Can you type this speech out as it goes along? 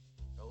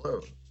Hello,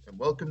 and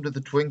welcome to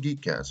the Twin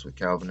Geekcast with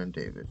Calvin and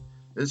David.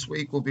 This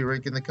week we'll be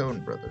ranking the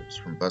Coen brothers,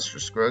 from Buster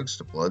Scruggs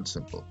to Blood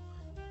Simple.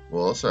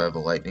 We'll also have a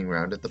lightning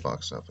round at the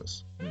box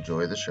office.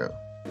 Enjoy the show.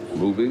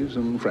 Movies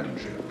and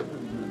friendship.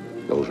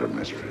 Those are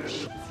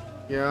mysteries.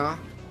 Yeah,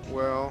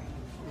 well,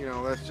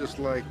 that's just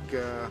like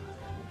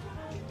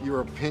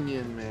your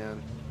opinion,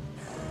 man.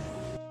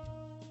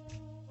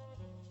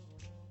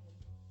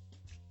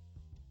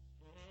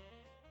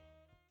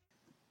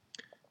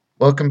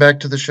 Welcome back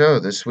to the show.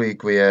 This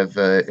week we have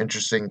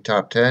interesting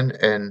top 10,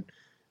 and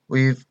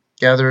we've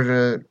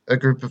gathered a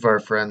group of our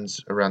friends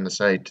around the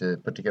site to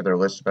put together a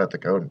list about the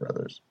Coen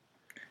brothers.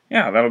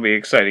 Yeah, that'll be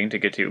exciting to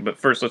get to. But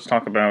first, let's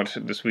talk about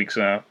this week's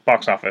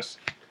box office.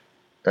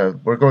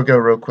 We're going to go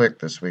real quick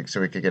this week so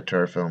we could get to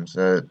our films.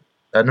 At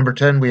number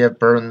 10, we have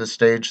Burn the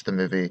Stage, the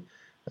movie.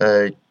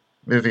 A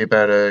movie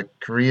about a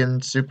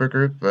Korean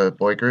supergroup, a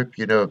boy group.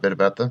 You know a bit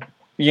about them?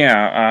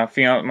 Yeah,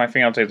 my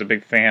fiance is a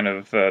big fan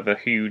of the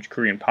huge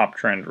Korean pop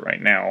trend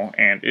right now,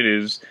 and it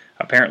is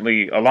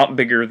apparently a lot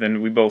bigger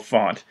than we both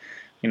thought.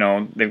 You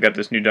know, they've got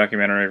this new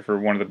documentary for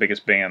one of the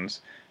biggest bands,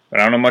 but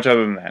I don't know much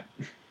other than that.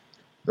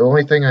 The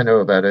only thing I know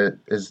about it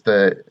is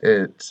that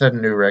it set a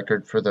new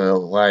record for the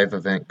live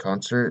event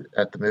concert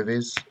at the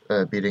movies,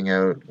 beating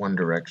out One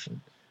Direction.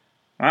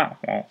 Wow,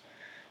 well,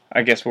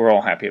 I guess we're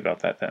all happy about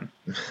that then.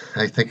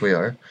 I think we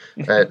are.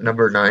 At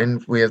number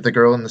 9, we have The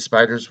Girl in the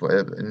Spider's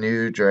Web, a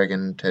new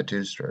dragon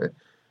tattoo story.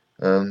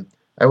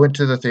 I went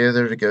to the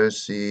theater to go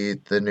see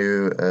the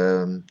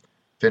new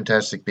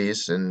Fantastic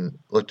Beasts and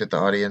looked at the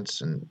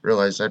audience and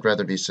realized I'd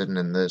rather be sitting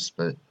in this,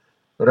 but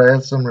I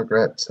have some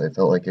regrets. I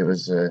felt like it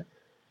was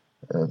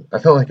I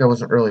felt like I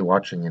wasn't really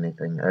watching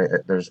anything.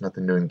 There's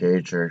nothing to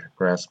engage or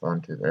grasp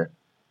onto there.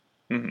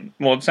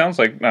 Mm-hmm. Well, it sounds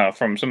like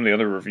from some of the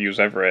other reviews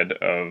I've read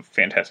of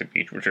Fantastic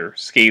Beasts, which are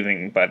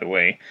scathing, by the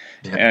way,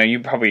 Yeah. you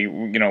probably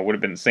would have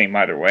been the same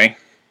either way.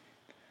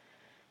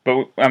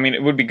 But I mean,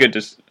 it would be good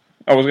to.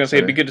 I was going to say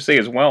it'd be good to say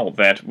as well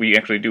that we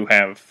actually do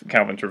have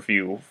Calvin's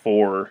review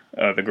for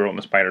The Girl in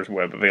the Spider's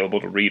Web available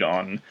to read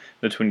on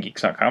the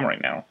TwinGeeks.com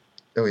right now.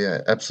 Oh yeah,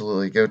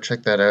 absolutely. Go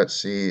check that out.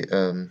 See,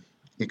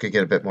 you could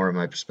get a bit more of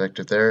my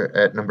perspective there.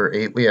 At number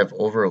 8, we have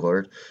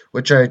Overlord,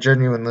 which I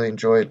genuinely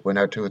enjoyed. Went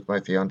out to with my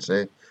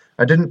fiance.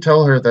 I didn't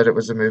tell her that it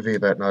was a movie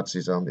about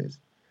Nazi zombies.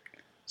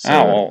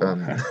 So,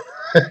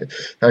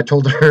 I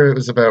told her it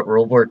was about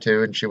World War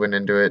II, and she went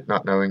into it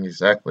not knowing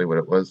exactly what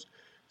it was.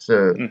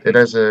 So it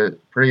has a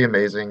pretty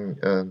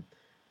amazing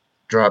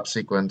drop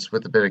sequence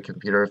with a bit of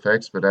computer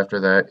effects, but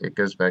after that, it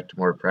goes back to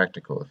more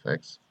practical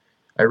effects.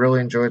 I really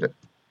enjoyed it.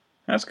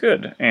 That's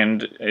good,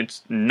 and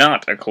it's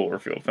not a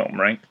Cloverfield film,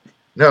 right?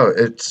 No,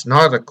 it's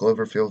not a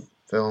Cloverfield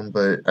film,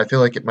 but I feel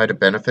like it might have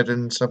benefited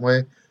in some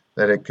way.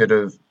 That it could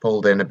have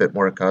pulled in a bit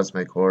more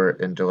cosmic horror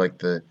into like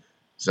the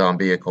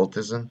zombie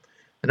occultism.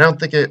 And I don't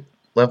think it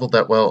leveled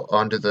that well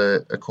onto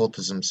the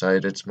occultism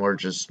side. It's more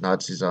just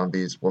Nazi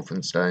zombies,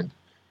 Wolfenstein,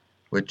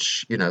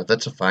 which,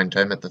 that's a fine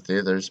time at the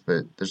theaters,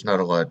 but there's not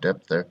a lot of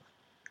depth there.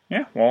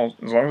 Yeah, well,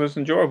 as long as it's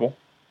enjoyable.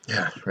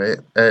 Yeah, right.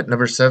 At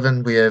number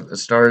 7, we have A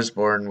Star is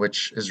Born,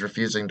 which is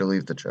refusing to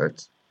leave the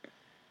charts.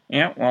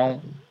 Yeah,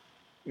 well,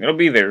 it'll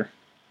be there.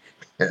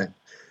 Yeah.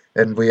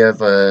 And we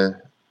have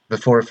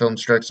Before Film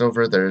Strikes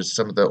Over, there's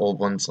some of the old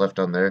ones left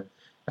on there.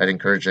 I'd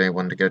encourage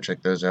anyone to go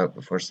check those out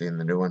before seeing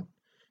the new one.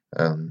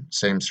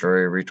 Same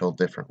story, retold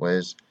different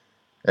ways.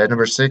 At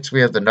number 6, we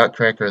have The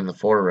Nutcracker in the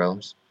Four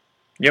Realms.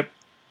 Yep.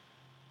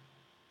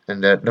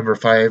 And at number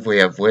 5, we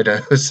have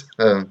Widows.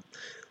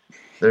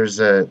 There's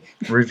a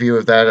review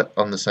of that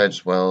on the site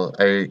as well.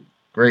 I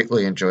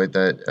greatly enjoyed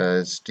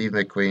that. Steve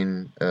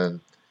McQueen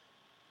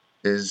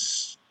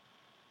is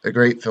a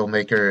great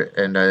filmmaker,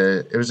 and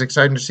it was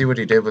exciting to see what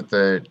he did with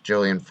the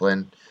Gillian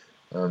Flynn.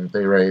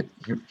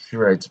 He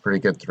writes pretty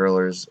good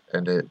thrillers,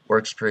 and it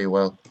works pretty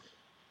well.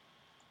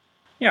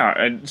 Yeah,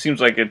 it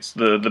seems like it's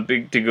the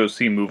big to go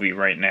see movie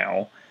right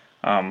now.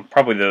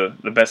 Probably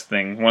the best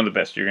thing, one of the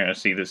best you're going to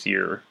see this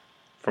year,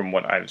 from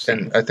what I've seen.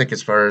 And I think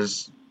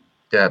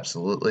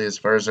absolutely, as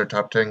far as our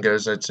top 10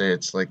 goes, I'd say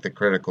it's like the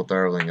critical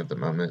darling of the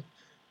moment.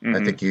 Mm-hmm.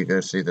 I think you go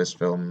see this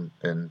film,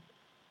 and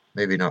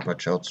maybe not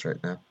much else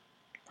right now.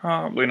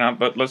 Probably not,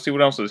 but let's see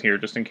what else is here,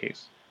 just in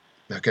case.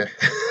 Okay.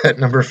 At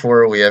number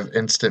 4, we have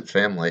Instant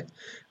Family.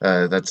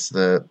 That's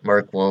the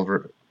Mark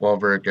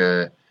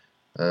Wahlberg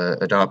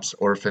adopts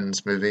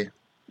orphans movie.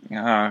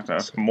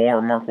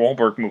 More Mark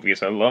Wahlberg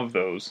movies. I love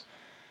those.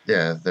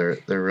 Yeah, they're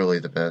really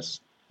the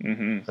best.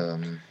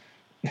 Mm-hmm.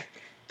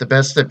 The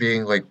best at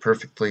being like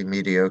perfectly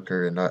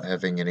mediocre and not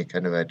having any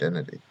kind of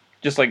identity.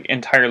 Just like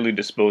entirely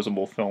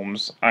disposable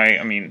films.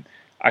 I mean,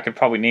 I could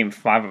probably name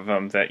 5 of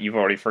them that you've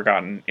already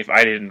forgotten if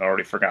I didn't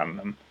already forgotten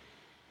them.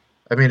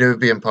 I mean, it would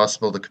be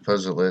impossible to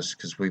compose a list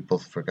because we've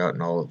both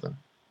forgotten all of them.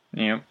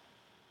 Yeah.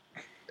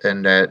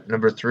 And at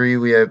number 3,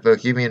 we have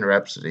Bohemian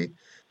Rhapsody.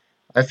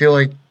 I feel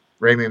like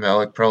Rami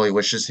Malek probably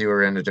wishes he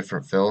were in a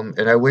different film,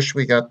 and I wish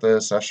we got the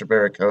Sacha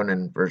Baron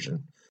Cohen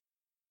version.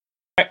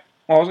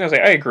 Well, I was going to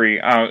say, I agree.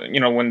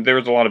 When there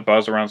was a lot of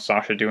buzz around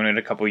Sasha doing it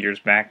a couple years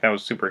back, that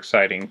was super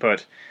exciting.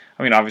 But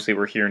I mean, obviously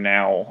we're here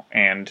now,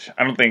 and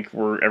I don't think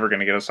we're ever going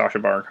to get a Sacha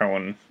Baron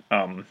Cohen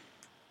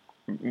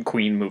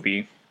Queen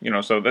movie,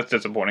 so that's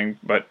disappointing.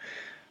 But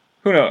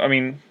who knows? I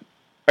mean,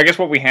 I guess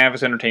what we have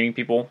is entertaining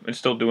people. It's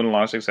still doing a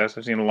lot of success.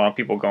 I've seen a lot of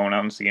people going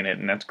out and seeing it,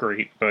 and that's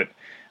great. But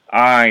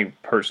I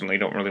personally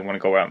don't really want to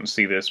go out and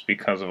see this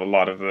because of a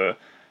lot of the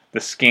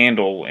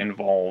scandal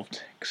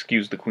involved.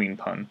 Excuse the Queen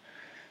pun.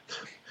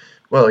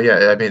 Well,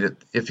 yeah, I mean,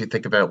 if you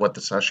think about what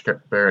the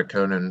Sacha Baron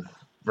Cohen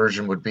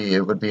version would be,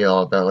 it would be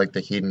all about like the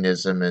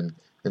hedonism and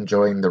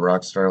enjoying the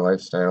rock star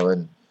lifestyle.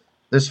 And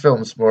this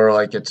film's more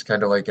like it's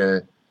kind of like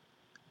a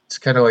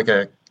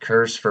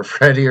curse for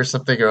Freddy or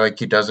something, or like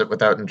he does it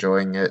without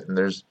enjoying it, and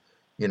there's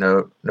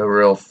no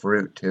real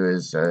fruit to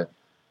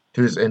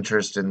his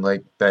interest in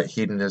like that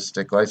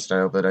hedonistic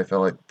lifestyle. But I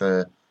felt like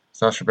the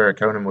Sacha Baron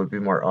Cohen would be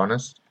more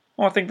honest.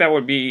 Well, I think that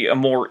would be a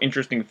more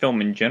interesting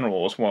film in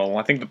general as well.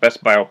 I think the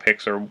best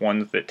biopics are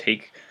ones that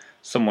take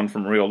someone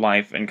from real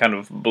life and kind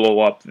of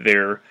blow up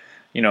their,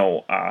 you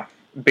know, uh,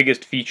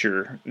 biggest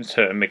feature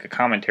to make a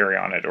commentary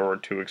on it or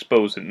to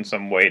expose it in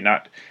some way,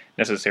 not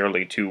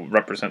necessarily to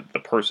represent the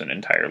person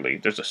entirely.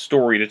 There's a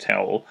story to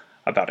tell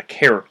about a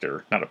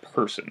character, not a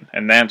person,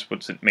 and that's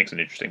what makes an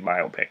interesting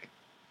biopic.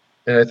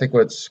 And I think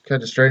what's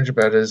kind of strange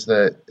about it is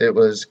that it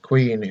was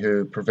Queen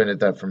who prevented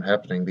that from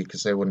happening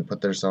because they wouldn't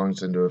put their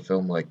songs into a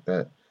film like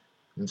that.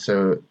 And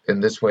so in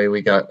this way,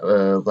 we got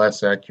a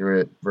less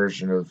accurate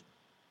version of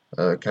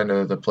kind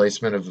of the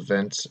placement of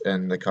events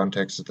and the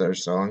context of their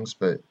songs,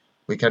 but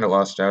we kind of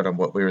lost out on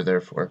what we were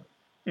there for.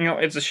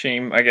 It's a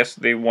shame. I guess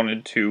they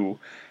wanted to,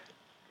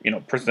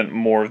 present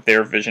more of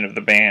their vision of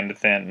the band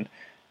than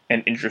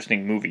an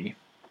interesting movie.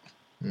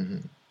 hmm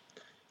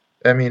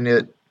I mean,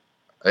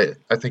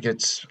 I think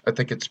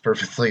it's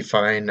perfectly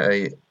fine.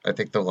 I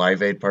think the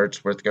Live Aid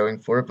part's worth going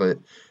for, but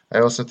I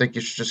also think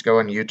you should just go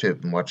on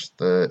YouTube and watch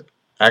the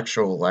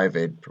actual Live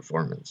Aid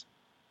performance.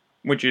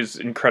 Which is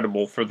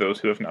incredible for those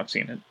who have not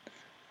seen it.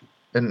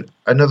 And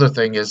another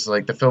thing is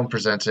like the film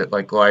presents it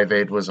like Live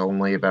Aid was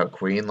only about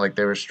Queen, like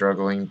they were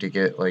struggling to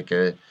get like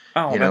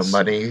Oh,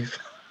 money.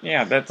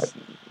 that's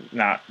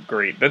not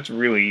great. That's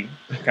really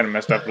kind of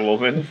messed up a little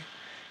bit.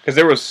 Because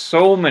there was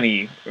so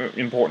many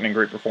important and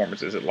great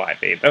performances at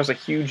Live Aid. That was a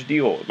huge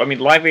deal. I mean,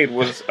 Live Aid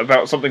was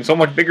about something so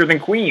much bigger than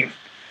Queen.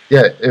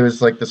 Yeah, it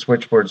was like the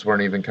switchboards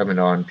weren't even coming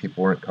on.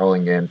 People weren't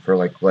calling in for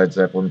like Led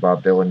Zeppelin,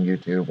 Bob Dylan,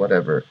 U2,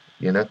 whatever.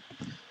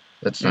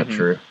 That's not hmm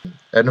true.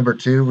 At number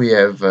two, we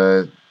have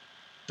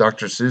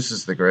Dr.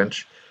 Seuss's The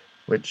Grinch,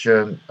 which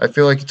I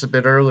feel like it's a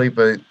bit early,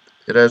 but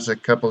it has a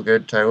couple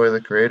good Tyler the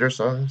Creator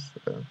songs.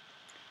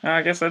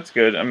 I guess that's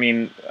good. I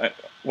mean,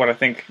 what I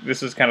think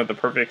this is kind of the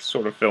perfect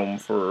sort of film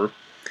for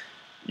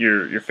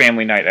your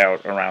family night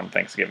out around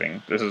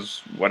Thanksgiving. This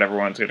is what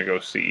everyone's going to go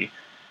see.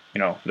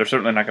 They're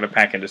certainly not going to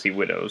pack in to see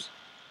Widows.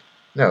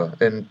 No,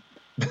 and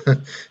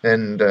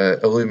and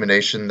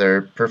Illumination,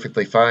 they're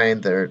perfectly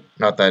fine. They're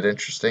not that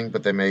interesting,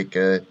 but they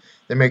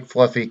make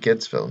fluffy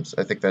kids films.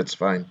 I think that's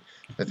fine.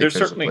 I think There's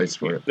there's a certainly place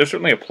for it. there's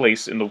certainly a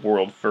place in the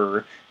world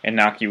for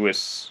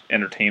innocuous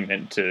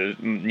entertainment to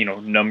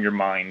numb your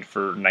mind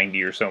for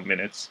 90 or so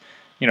minutes.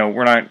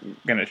 We're not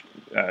gonna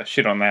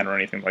shit on that or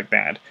anything like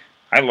that.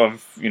 I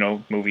love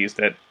movies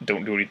that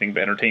don't do anything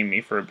but entertain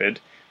me for a bit,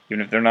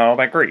 even if they're not all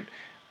that great.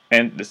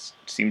 And this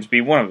seems to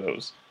be one of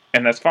those,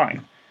 and that's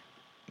fine.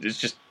 It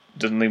just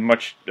doesn't leave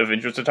much of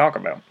interest to talk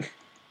about.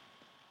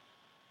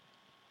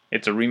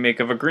 It's a remake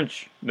of a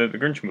Grinch, the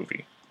Grinch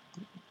movie.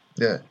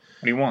 Yeah.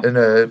 What do you want?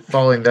 And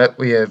following that,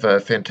 we have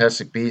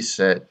Fantastic Beasts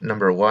at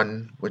number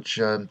one, which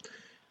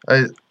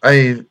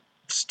I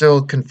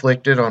still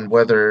conflicted on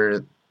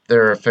whether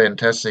there are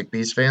Fantastic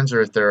Beasts fans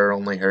or if there are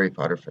only Harry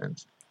Potter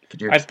fans.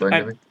 Could you I, explain to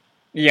I me?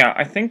 Yeah,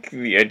 I think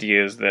the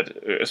idea is that,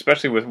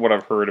 especially with what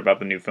I've heard about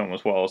the new film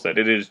as well, is that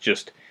it is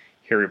just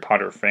Harry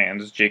Potter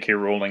fans. J.K.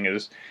 Rowling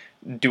is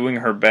doing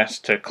her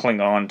best to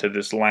cling on to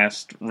this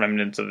last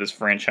remnants of this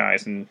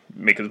franchise and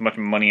make as much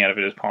money out of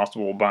it as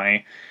possible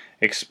by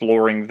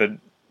exploring the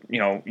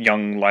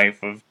young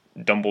life of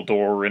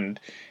Dumbledore and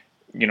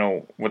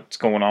what's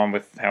going on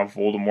with how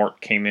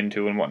Voldemort came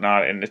into and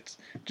whatnot. And it's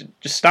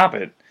just stop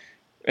it.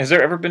 Has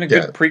there ever been a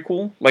good Yeah,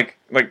 prequel, like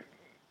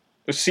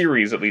a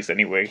series at least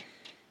anyway?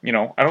 I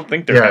don't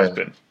think there has yeah,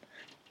 been.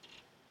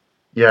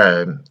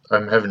 yeah.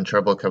 I'm having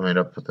trouble coming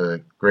up with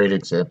a great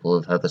example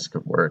of how this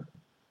could work.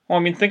 Well,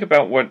 I mean, think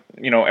about what,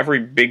 every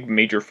big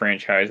major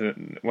franchise,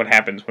 what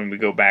happens when we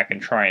go back and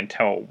try and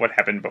tell what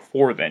happened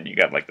before then. You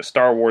got, like, the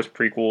Star Wars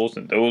prequels,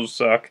 and those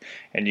suck,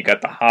 and you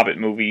got the Hobbit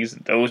movies,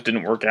 and those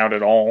didn't work out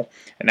at all.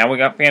 And now we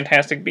got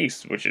Fantastic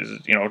Beasts, which is,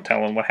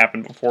 telling what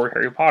happened before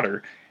Harry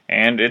Potter.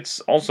 And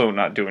it's also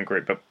not doing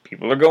great, but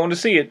people are going to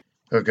see it.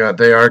 Oh God,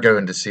 they are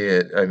going to see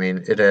it. I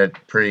mean, it had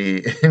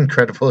pretty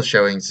incredible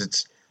showings.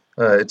 It's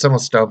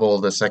almost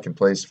double the second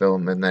place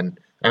film, and then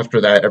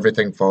after that,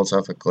 everything falls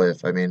off a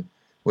cliff. I mean,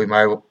 we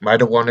might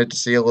have wanted to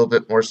see a little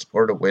bit more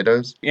support of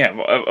widows. Yeah,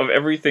 of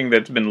everything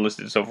that's been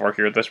listed so far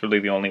here, that's really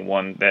the only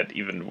one that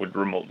even would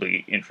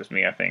remotely interest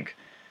me, I think.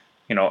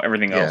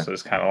 Everything Yeah, else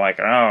is kind of like,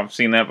 oh, I've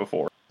seen that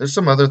before. There's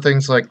some other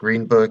things like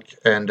Green Book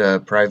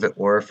and Private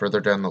War further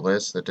down the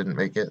list that didn't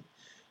make it,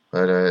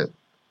 but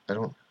I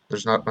don't.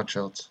 There's not much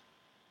else.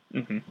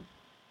 Hmm.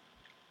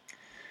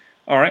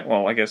 All right,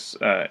 well, I guess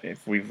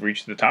if we've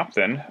reached the top,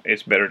 then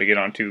it's better to get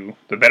on to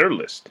the better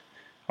list,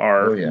 Oh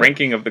our yeah.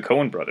 ranking of the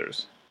Coen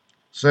brothers.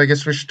 So I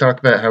guess we should talk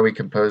about how we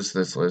composed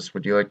this list.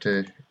 Would you like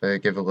to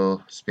give a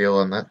little spiel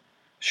on that?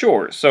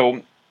 Sure,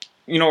 so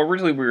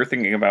originally we were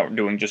thinking about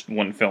doing just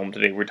one film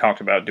today. We talked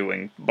about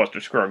doing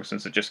Buster Scruggs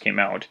since it just came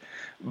out.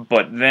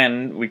 But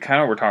then we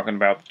kind of were talking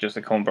about just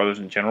the Coen brothers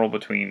in general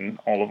between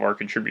all of our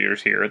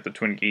contributors here at the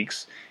Twin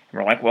Geeks. And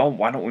we're like, well,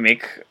 why don't we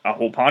make a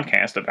whole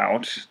podcast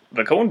about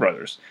the Coen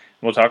brothers?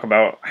 We'll talk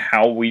about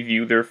how we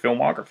view their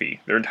filmography,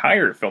 their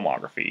entire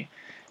filmography,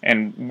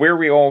 and where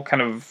we all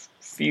kind of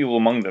feel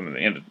among them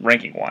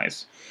ranking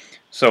wise.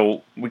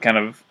 So we kind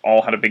of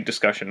all had a big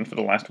discussion for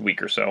the last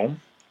week or so,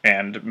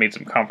 and made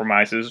some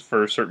compromises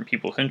for certain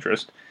people's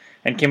interest,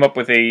 and came up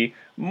with a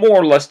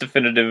more or less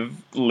definitive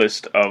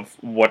list of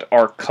what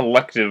our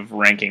collective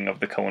ranking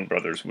of the Coen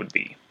brothers would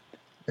be.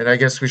 And I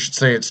guess we should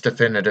say it's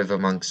definitive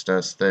amongst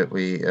us that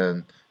we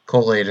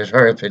collated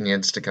our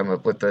opinions to come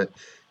up with the.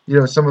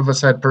 Some of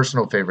us had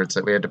personal favorites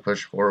that we had to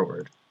push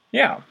forward.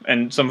 Yeah,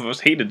 and some of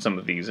us hated some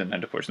of these and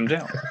had to push them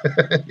down.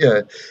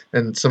 Yeah,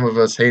 and some of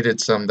us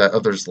hated some that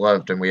others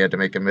loved, and we had to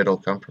make a middle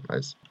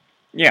compromise.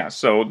 Yeah,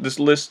 so this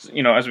list,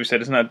 as we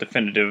said, is not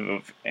definitive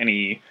of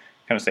any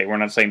kind of say. We're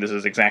not saying this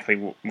is exactly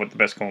what the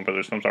best Coen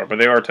Brothers films are, but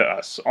they are to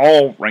us.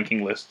 All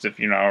ranking lists, if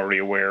you're not already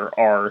aware,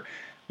 are,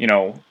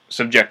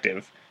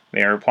 subjective.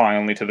 They are applying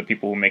only to the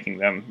people who are making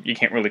them. You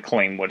can't really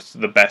claim what's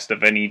the best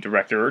of any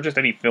director or just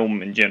any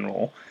film in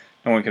general.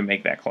 No one can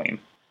make that claim.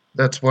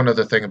 That's one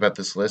other thing about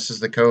this list is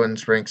the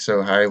Coens rank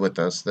so high with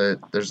us that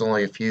there's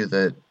only a few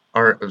that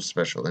aren't of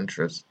special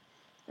interest.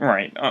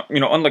 Right.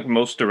 Unlike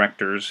most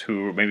directors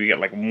who maybe get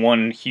like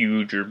one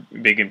huge or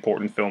big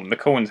important film, the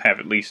Coens have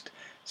at least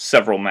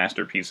several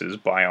masterpieces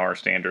by our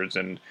standards,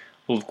 and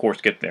we'll of course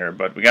get there.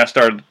 But we got to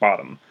start at the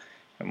bottom,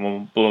 and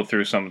we'll blow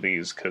through some of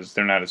these because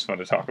they're not as fun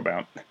to talk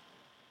about.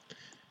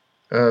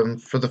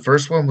 For the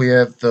first one, we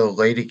have the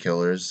Lady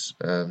Killers,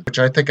 which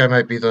I think I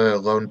might be the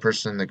lone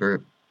person in the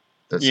group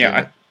that's seen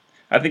Yeah, it.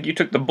 I think you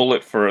took the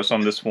bullet for us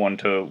on this one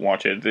to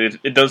watch it.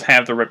 It does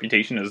have the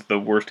reputation as the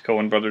worst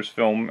Coen Brothers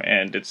film,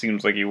 and it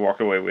seems like you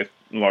walked away with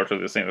largely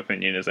the same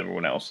opinion as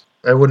everyone else.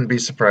 I wouldn't be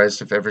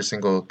surprised if every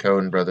single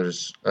Coen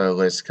Brothers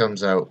list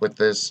comes out with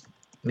this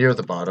near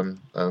the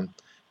bottom.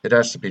 It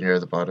has to be near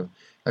the bottom.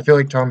 I feel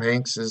like Tom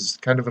Hanks is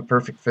kind of a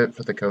perfect fit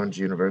for the Coens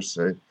universe.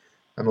 So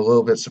I'm a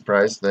little bit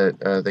surprised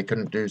that they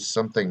couldn't do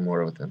something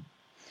more with him.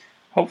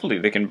 Hopefully,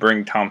 they can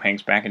bring Tom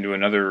Hanks back into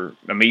another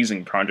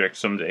amazing project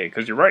someday.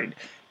 Because you're right,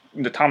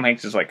 the Tom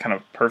Hanks is like kind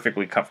of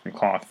perfectly cut from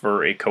cloth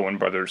for a Coen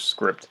Brothers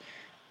script,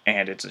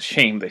 and it's a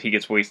shame that he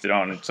gets wasted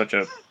on such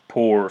a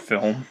poor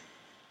film.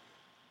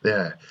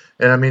 Yeah,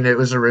 and I mean it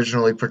was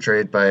originally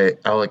portrayed by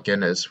Alec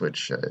Guinness,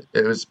 which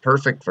it was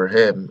perfect for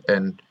him.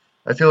 And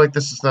I feel like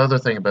this is the other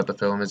thing about the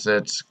film is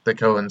that it's the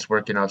Coens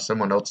working off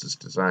someone else's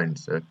design.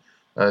 So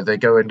they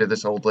go into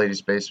this old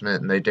lady's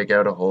basement and they dig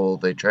out a hole.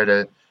 They try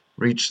to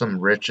reach some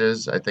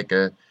riches. I think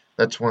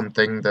that's one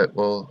thing that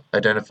we'll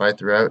identify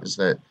throughout is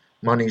that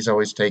money's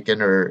always taken,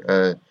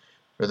 or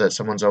that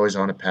someone's always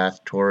on a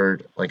path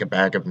toward like a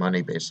bag of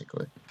money,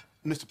 basically.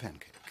 Mr.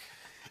 Pancake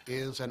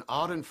is an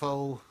ardent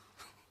foe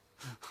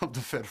of the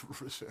Federal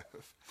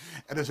Reserve,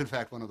 and is in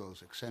fact one of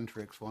those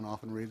eccentrics one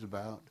often reads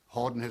about,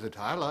 hoarding his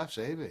entire life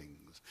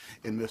savings,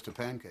 in Mr.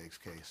 Pancake's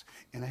case,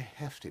 in a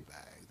hefty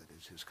bag that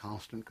is his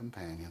constant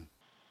companion.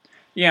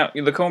 Yeah,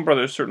 the Coen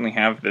brothers certainly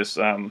have this,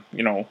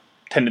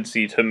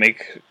 tendency to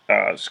make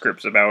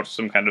scripts about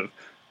some kind of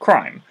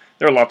crime.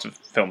 There are lots of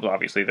films,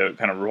 obviously, that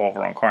kind of revolve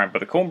around crime, but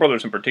the Coen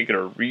brothers in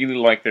particular really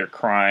like their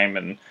crime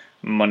and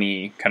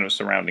money kind of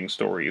surrounding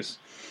stories.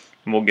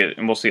 And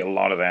we'll see a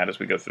lot of that as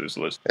we go through this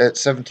list. At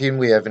 17,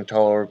 we have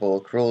Intolerable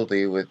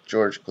Cruelty with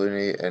George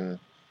Clooney and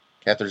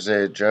Catherine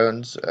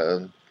Zeta-Jones.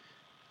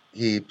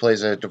 He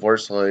plays a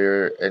divorce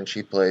lawyer, and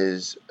she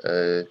plays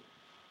a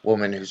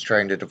woman who's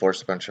trying to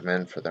divorce a bunch of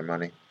men for their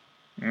money.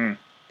 Mm,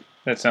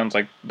 that sounds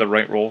like the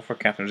right role for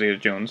Catherine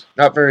Zeta-Jones.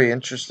 Not very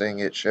interesting.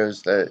 It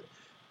shows that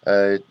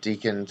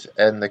Deakins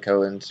and the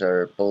Coens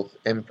are both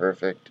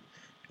imperfect,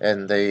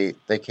 and they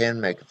can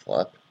make a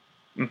flop.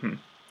 Mm-hmm.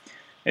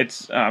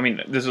 This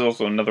is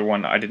also another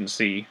one I didn't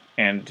see,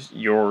 and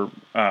your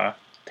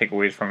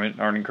takeaways from it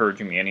aren't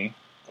encouraging me any,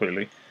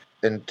 clearly.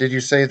 And did you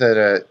say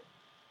that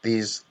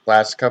these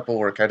last couple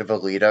were kind of a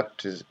lead up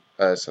to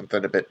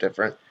something a bit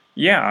different?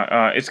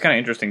 Yeah, it's kind of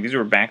interesting. These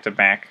are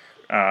back-to-back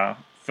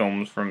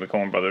films from the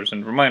Coen brothers,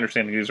 and from my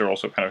understanding, these are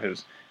also kind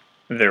of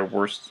their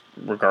worst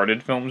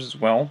regarded films as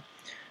well.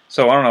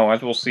 So I don't know,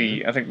 as we'll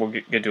see, I think we'll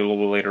get to it a little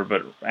bit later,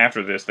 but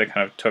after this, they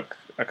kind of took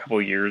a couple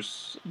of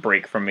years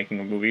break from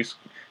making movies,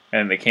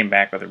 and they came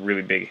back with a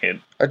really big hit.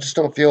 I just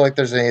don't feel like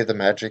there's any of the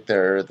magic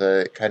there, or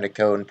the kind of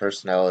Coen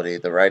personality.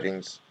 The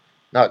writing's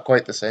not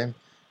quite the same.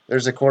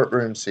 There's a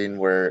courtroom scene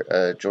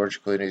where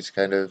George Clooney's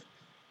kind of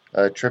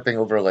tripping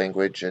over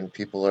language, and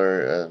people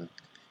are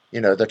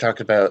they're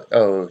talking about,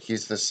 oh,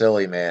 he's the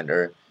silly man,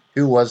 or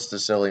who was the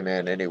silly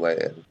man anyway?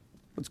 And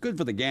What's good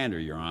for the gander,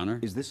 Your Honor?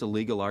 Is this a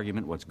legal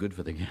argument? What's good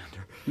for the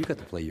gander? You got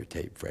to play your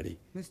tape, Freddie.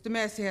 Mr.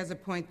 Massey has a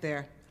point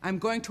there. I'm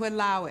going to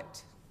allow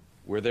it.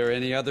 Were there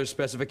any other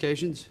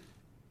specifications?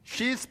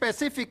 She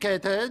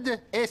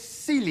specificated a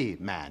silly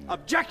man.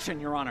 Objection,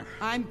 Your Honor.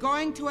 I'm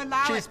going to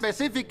allow She it.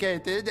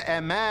 specificated a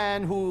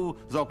man who,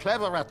 though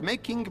clever at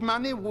making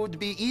money, would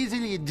be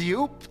easily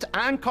duped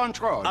and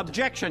controlled.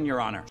 Objection, Your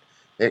Honor.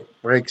 it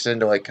breaks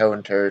into like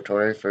Coen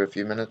territory for a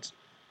few minutes,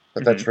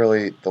 but that's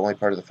really the only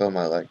part of the film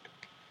I liked.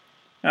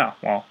 Oh,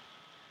 well.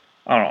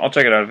 I don't know. I'll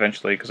check it out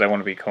eventually because I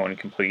want to be Coen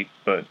complete,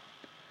 but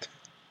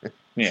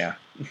yeah.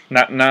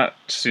 Not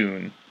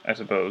soon, I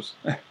suppose.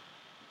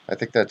 I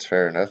think that's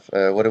fair enough.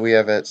 What do we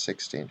have at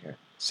 16 here?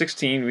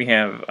 16, we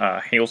have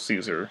Hail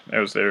Caesar. That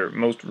was their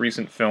most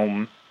recent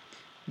film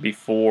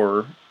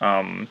before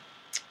The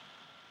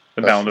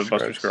Ballad of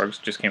Buster Scruggs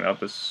just came out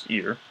this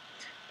year.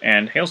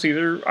 And Hail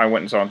Caesar, I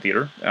went and saw in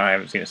theater. I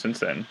haven't seen it since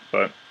then,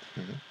 but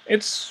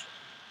it's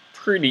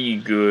pretty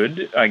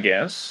good, I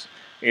guess.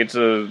 It's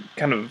a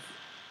kind of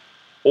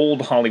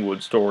old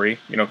Hollywood story,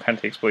 kind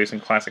of takes place in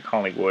classic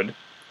Hollywood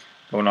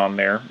going on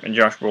there. And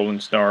Josh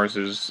Brolin stars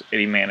as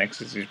Eddie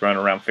Mannix as he's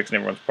running around fixing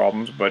everyone's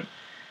problems, but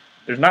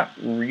there's not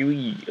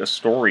really a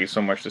story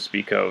so much to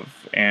speak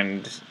of,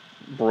 and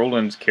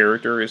Brolin's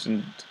character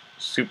isn't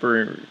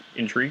super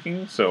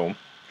intriguing, so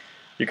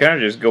you're kind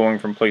of just going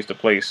from place to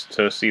place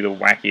to see the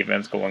wacky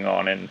events going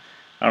on, and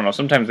I don't know,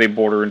 sometimes they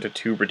border into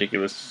too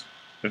ridiculous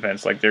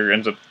events, like there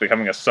ends up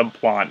becoming a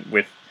subplot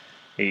with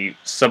a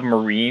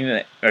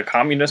submarine, a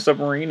communist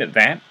submarine at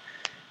that.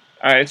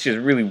 It's just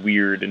really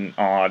weird and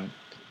odd.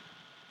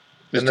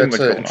 There's And too that's much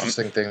an going on.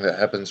 interesting thing that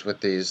happens with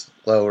these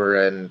lower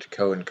end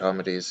Coen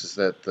comedies is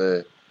that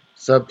the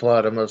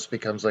subplot almost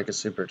becomes like a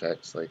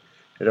supertext. Like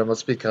it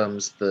almost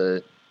becomes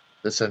the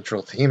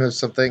central theme of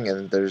something.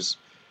 And there's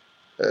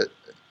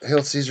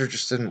Hail Caesar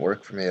just didn't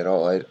work for me at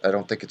all. I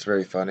don't think it's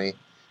very funny.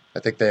 I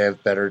think they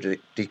have better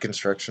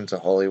deconstructions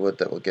of Hollywood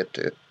that we'll get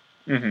to.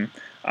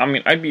 I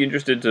mean, I'd be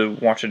interested to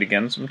watch it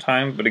again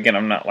sometime, but again,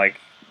 I'm not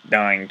like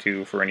dying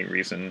to for any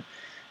reason.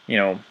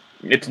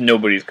 It's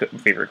nobody's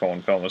favorite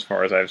Coen film as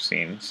far as I've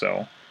seen.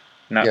 So,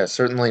 Yeah,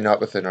 certainly not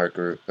within our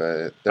group.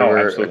 There Oh, were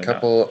a absolutely not.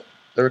 couple.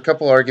 There were a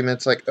couple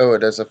arguments like, oh,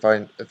 it has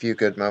a few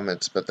good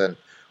moments, but then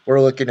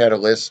we're looking at a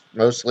list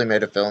mostly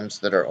made of films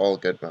that are all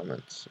good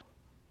moments.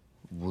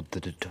 Would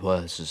that it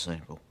were so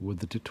simple. Would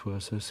that it were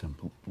so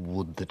simple.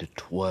 Would that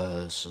it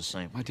were so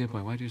simple. My dear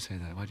boy, why do you say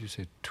that? Why do you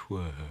say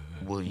twere?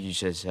 Well, you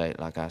should say it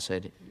like I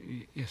said it.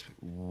 Yes, but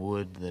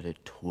Would that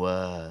it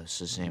were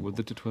so simple. would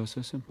that it were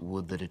so simple.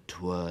 Would that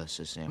it were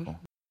so simple.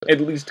 at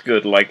least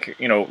good. Like,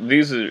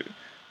 these are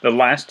the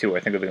last two. I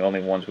think are the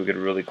only ones we could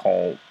really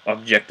call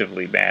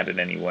objectively bad in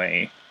any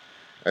way.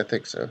 I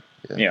think so.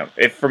 Yeah. Yeah.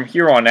 If from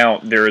here on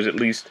out there is at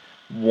least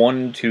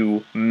one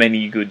to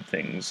many good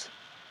things.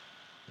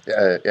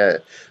 Yeah.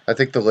 I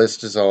think the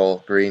list is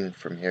all green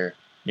from here.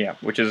 Yeah,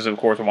 which is of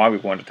course why we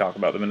wanted to talk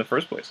about them in the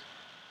first place.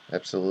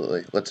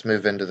 Absolutely. Let's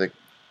move into the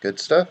good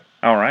stuff.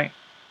 All right.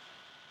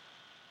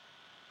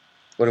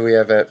 What do we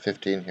have at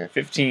 15 here?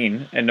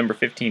 15, at number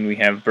 15 we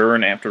have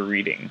Burn After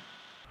Reading.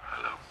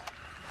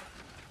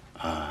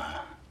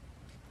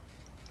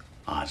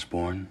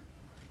 Osborne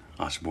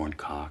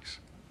Cox.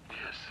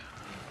 Yes.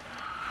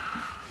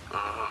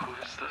 Who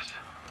is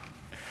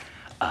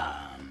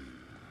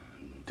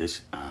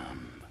this?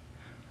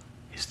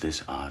 Is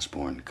this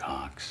Osborne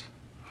Cox?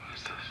 Who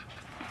is this?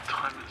 What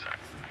time is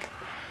it?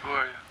 Who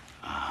are you?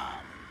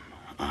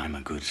 I'm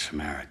a good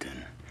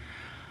Samaritan.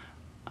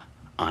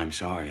 I'm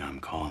sorry I'm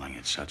calling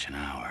at such an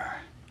hour,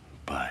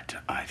 but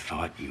I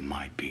thought you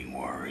might be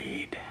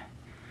worried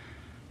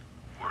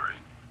Worried?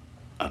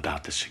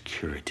 about the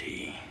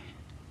security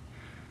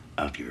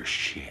of your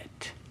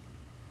shit.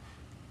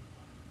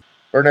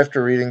 Burn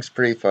After Reading's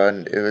pretty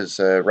fun. It was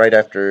right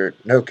after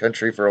No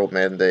Country for Old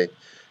Men. They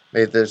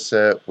made this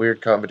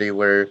weird comedy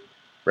where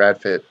Brad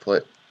Pitt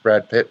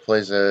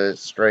plays a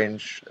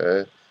strange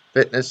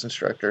fitness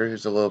instructor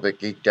who's a little bit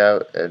geeked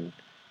out, and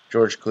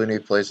George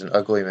Clooney plays an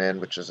ugly man,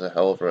 which is a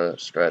hell of a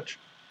stretch.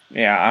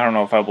 Yeah, I don't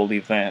know if I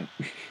believe that.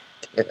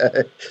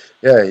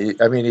 Yeah,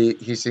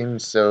 he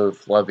seems so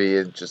flubby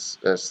and just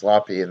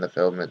sloppy in the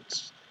film.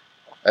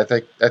 I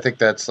think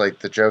that's like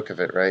the joke of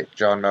it, right?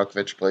 John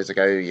Malkovich plays a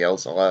guy who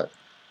yells a lot,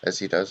 as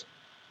he does.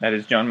 That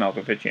is John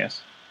Malkovich,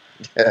 yes.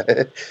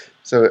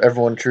 So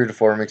everyone true to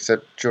form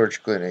except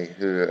George Clooney,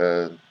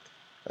 who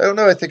I don't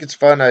know. I think it's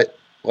fun. I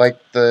like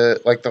the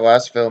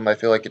last film. I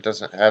feel like it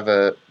doesn't have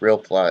a real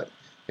plot.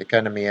 It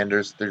kind of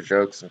meanders through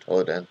jokes until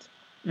it ends.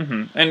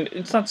 And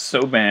it's not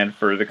so bad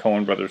for the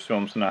Coen brothers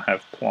films to not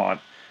have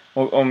plot.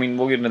 Well, I mean,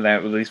 we'll get into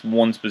that with at least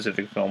one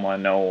specific film I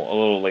know a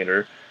little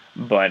later.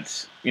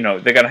 But, they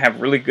got to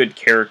have really good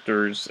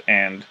characters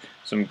and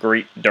some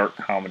great dark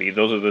comedy.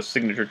 Those are the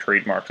signature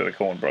trademarks of the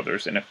Coen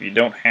brothers. And if you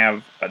don't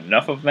have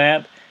enough of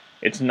that,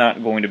 it's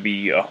not going to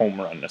be a home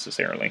run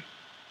necessarily.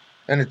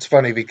 And it's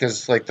funny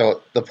because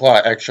the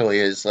plot actually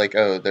is like,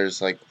 oh,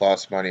 there's like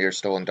lost money or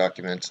stolen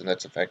documents, and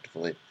that's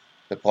effectively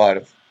the plot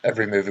of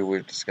every movie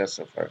we've discussed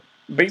so far.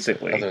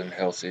 Basically. Other than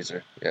Hail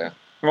Caesar, yeah.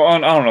 Well, I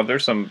don't know.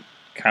 There's some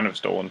kind of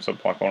stolen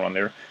subplot going on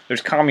there.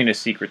 There's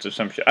communist secrets or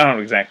some shit. I don't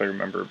exactly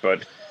remember,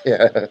 but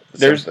yeah,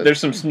 there's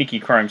some sneaky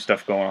crime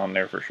stuff going on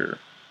there for sure.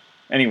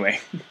 Anyway.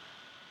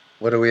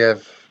 What do we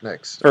have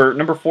next? For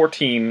number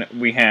 14,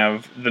 we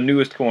have the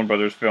newest Coen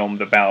Brothers film,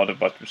 The Ballad of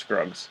Buster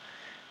Scruggs.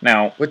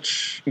 Now,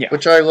 which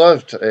I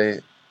loved,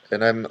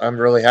 and I'm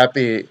really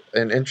happy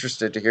and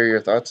interested to hear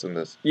your thoughts on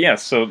this.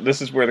 Yes, so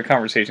this is where the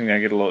conversation is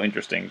going to get a little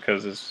interesting,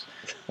 because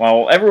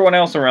while everyone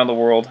else around the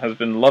world has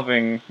been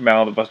loving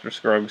Ballad of Buster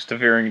Scruggs to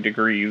varying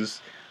degrees,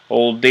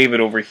 old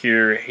David over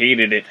here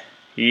hated it.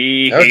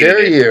 How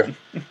dare you?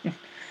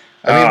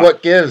 I mean,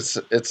 what gives?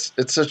 It's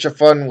such a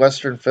fun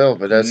Western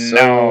film. It has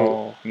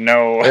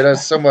it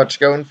has so much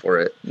going for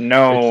it.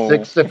 No.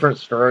 It's 6 different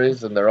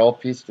stories, and they're all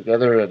pieced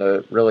together in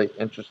a really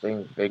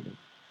interesting, big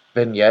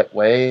vignette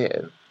way.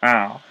 And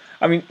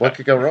I mean, what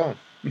could go wrong?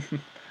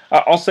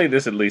 I'll say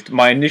this at least.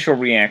 My initial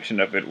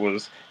reaction of it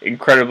was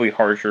incredibly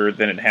harsher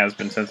than it has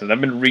been since then.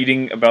 I've been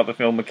reading about the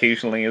film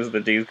occasionally as the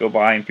days go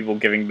by and people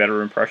giving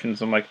better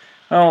impressions. I'm like,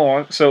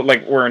 oh, so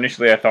like where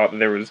initially I thought that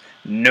there was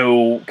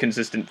no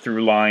consistent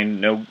through line,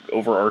 no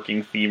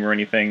overarching theme or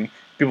anything.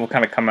 People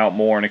kind of come out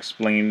more and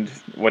explained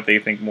what they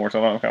think more.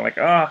 So I'm kind of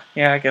like,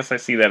 yeah, I guess I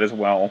see that as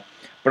well.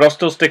 But I'll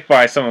still stick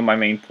by some of my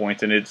main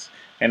points,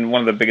 and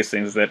one of the biggest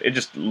things is that it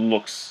just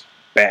looks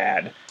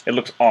bad. It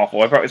looks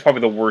awful. It's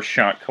probably the worst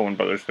shot Coen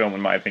Brothers film,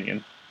 in my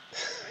opinion.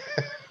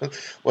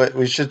 What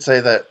we should say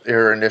that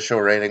your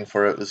initial rating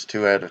for it was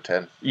 2 out of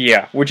 10.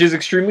 Yeah, which is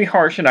extremely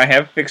harsh, and I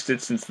have fixed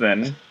it since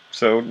then.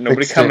 So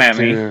nobody come at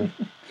me.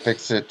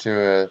 Fix it to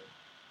a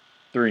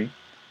 3.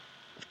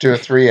 To a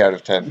 3 out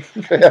of 10.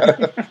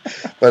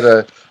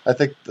 But I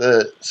think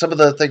some of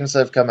the things that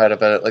have come out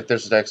about it, like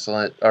there's an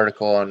excellent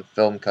article on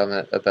Film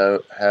Comment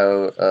about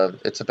how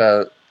it's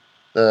about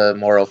the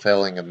moral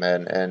failing of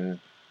men, and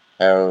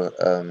how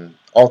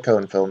all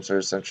Coen films are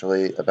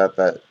essentially about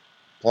that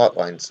plot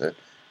line. So,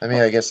 I mean,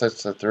 I guess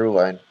that's the through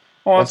line.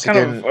 Well, it's kind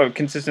of a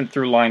consistent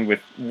through line with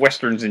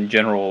Westerns in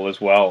general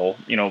as well.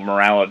 You know,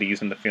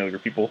 moralities and the failure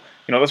of people.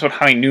 You know, that's what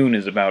High Noon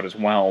is about as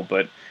well.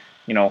 But,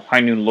 you know,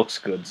 High Noon looks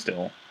good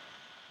still.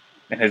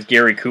 It has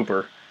Gary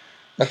Cooper.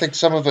 I think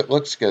some of it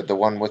looks good. The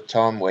one with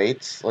Tom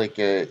Waits, like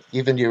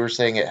even you were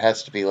saying it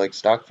has to be like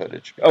stock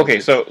footage. Okay,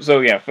 so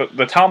yeah,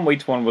 the Tom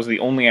Waits one was the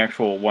only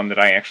actual one that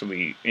I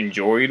actually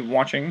enjoyed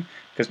watching,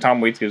 because Tom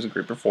Waits gives a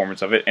great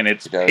performance of it, and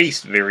it's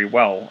paced very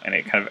well, and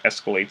it kind of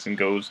escalates and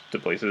goes to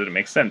places that it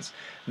makes sense.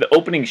 The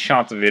opening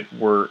shots of it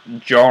were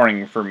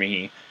jarring for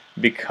me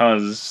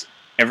because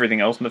everything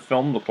else in the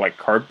film looked like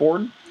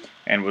cardboard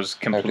and was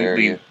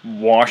completely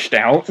washed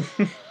out,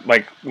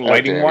 like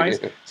lighting wise.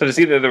 So to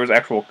see that there was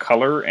actual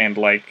color and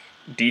like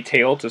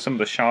detail to some of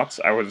the shots,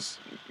 I was,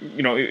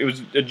 you know, it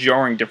was a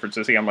jarring difference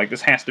to see. I'm like,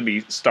 this has to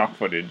be stock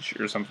footage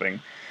or something.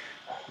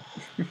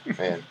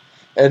 Man,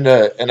 and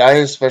I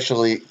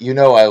especially, you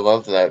know, I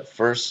love that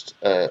first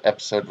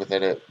episode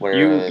within it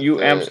where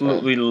you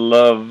absolutely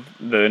love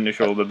the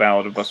initial The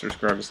Ballad of Buster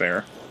Scruggs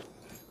there.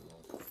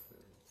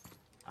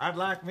 I'd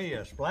like me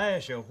a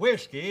splash of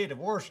whiskey to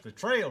wash the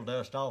trail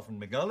dust off in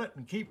my gullet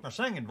and keep my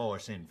singing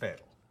voice in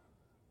fettle.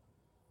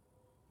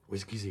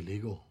 Whiskey's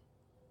illegal.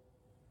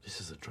 This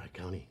is a dry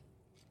county.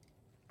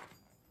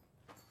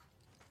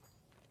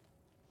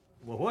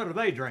 Well, what are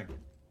they drinking?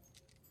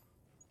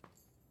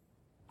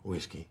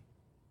 Whiskey.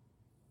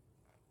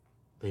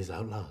 These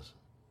outlaws.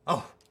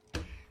 Oh,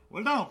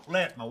 well, don't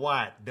let my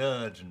white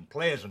duds and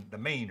pleasant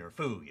demeanor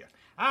fool you.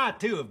 I,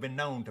 too, have been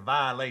known to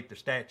violate the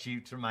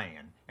statutes of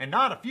man, and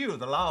not a few of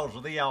the laws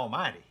of the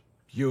Almighty.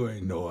 You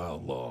ain't no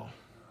outlaw,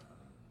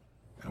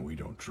 and we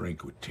don't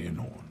drink with tin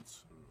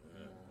horns.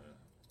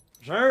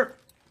 Sir,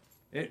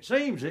 it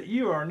seems that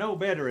you are no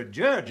better a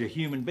judge of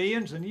human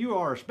beings than you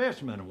are a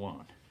specimen of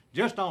one.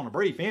 Just on a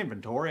brief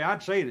inventory,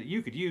 I'd say that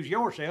you could use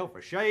yourself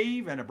a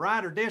shave and a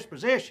brighter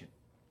disposition.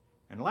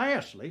 And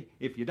lastly,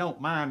 if you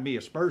don't mind me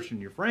aspersing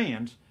your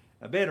friends,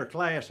 a better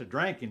class of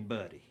drinking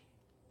buddy.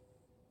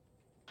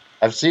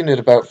 I've seen it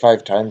about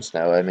 5 times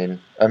now. I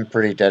mean, I'm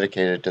pretty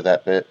dedicated to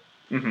that bit.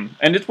 Mm-hmm.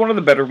 And it's one of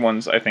the better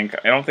ones, I think.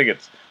 I don't think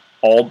it's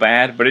all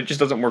bad, but it just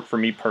doesn't work for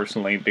me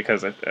personally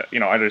because,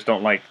 I just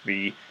don't like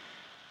the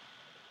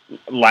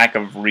lack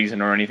of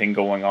reason or anything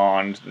going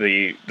on,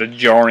 the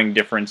jarring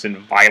difference in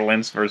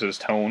violence versus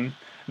tone.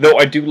 Though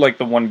I do like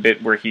the one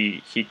bit where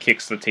he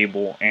kicks the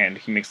table and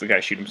he makes the guy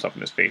shoot himself in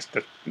his face.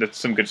 That's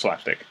some good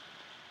slapstick.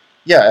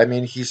 Yeah, I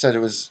mean, he said it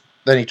was...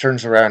 Then he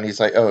turns around and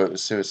he's like, oh, it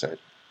was suicide.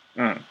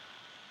 Mm.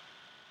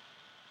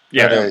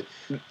 Yeah.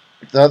 But,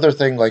 the other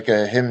thing, like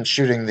him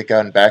shooting the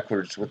gun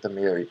backwards with the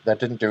mirror, that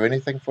didn't do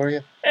anything for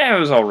you? Yeah, it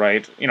was all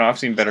right. I've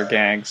seen better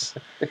gags.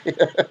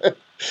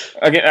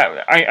 Again,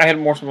 I had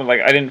more something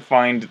like I didn't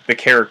find the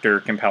character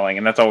compelling,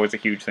 and that's always a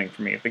huge thing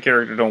for me. If the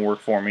character don't work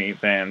for me,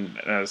 then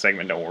the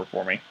segment don't work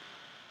for me.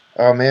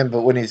 Oh man,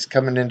 but when he's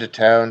coming into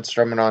town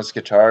strumming on his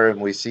guitar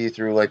and we see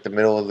through like the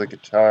middle of the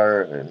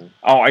guitar and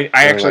Oh, I or like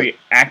actually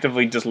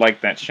actively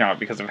disliked that shot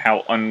because of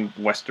how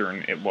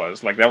un-Western it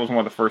was. Like, that was one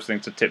of the first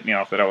things to tip me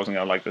off that I wasn't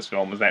going to like this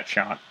film, was that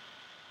shot.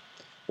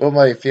 well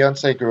my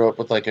fiance grew up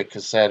with like a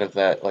cassette of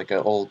that like an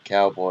old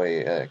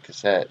cowboy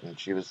cassette and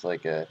she was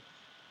like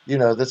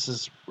this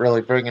is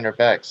really bringing her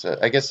back. So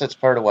I guess that's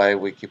part of why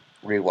we keep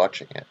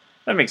rewatching it.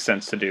 That makes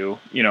sense to do,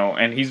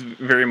 and he's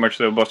very much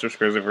so, Buster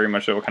Scruggs are very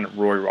much so kind of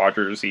Roy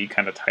Rogers-y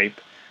kind of type,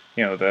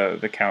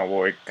 the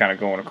cowboy kind of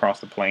going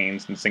across the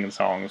plains and singing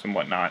songs and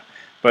whatnot.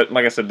 But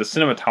like I said, the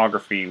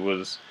cinematography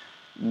was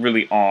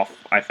really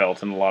off, I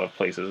felt, in a lot of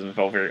places, and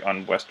felt very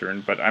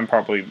un-Western, but I'm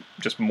probably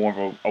just more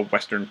of a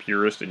Western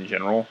purist in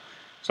general,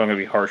 so I'm going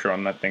to be harsher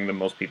on that thing than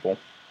most people.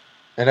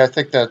 And I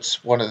think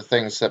that's one of the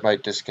things that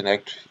might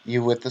disconnect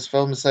you with this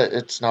film is that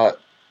it's not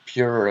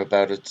pure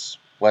about its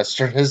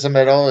westernism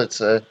at all.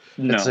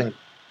 No.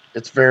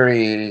 It's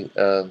very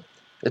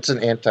it's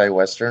an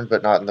anti-western,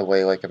 but not in the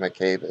way like a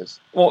McCabe is.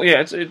 Well,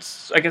 yeah,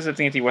 it's. I guess it's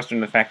anti-Western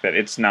in the fact that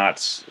it's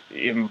not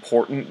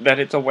important that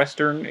it's a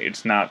Western.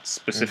 It's not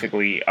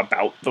specifically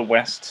about the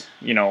West.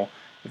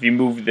 If you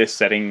move this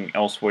setting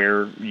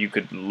elsewhere, you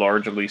could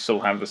largely still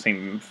have the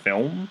same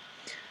film.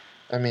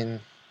 I mean,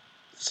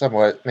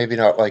 somewhat, maybe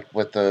not like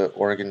with the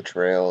Oregon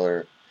Trail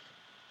or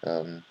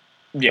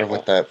Yeah,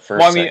 with that first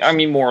well, I section.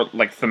 mean more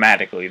like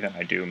thematically than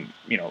I do,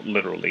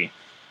 literally.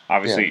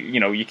 Obviously,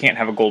 you can't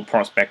have a gold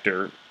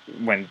prospector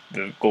when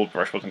the gold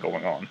rush wasn't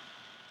going on.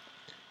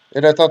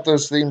 And I thought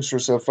those themes were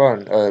so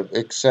fun,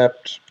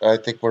 except I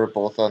think we're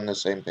both on the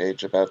same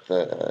page about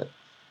the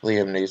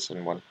Liam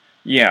Neeson one.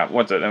 Yeah,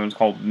 what's it? That one's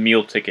called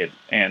Meal Ticket,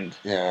 and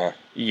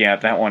yeah,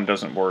 that one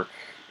doesn't work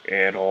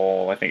at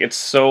all. I think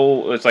it's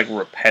like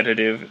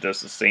repetitive. It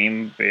does the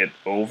same bit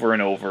over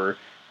and over,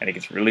 and it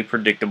gets really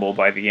predictable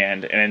by the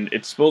end. And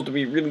it's supposed to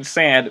be really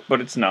sad, but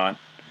it's not.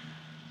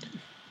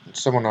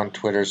 Someone on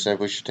Twitter said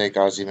we should take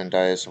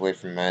Ozymandias away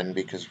from men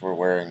because we're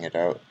wearing it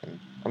out, and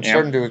I'm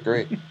starting to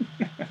agree.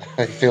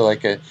 I feel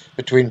like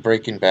between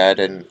Breaking Bad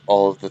and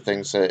all of the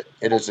things that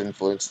it has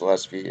influenced the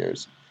last few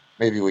years,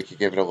 maybe we could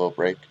give it a little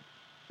break.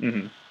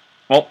 Mm-hmm.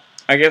 Well,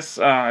 I guess,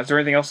 is there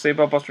anything else to say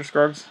about Buster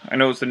Scruggs? I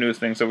know it's the newest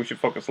thing, so we should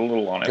focus a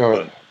little on it.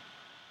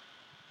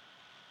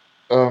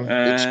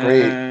 It's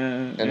great,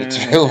 and it's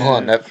available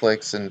on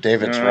Netflix, and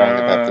David's wrong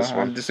about this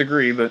one. I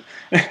disagree, but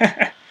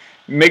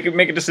make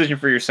a decision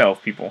for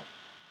yourself, people.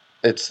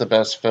 It's the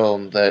best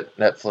film that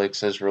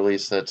Netflix has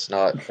released that's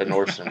not an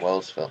Orson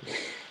Welles film.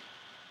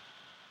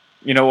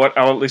 You know what?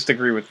 I'll at least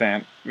agree with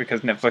that,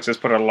 because Netflix has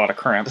put out a lot of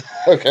crap.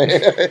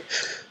 Okay.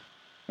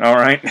 All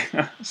right.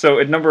 So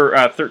at number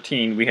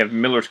 13, we have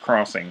Miller's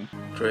Crossing.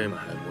 Dream I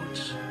had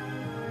once.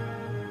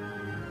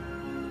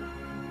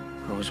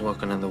 I was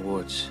walking in the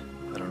woods.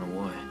 I don't know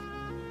why.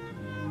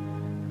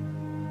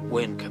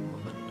 Wind kept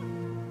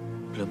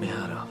moving. Blew my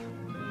hat off.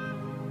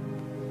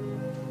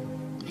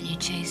 And you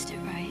chased it,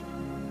 right?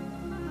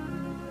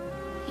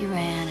 You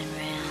ran and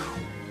ran.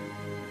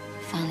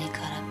 Finally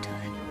caught up to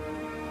it.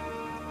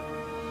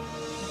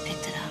 You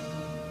picked it up.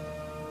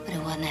 But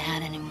it wasn't a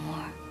hat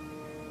anymore.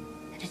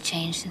 It had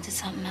changed into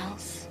something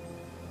else.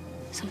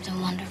 Something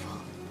wonderful.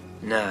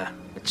 Nah,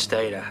 it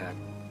stayed a hat.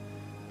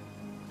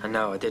 And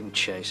no, I didn't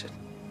chase it.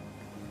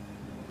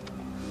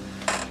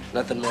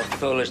 Nothing more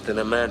foolish than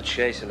a man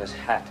chasing his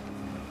hat.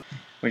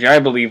 Which I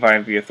believe I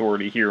have the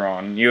authority here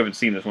on. You haven't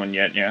seen this one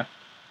yet, yeah?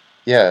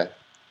 Yeah.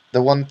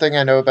 The one thing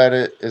I know about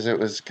it is it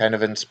was kind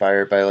of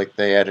inspired by, like,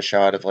 they had a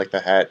shot of, like, the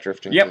hat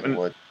drifting through the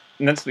wood.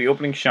 And that's the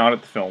opening shot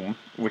of the film,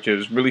 which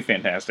is really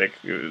fantastic.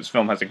 This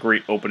film has a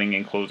great opening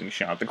and closing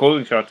shot. The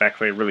closing shot's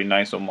actually a really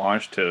nice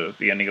homage to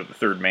the ending of The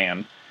Third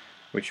Man,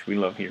 which we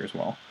love here as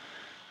well.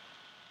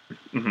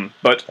 Mm-hmm.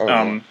 But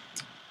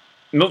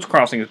Miller's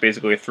Crossing is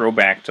basically a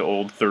throwback to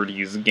old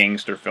 30s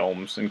gangster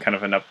films in kind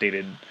of an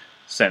updated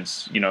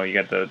sense. You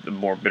got the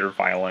more bitter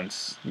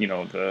violence,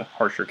 the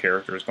harsher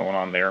characters going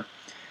on there.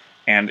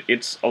 And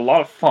it's a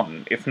lot of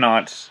fun, if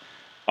not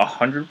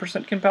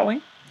 100%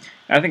 compelling.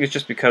 And I think it's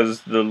just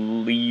because the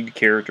lead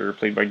character,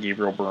 played by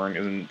Gabriel Byrne,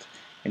 isn't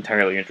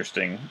entirely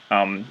interesting.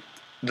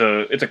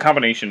 It's a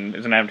combination,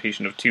 it's an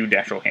adaptation of two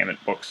Dashiell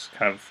Hammett books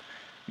kind of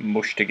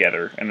mushed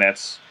together, and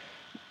that's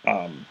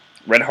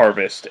Red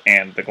Harvest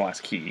and The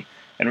Glass Key.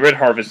 And Red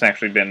Harvest has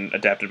actually been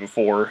adapted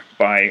before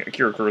by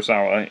Akira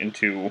Kurosawa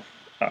into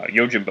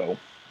Yojimbo,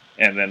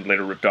 and then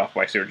later ripped off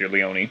by Sergio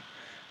Leone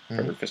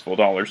for a fistful of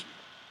dollars.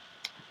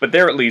 But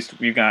there, at least,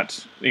 you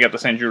got the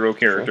Sanjuro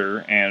character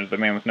and the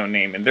Man with No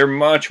Name, and they're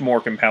much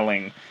more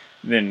compelling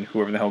than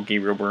whoever the hell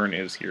Gabriel Byrne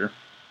is here.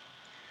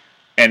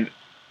 And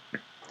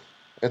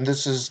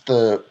this is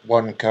the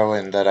one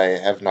Coen that I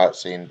have not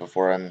seen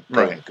before I'm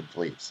going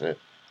complete, so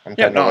I'm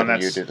kind of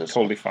letting you do this.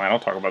 Totally fine. I'll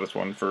talk about this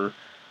one for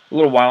a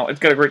little while. It's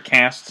got a great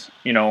cast.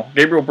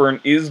 Gabriel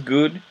Byrne is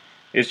good.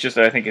 It's just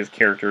that I think his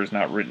character is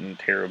not written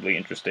terribly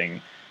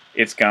interesting.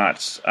 It's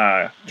got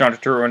John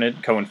Turturro in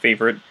it, Coen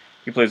favorite.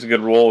 He plays a good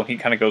role, and he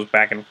kind of goes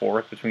back and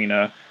forth between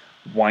a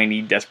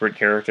whiny, desperate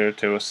character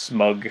to a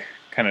smug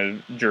kind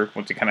of jerk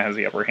once he kind of has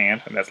the upper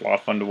hand, and that's a lot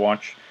of fun to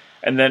watch.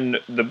 And then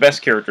the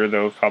best character,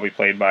 though, is probably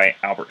played by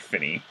Albert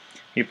Finney.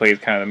 He plays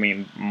kind of the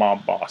main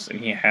mob boss, and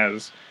he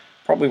has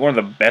probably one of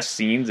the best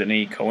scenes in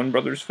any Coen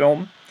Brothers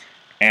film.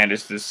 And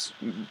it's this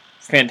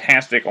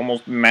fantastic,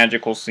 almost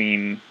magical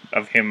scene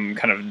of him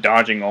kind of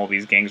dodging all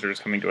these gangsters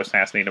coming to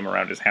assassinate him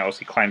around his house.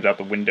 He climbs out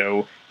the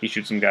window, he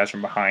shoots some guys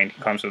from behind,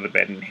 he climbs to the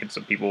bed and hits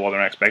some people while they're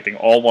not expecting,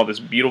 all while this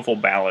beautiful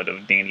ballad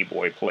of Danny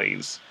Boy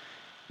plays.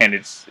 And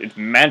it's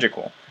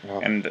magical. Wow.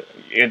 And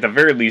at the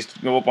very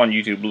least, go up on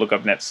YouTube, look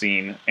up that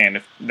scene, and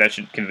if that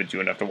should convince you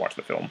enough to watch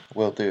the film.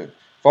 Will do.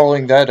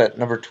 Following that, at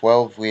number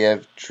 12, we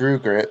have True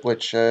Grit,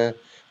 which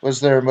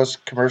was their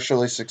most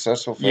commercially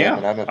successful film,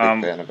 and I'm a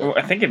big fan of it. Well,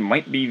 I think it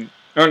might be...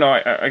 Oh, no,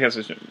 I guess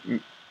it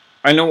should...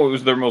 I know it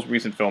was their most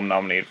recent film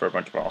nominated for a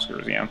bunch of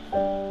Oscars, yeah.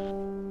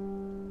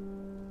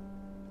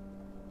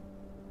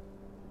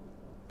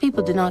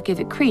 People did not give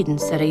it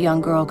credence that a young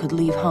girl could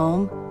leave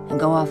home and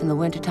go off in the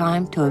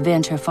wintertime to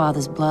avenge her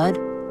father's blood,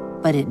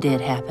 but it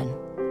did happen.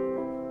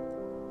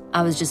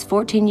 I was just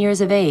 14 years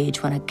of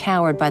age when a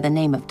coward by the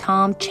name of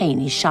Tom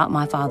Chaney shot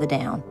my father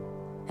down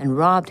and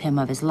robbed him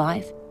of his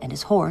life and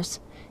his horse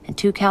and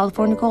 2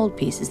 California gold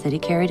pieces that he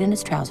carried in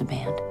his trouser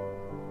band.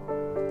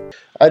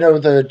 I know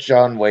the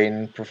John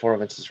Wayne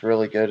performance is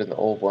really good in the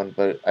old one,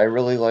 but I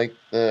really like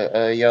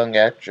the young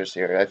actress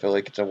here. I feel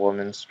like it's a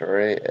woman's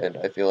story, and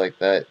I feel like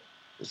that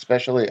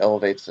especially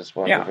elevates this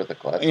one over the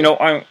classic. You know,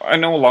 I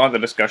know a lot of the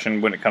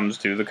discussion when it comes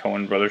to the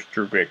Coen Brothers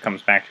True Grit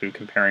comes back to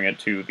comparing it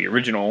to the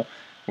original,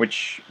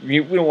 which we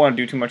don't want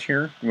to do too much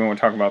here. We want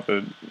to talk about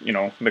the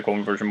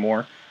Coen version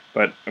more,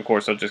 but of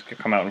course I'll just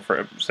come out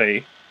and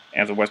say,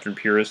 as a Western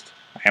purist,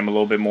 I am a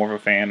little bit more of a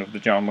fan of the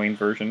John Wayne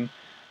version.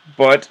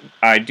 But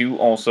I do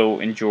also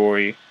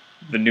enjoy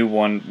the new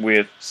one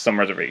with some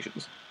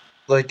reservations.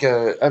 Like,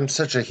 I'm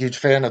such a huge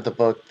fan of the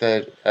book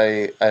that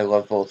I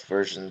love both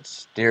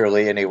versions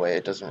dearly anyway.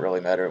 It doesn't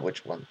really matter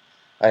which one.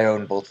 I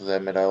own both of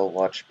them, and I'll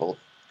watch both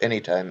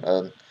anytime.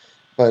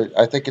 But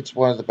I think it's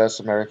one of the best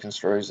American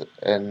stories,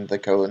 and the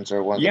Coens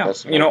are one of the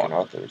best American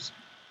authors.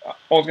 I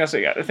was going to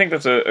say, I think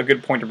that's a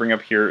good point to bring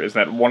up here, is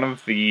that one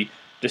of the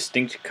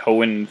distinct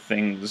Coen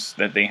things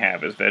that they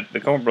have is that the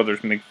Coen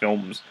brothers make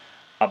films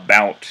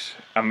about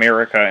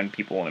America and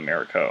people in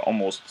America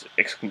almost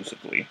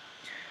exclusively.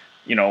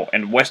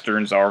 And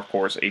Westerns are, of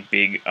course, a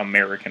big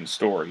American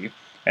story,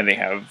 and they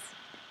have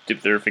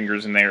dipped their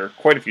fingers in there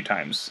quite a few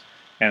times,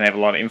 and they have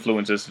a lot of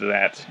influences to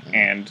that,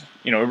 and,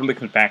 it really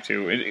comes back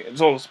to,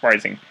 it's all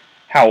surprising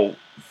how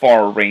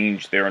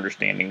far-range their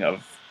understanding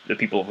of the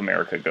people of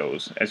America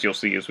goes. As you'll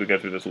see as we go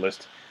through this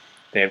list,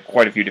 they have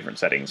quite a few different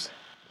settings.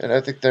 And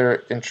I think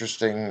they're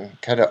interesting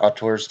kind of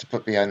auteurs to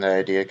put behind the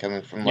idea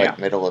coming from,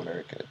 Middle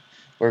America,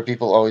 where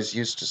people always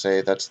used to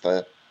say that's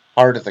the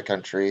heart of the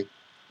country,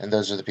 and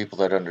those are the people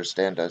that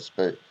understand us,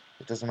 but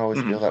it doesn't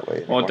always feel that way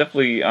anymore. Well,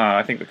 definitely,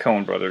 I think the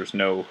Coen brothers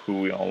know who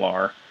we all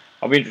are.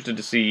 I'll be interested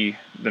to see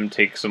them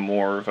take some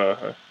more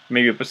of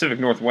maybe a Pacific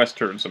Northwest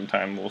turn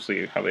sometime. We'll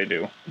see how they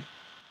do.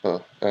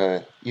 Well,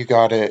 you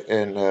got it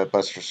in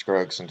Buster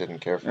Scruggs and didn't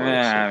care for it. So.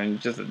 I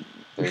mean,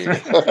 there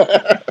you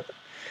go.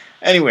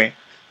 Anyway.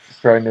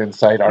 Trying to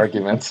incite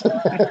arguments.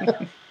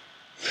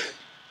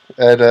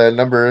 At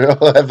number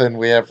 11,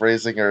 we have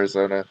Raising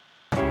Arizona.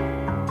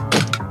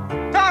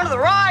 Turn to the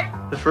right!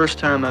 The first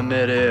time I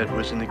met Ed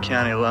was in the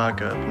county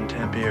lockup in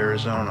Tempe,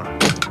 Arizona.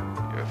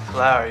 You're a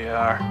flower, you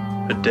are.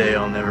 A day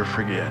I'll never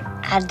forget.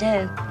 I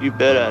do. You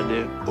bet I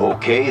do.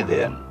 Okay,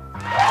 then.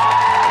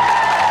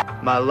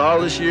 My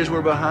lawless years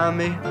were behind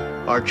me.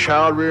 Our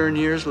child-rearing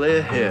years lay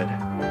ahead.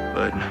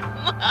 But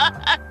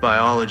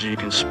biology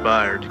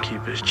conspired to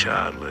keep us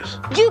childless.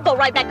 You go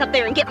right back up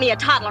there and get me a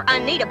toddler. I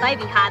need a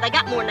baby hide. I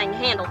got more than I can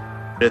handle.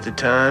 At the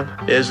time,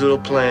 Ed's little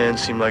plan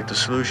seemed like the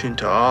solution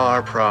to all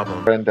our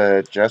problems.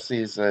 And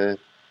Jesse's, it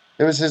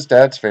was his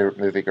dad's favorite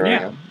movie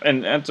growing up.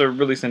 And that's a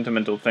really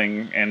sentimental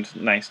thing and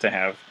nice to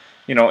have.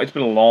 It's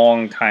been a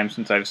long time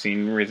since I've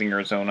seen Raising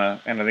Arizona,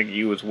 and I think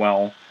you as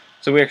well.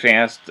 So we actually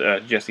asked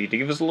Jesse to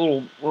give us a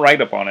little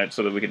write-up on it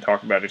so that we can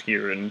talk about it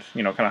here and,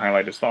 kind of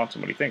highlight his thoughts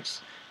and what he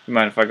thinks. You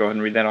mind if I go ahead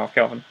and read that off,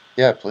 Calvin?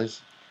 Yeah,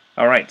 please.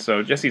 All right,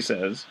 so Jesse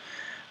says,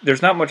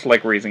 "There's not much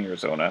like Raising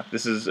Arizona.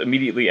 This is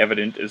immediately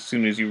evident as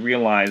soon as you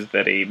realize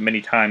that a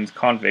many times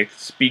convict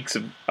speaks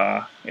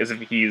as if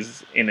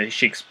he's in a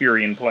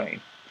Shakespearean play.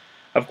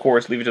 Of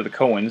course, leave it to the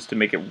Coens to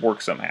make it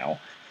work somehow.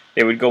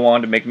 They would go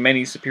on to make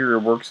many superior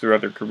works throughout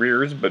their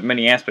careers, but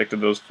many aspects of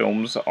those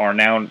films that are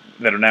now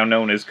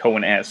known as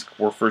Coen-esque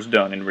were first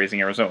done in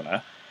Raising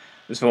Arizona.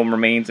 This film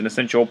remains an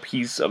essential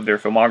piece of their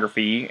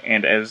filmography,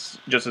 and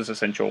just as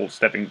essential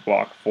stepping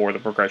block for the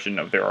progression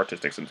of their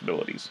artistic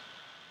sensibilities."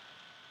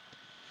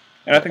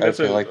 And I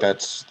feel like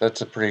that's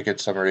a pretty good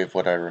summary of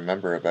what I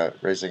remember about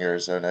Raising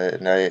Arizona,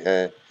 and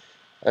I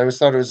always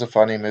thought it was a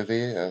funny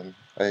movie.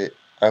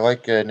 I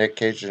like Nick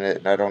Cage in it,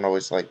 and I don't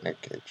always like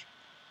Nick Cage.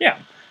 Yeah.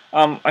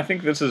 I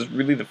think this is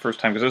really the first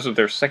time, because this was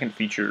their second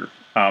feature,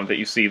 that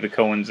you see the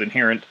Coens'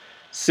 inherent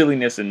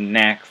silliness and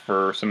knack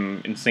for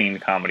some insane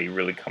comedy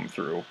really come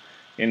through.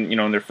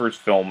 In their first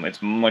film,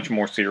 it's much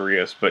more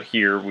serious, but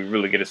here we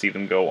really get to see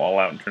them go all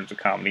out in terms of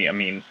comedy. I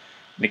mean,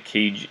 Nick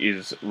Cage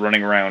is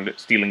running around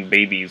stealing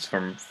babies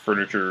from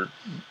furniture,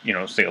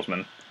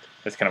 salesmen.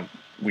 That's kind of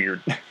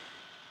weird.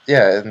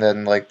 Yeah, and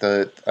then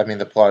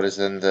the plot is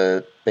then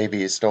the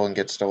baby is stolen,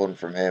 gets stolen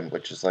from him,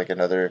 which is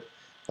another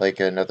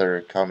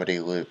comedy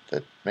loop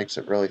that makes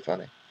it really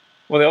funny.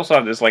 Well, they also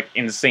have this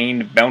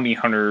insane bounty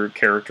hunter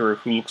character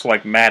who looks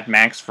like Mad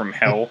Max from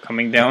hell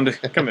coming down to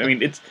come. I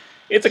mean,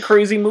 it's a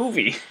crazy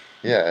movie.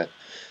 Yeah,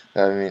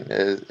 I mean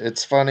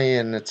it's funny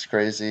and it's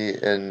crazy,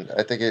 and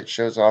I think it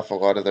shows off a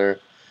lot of their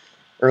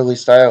early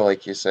style,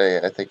 like you say.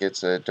 I think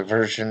it's a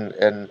diversion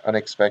and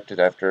unexpected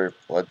after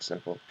Blood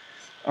Simple.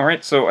 All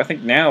right, so I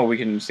think now we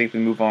can safely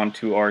move on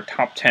to our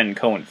top 10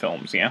 Coen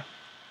films, yeah?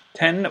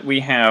 10, we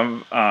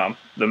have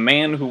The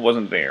Man Who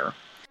Wasn't There.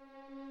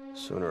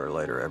 Sooner or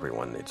later,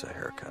 everyone needs a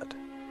haircut.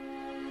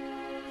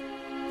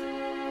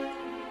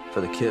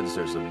 For the kids,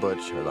 there's the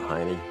butch or the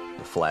hiney,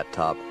 the flat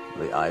top,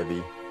 the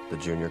ivy, the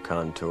junior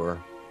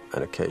contour,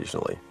 and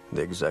occasionally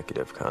the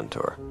executive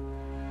contour.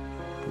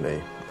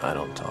 Me, I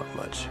don't talk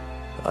much.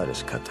 I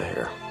just cut the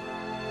hair.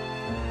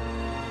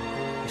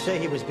 You say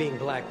he was being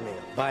blackmailed.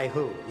 By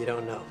who? You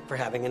don't know. For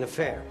having an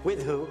affair.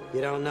 With who?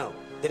 You don't know.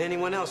 Did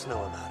anyone else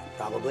know about it?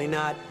 Probably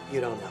not.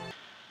 You don't know.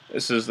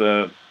 This is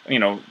the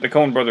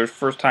Coen brothers'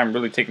 first time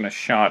really taking a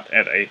shot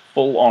at a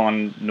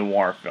full-on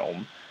noir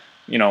film.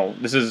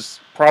 This is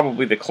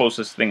probably the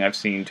closest thing I've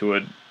seen to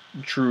a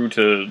true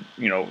to,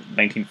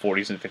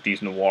 1940s and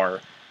 50s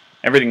noir.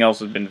 Everything else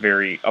has been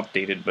very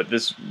updated, but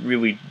this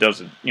really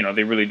doesn't,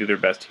 they really do their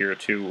best here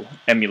to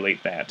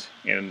emulate that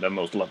in the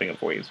most loving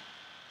of ways.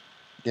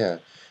 Yeah.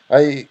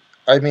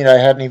 I mean, I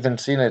hadn't even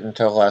seen it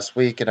until last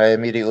week, and I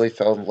immediately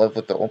fell in love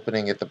with the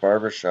opening at the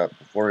barbershop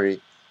before he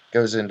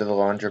goes into the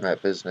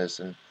laundromat business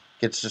and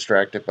gets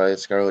distracted by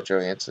Scarlett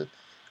Johansson.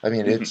 I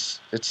mean, it's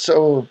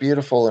so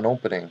beautiful and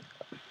opening.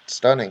 It's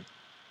stunning.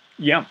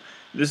 Yeah,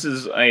 this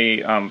is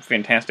a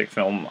fantastic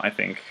film, I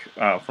think,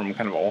 from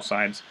kind of all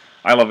sides.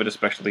 I love it,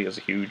 especially as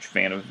a huge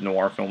fan of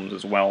noir films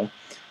as well.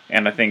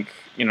 And I think,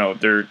 a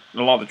lot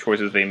of the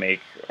choices they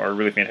make are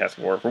really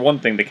fantastic. For one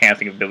thing, the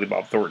casting of Billy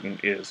Bob Thornton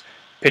is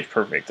pitch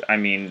perfect. I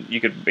mean, you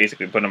could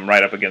basically put him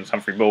right up against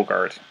Humphrey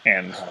Bogart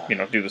and,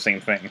 do the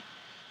same thing.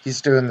 He's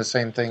doing the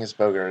same thing as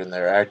Bogart in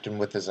there, acting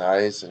with his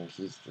eyes, and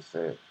he's just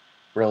a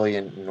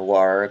brilliant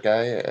noir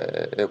guy.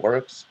 It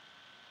works.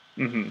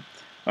 Mm-hmm.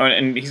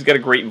 And he's got a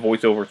great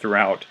voiceover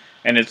throughout,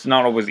 and it's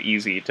not always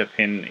easy to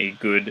pin a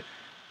good,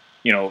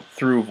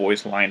 through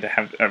voice line to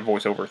have a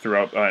voiceover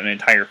throughout an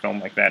entire film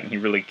like that, and he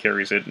really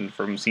carries it, and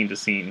from scene to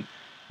scene,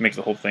 makes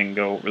the whole thing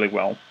go really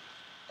well.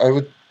 I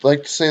would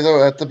like to say,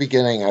 though, at the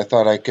beginning, I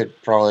thought I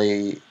could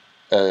probably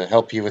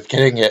help you with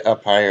getting it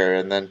up higher,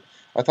 and then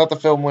I thought the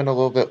film went a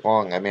little bit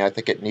long. I mean, I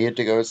think it needed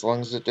to go as long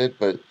as it did,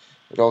 but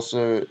it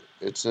also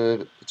it's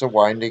a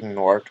winding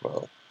noir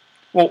tale.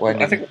 Well,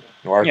 I think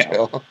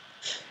tale.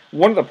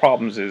 One of the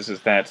problems is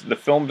that the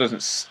film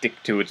doesn't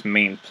stick to its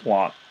main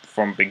plot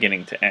from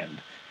beginning to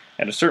end.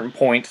 At a certain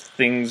point,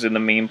 things in the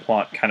main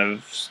plot kind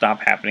of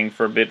stop happening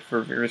for a bit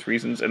for various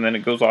reasons, and then it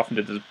goes off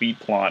into this B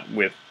plot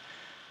with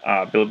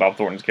Billy Bob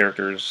Thornton's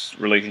character's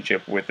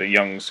relationship with a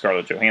young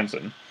Scarlett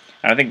Johansson.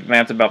 And I think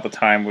that's about the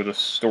time where the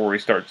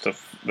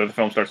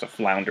film starts to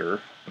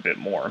flounder a bit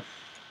more.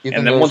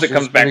 And then once it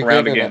comes back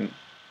around again,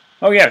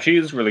 oh yeah, she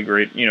is really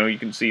great. You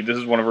can see this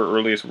is one of her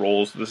earliest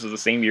roles. This is the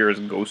same year as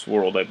Ghost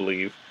World, I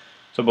believe.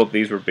 So both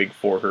these were big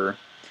for her,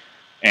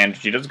 and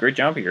she does a great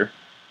job here.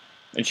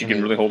 And she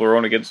can really hold her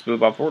own against Billy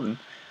Bob Thornton.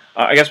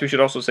 I guess we should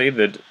also say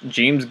that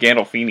James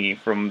Gandolfini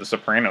from The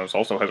Sopranos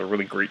also has a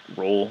really great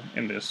role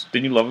in this.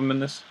 Didn't you love him in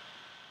this?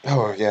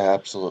 Oh, yeah,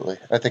 absolutely.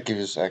 I think he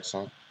was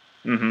excellent.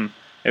 Mm-hmm.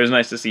 It was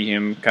nice to see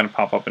him kind of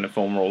pop up in a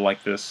film role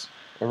like this.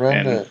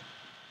 Around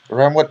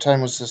what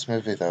time was this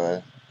movie,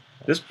 though?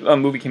 This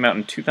movie came out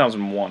in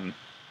 2001.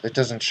 It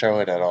doesn't show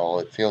it at all.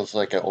 It feels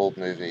like an old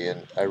movie,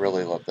 and I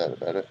really love that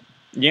about it.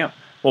 Yeah.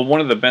 Well,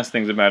 one of the best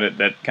things about it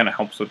that kind of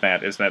helps with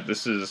that is that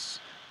this is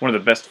one of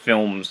the best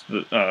films,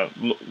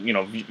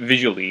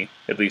 visually,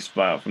 at least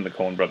from the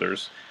Coen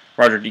brothers.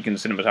 Roger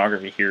Deakins'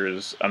 cinematography here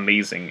is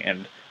amazing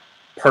and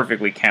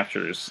perfectly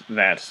captures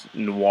that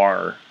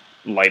noir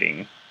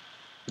lighting.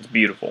 It's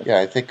beautiful. Yeah,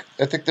 I think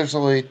there's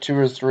only 2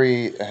 or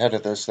 3 ahead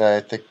of this that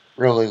I think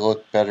really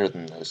look better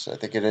than this. I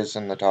think it is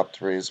in the top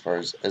 3 as far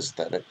as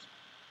aesthetics.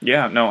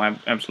 Yeah, no,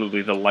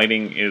 absolutely. The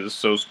lighting is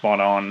so spot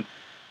on,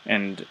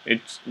 and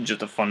it's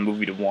just a fun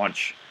movie to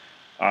watch.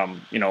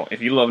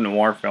 If you love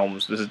noir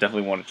films, this is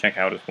definitely one to check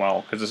out as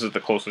well, because this is the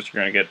closest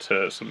you're going to get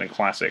to something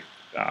classic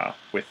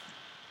with,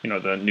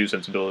 the new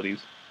sensibilities.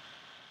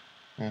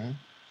 Mm-hmm.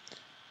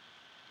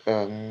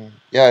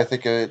 Yeah, I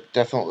think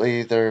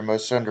definitely they're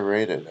most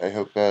underrated. I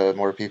hope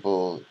more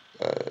people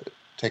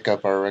take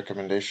up our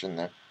recommendation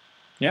there.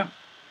 Yeah.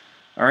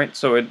 All right,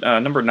 so at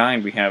number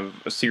 9, we have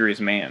A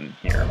Serious Man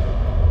here.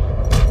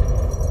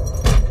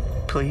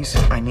 Please,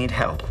 I need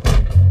help.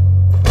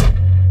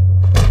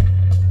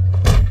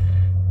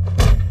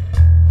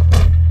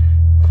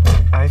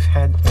 I've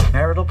had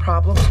marital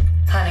problems.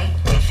 Honey,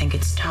 I think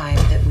it's time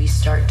that we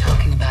start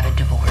talking about a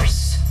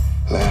divorce.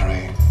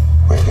 Larry,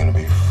 we're gonna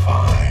be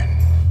fine.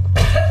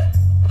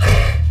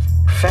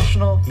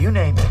 professional, you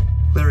name it.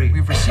 Larry,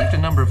 we've received a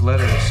number of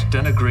letters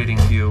denigrating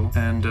you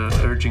and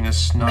urging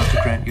us not to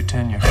grant you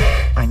tenure.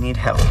 I need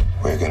help.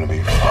 We're gonna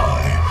be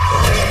fine.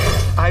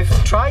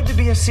 I've tried to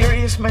be a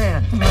serious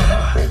man.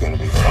 We're gonna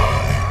be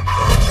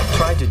fine.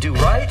 Tried to do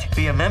right,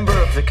 be a member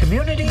of the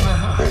community.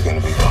 We're gonna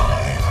be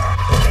fine.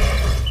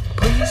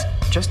 Please,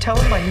 just tell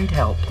him I need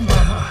help.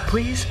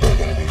 Please. We're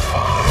gonna be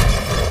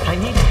fine. I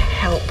need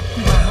help.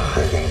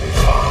 We're gonna be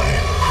fine.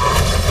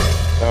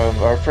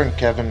 Our friend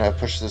Kevin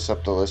pushed this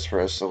up the list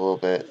for us a little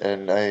bit,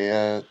 and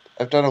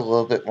I've done a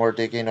little bit more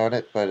digging on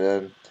it, but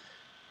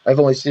I've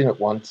only seen it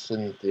once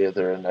in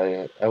theater, and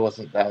I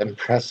wasn't that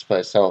impressed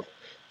myself.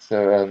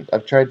 So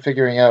I've tried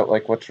figuring out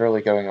like what's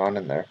really going on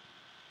in there.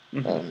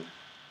 Well,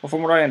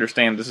 from what I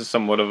understand, this is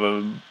somewhat of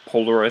a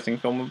polarizing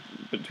film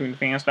between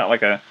fans. Not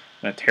like in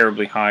a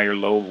terribly high or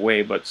low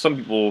way, but some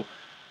people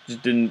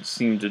just didn't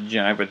seem to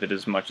jive with it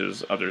as much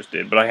as others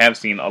did. But I have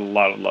seen a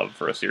lot of love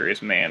for A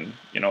Serious Man,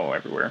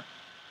 everywhere.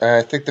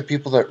 I think the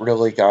people that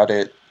really got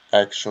it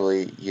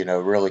actually,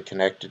 really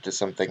connected to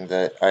something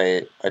that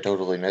I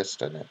totally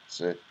missed in it.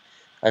 So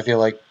I feel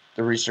like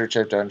the research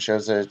I've done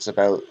shows that it's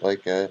about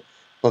like a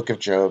Book of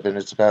Job, and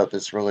it's about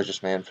this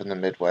religious man from the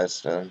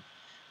Midwest.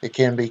 It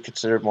can be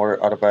considered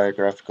more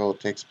autobiographical.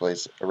 It takes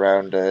place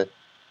around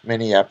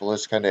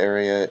Minneapolis kind of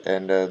area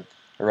and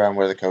around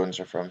where the Coens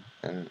are from,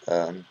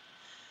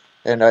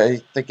 and I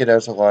think it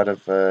has a lot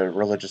of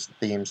religious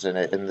themes in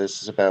it. And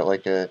this is about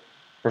like a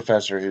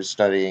professor who's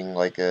studying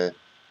like the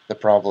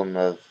problem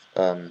of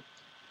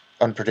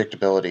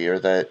unpredictability, or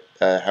that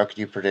how can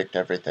you predict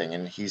everything?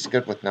 And he's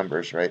good with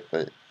numbers, right?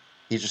 But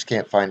he just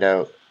can't find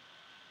out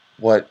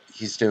what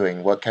he's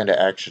doing, what kind of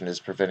action is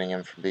preventing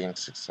him from being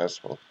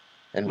successful.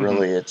 And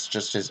really, it's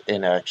just his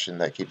inaction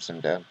that keeps him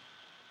down.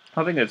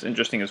 I think that's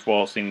interesting as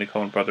well, seeing the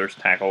Coen brothers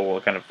tackle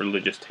a kind of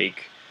religious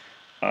take,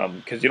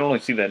 because you don't really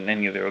see that in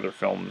any of their other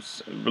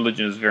films.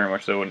 Religion is very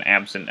much so an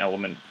absent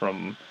element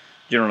from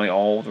generally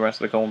all the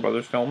rest of the Coen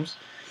brothers films.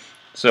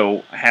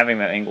 So having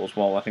that angle as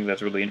well, I think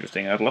that's really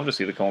interesting. I'd love to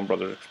see the Coen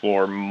brothers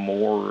explore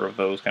more of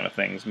those kind of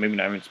things. Maybe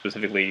not even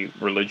specifically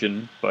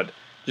religion, but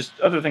just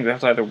other things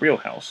outside their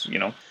wheelhouse,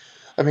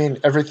 I mean,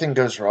 everything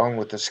goes wrong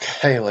with this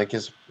guy. Like,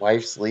 his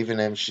wife's leaving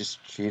him. She's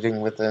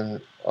cheating with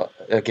him,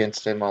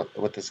 against him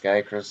with this guy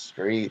across the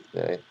street.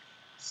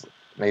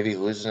 Maybe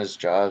losing his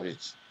job.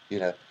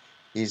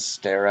 He's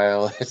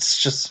sterile.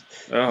 It's just,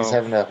 he's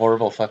having a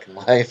horrible fucking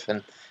life.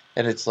 And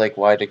it's like,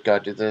 why did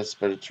God do this?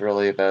 But it's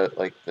really about,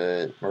 like,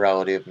 the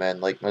morality of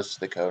men, like most of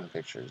the Coen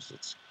pictures.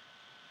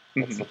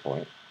 That's the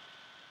point.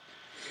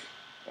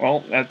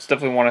 Well, that's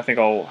definitely one I think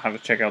I'll have to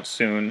check out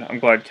soon. I'm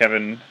glad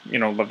Kevin,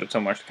 loved it so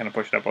much to kind of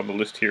push it up on the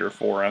list here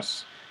for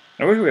us.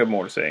 I wish we had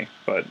more to say,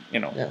 but,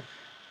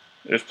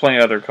 there's plenty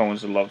of other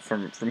Coens to love.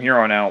 From here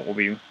on out, we'll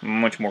be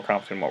much more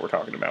confident in what we're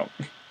talking about.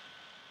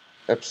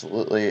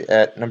 Absolutely.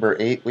 At number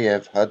 8, we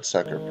have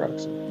Hudsucker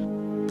Proxy.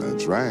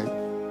 That's right.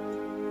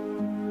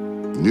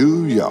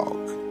 New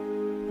York.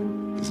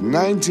 It's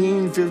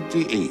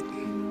 1958.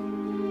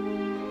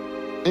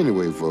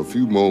 Anyway, for a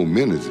few more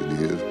minutes it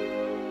is.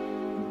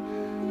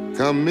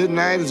 Come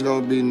midnight, it's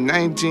gonna be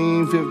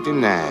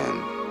 1959.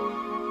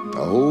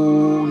 A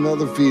whole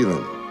nother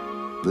feeling.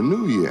 The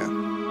new year.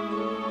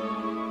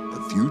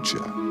 The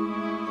future.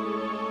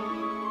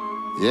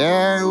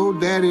 Yeah, old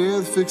Daddy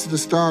Earth fixing to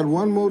start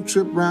one more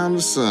trip round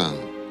the sun.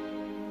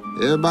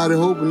 Everybody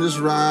hoping this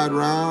ride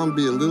round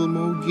be a little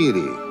more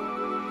giddy,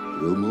 a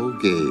little more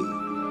gay.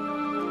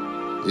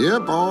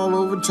 Yep, all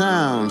over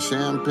town,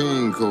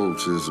 champagne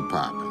coaches are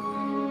popping.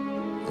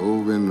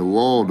 Over in the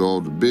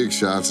Waldorf, the big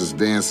shots is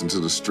dancing to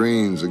the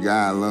strains of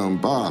Guy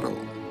Lombardo.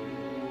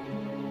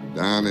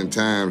 Down in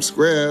Times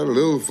Square, the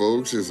little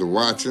folks is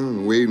watching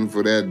and waiting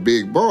for that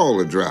big ball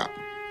to drop.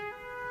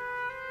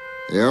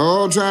 They're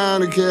all trying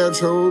to catch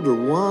hold of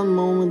one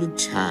moment of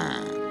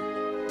time,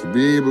 to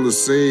be able to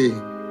say,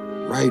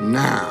 right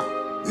now,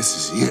 this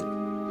is it.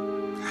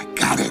 I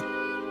got it.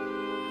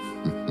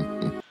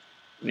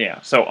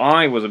 Yeah, so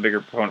I was a bigger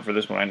proponent for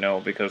this one, I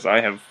know, because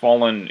I have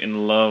fallen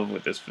in love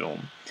with this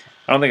film.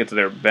 I don't think it's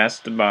their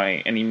best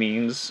by any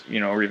means,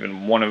 or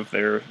even one of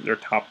their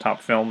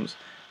top films,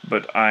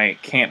 but I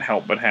can't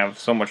help but have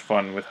so much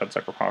fun with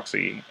Hudsucker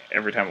Proxy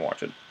every time I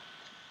watch it.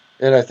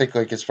 And I think,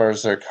 like, as far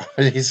as their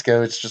comedies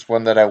go, it's just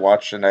one that I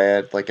watched and I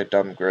had, like, a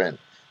dumb grin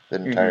the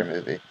entire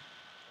movie.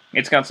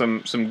 It's got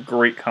some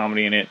great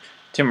comedy in it.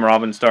 Tim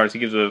Robbins stars. He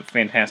gives a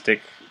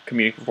fantastic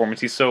comedic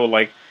performance. He's so,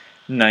 like,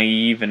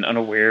 naive and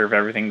unaware of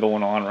everything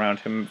going on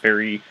around him.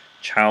 Very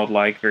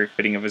childlike, very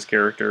fitting of his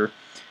character.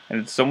 And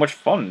it's so much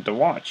fun to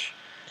watch.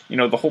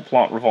 The whole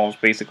plot revolves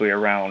basically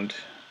around,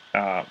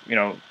 Paul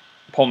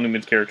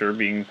Newman's character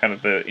being kind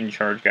of the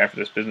in-charge guy for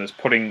this business,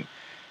 putting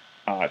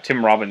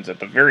Tim Robbins at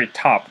the very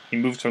top. He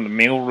moves from the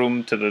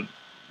mailroom to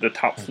the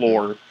top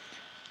floor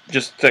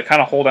just to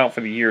kind of hold out for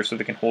the year so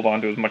they can hold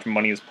on to as much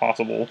money as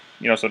possible,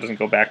 so it doesn't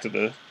go back to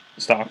the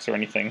stocks or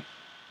anything.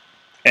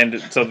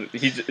 And so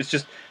it's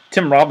just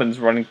Tim Robbins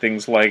running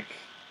things like,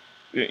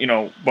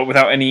 but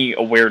without any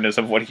awareness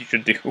of what he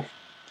should do.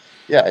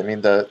 Yeah, I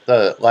mean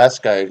the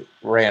last guy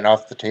ran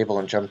off the table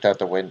and jumped out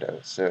the window.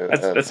 So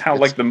That's how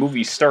it's, like the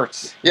movie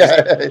starts. He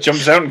yeah, just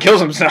jumps out and kills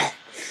himself.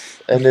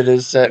 and it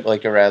is set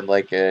like around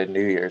like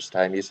New Year's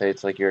time. You say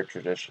it's like your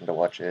tradition to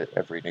watch it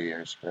every New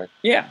Year's, correct?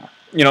 Yeah,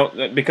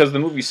 because the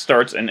movie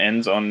starts and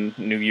ends on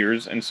New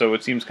Year's, and so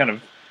it seems kind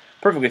of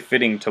perfectly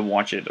fitting to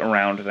watch it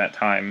around that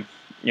time.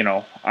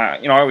 I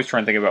always try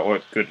and think about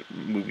what good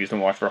movies to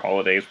watch for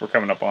holidays. We're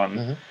coming up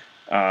on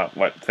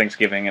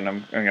Thanksgiving,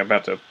 and I'm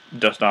about to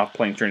dust off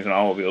Planes, Trains, and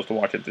Automobiles to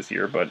watch it this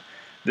year. But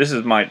this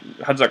is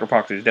Hudsucker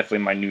Proxy is definitely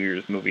my New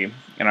Year's movie,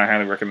 and I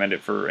highly recommend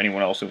it for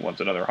anyone else who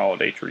wants another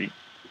holiday treat.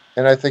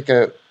 And I think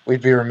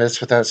we'd be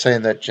remiss without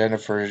saying that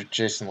Jennifer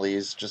Jason Leigh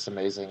is just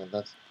amazing in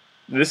this.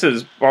 This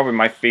is probably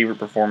my favorite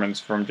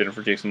performance from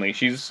Jennifer Jason Leigh.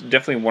 She's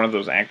definitely one of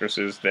those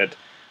actresses that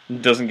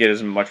doesn't get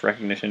as much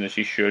recognition as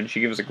she should.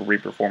 She gives a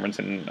great performance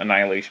in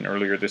Annihilation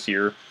earlier this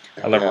year.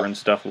 I love her in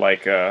stuff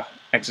like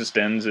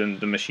Existenz and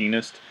The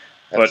Machinist.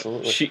 But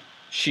Absolutely.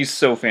 she's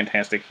so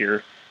fantastic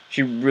here.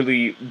 She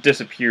really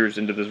disappears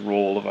into this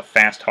role of a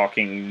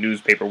fast-talking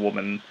newspaper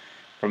woman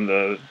from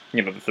the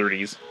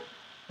 30s.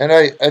 And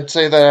I'd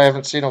say that I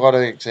haven't seen a lot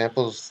of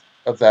examples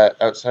of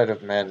that outside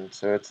of men,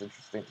 so it's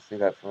interesting to see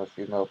that from a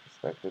female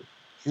perspective.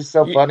 She's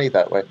so funny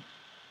that way.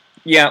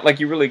 Yeah, like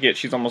you really get,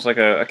 she's almost like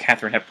a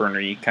Katharine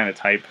Hepburn-y kind of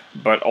type,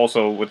 but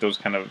also with those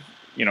kind of,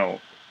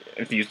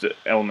 infused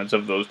elements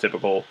of those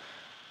typical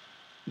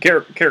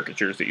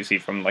caricatures that you see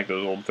from like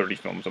those old 30s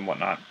films and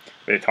whatnot.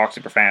 They talk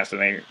super fast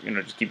and they,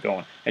 just keep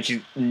going. And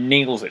she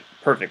nails it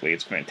perfectly.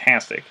 It's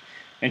fantastic.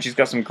 And she's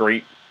got some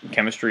great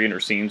chemistry in her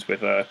scenes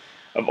with, of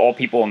all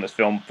people in this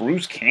film,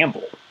 Bruce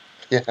Campbell.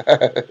 Yeah,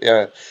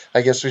 yeah.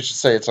 I guess we should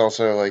say it's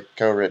also like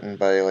co-written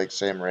by like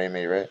Sam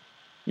Raimi, right?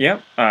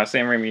 Yep,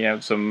 Sam Raimi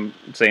had some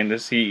saying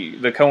this.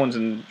 The Coens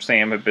and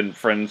Sam have been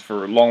friends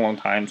for a long, long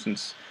time,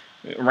 since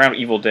around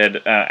Evil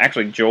Dead.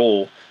 Actually,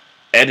 Joel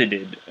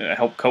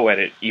helped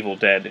co-edit Evil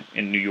Dead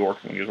in New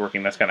York when he was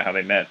working. That's kind of how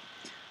they met,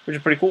 which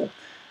is pretty cool.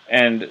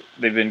 And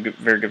they've been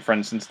very good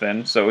friends since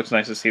then, so it's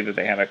nice to see that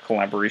they had a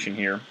collaboration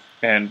here.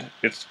 And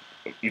it's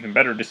even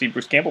better to see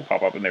Bruce Campbell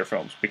pop up in their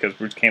films, because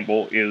Bruce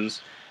Campbell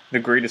is the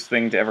greatest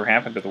thing to ever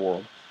happen to the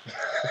world.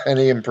 And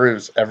he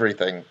improves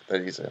everything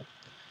that he's in.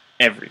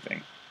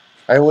 Everything.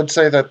 I would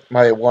say that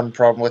my one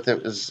problem with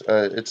it is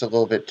it's a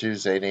little bit too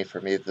zany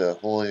for me. The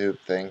hula hoop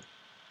thing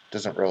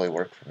doesn't really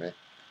work for me.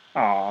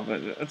 Aw,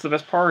 that's the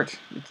best part.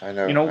 I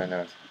know, I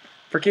know.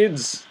 For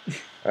kids.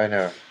 I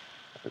know.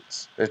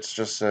 It's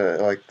just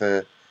like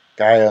the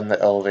guy on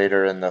the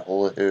elevator and the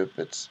hula hoop.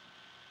 It's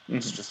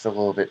just a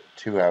little bit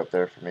too out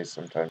there for me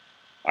sometimes.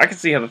 I can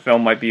see how the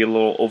film might be a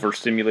little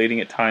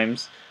overstimulating at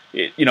times.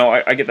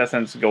 I get that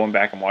sense going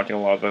back and watching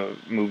a lot of the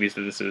movies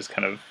that this is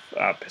kind of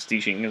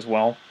pastiching as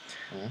well.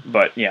 Mm-hmm.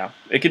 But yeah,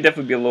 it could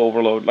definitely be a little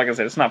overload. Like I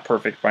said, it's not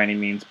perfect by any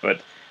means,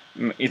 but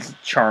it's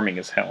charming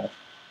as hell.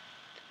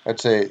 I'd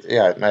say,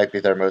 yeah, it might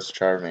be their most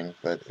charming,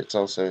 but it's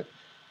also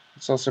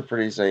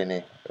pretty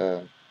zany.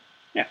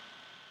 Yeah.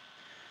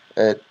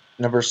 At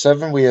number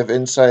 7, we have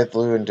Inside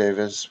Llewyn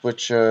Davis,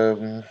 which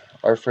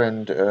our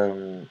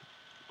friend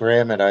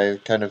Graham and I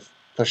kind of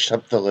pushed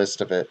up the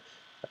list a bit.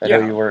 I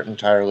know you weren't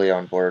entirely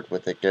on board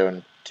with it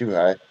going too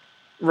high.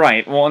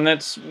 Right. Well, and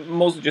that's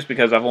mostly just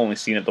because I've only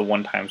seen it the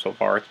one time so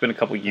far. It's been a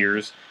couple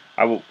years.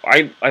 I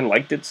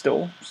liked it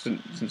still,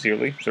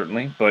 sincerely,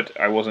 certainly, but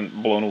I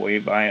wasn't blown away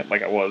by it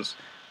like I was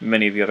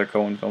many of the other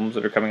Coen films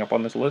that are coming up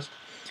on this list.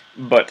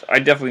 But I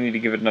definitely need to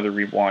give it another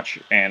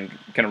rewatch and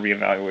kind of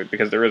reevaluate,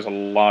 because there is a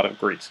lot of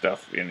great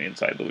stuff in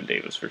Inside Llewyn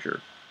Davis for sure.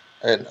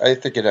 And I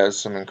think it has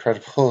some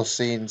incredible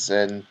scenes,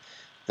 and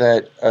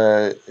that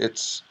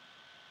it's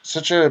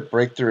such a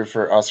breakthrough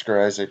for Oscar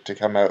Isaac to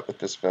come out with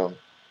this film.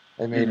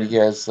 I mean, he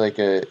has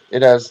it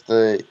has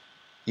the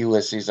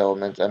Ulysses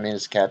element. I mean,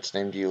 his cat's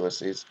named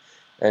Ulysses,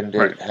 and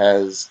it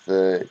has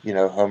the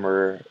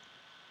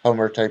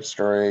Homer type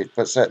story,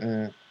 but set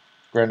in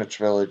Greenwich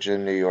Village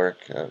in New York.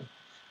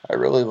 I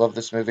really love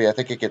this movie. I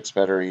think it gets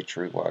better each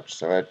rewatch,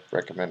 so I'd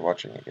recommend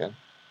watching again.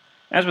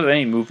 As with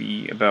any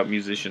movie about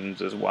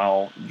musicians as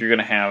well, you're going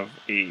to have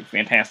a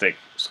fantastic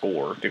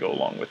score to go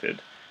along with it.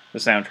 The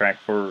soundtrack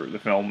for the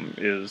film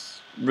is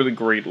really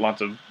great.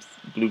 Lots of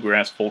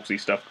bluegrass, folksy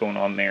stuff going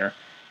on there.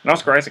 And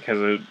Oscar Isaac has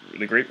a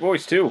really great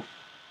voice, too.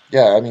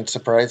 Yeah, I mean,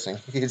 surprising.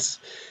 He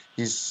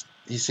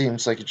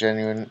seems like a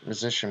genuine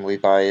musician. We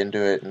buy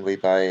into it, and we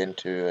buy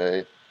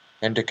into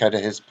kind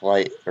of his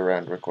plight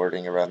around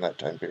recording around that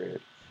time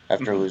period,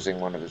 after losing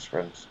one of his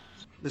friends.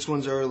 This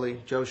one's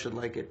early. Joe should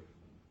like it.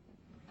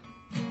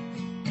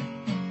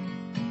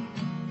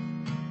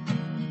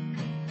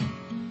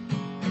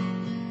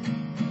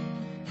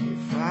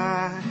 If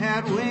I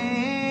had wings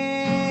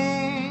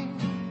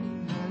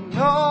and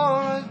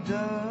or a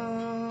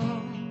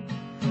dove,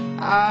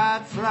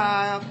 I'd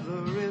fly up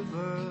the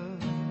river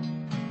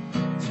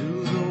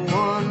to the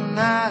one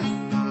I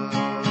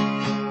love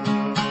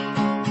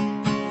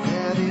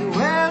very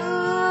well.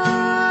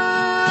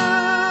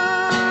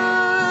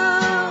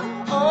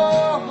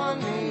 Oh,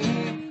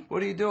 honey,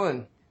 what are you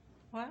doing?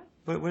 What?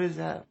 What is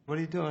that? What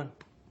are you doing?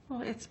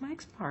 Well, it's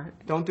Mike's part.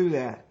 Don't do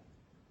that.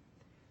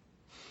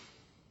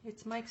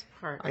 It's Mike's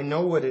part. I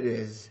know what it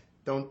is.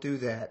 Don't do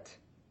that.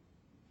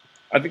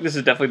 I think this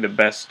is definitely the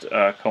best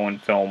Coen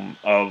film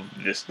of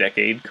this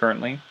decade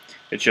currently.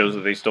 It shows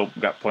that they still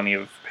got plenty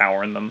of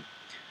power in them.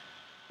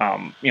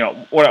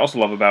 What I also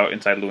love about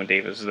Inside Llewyn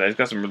Davis is that it's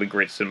got some really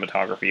great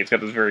cinematography. It's got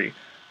this very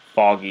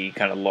foggy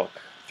kind of look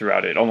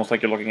throughout it, almost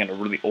like you're looking at a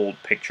really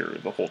old picture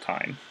the whole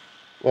time.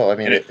 Well, I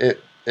mean,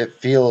 it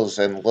feels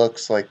and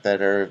looks like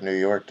that era of New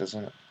York,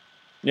 doesn't it?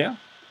 Yeah.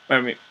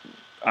 I mean,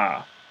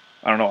 I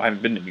don't know. I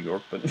haven't been to New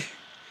York, but...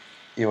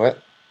 You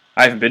what?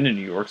 I haven't been to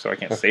New York, so I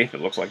can't say if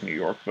it looks like New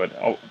York, but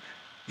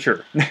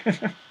sure.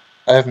 I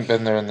haven't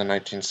been there in the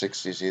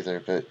 1960s either,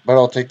 but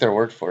I'll take their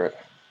word for it.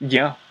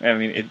 Yeah, I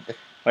mean,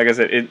 like I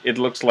said, it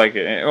looks like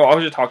it. I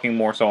was just talking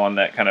more so on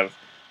that kind of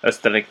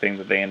aesthetic thing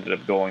that they ended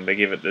up going. They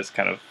gave it this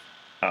kind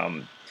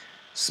of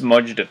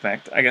smudged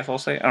effect, I guess I'll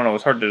say. I don't know,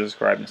 it's hard to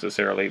describe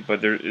necessarily,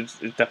 but it's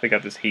definitely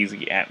got this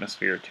hazy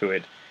atmosphere to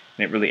it,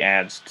 and it really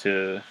adds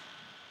to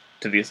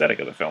the aesthetic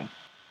of the film.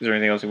 Is there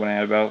anything else you want to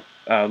add about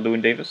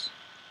Llewyn Davis?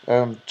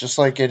 Just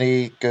like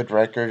any good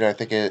record, I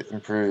think it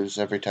improves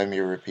every time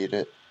you repeat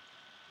it.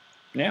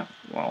 Yeah,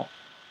 well,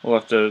 we'll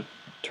have to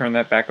turn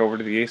that back over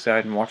to the A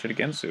side and watch it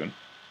again soon.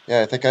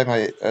 Yeah, I think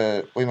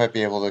we might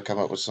be able to come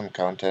up with some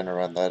content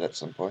around that at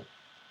some point.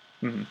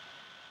 Mm-hmm.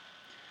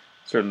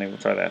 Certainly, we'll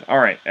try that. All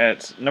right,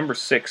 at number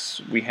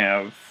 6, we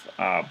have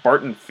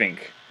Barton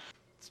Fink.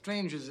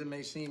 Strange as it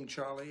may seem,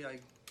 Charlie,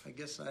 I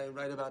guess I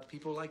write about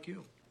people like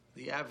you.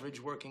 The average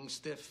working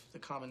stiff, the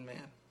common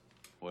man.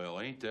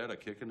 Well, ain't that a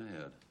kick in the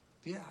head?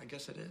 Yeah, I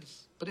guess it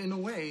is. But in a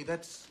way,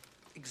 that's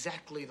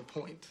exactly the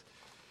point.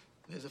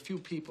 There's a few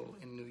people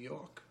in New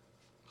York,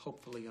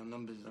 hopefully our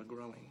numbers are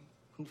growing,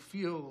 who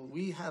feel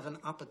we have an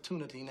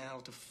opportunity now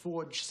to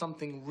forge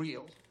something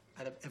real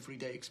out of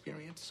everyday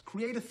experience.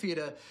 Create a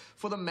theater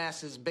for the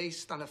masses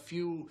based on a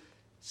few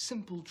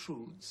simple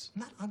truths,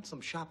 not on some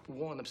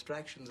shop-worn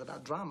abstractions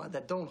about drama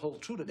that don't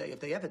hold true today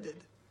if they ever did.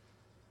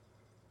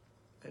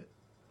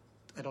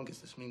 I don't guess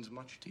this means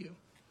much to you.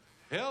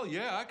 Hell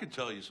yeah, I could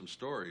tell you some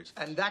stories.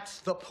 And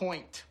that's the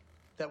point,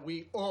 that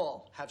we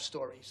all have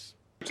stories.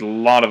 Which a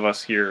lot of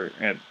us here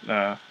at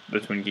the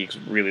Twin Geeks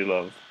really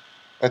love.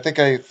 I think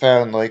I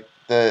found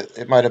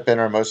it might have been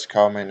our most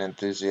common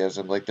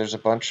enthusiasm. Like there's a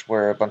bunch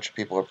where a bunch of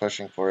people are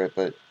pushing for it,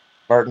 but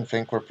Barton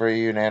Fink were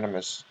pretty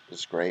unanimous.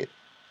 It's great.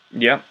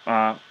 Yeah,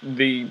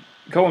 the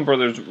Coen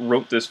brothers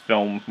wrote this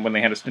film when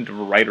they had a stint of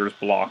a writer's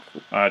block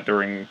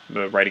during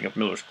the writing of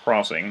Miller's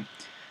Crossing,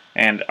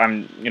 and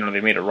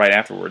they made it right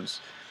afterwards.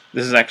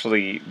 This is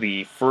actually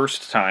the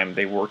first time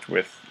they worked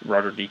with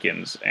Roger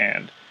Deakins,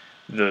 and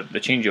the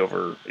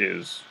changeover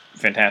is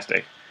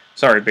fantastic.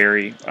 Sorry,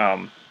 Barry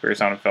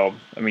Sonnenfeld.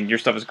 I mean, your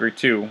stuff is great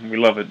too. We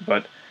love it,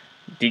 but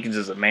Deakins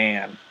is a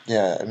man.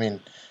 Yeah, I mean,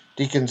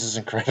 Deakins is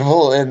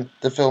incredible, and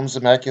the film's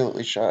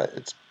immaculately shot.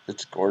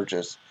 It's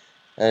gorgeous,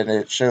 and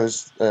it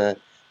shows.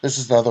 This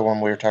is the other one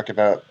we were talking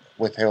about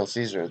with Hail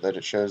Caesar, that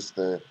it shows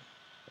the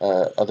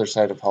other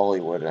side of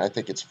Hollywood, and I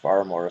think it's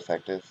far more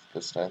effective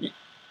this time.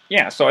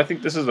 Yeah, so I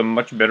think this is a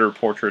much better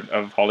portrait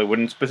of Hollywood,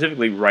 and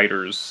specifically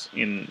writers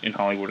in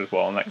Hollywood as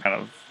well, and that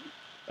kind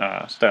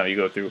of style you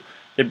go through.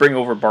 They bring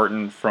over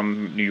Barton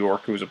from New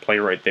York, who was a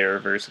playwright there,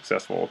 very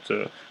successful,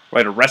 to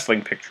write a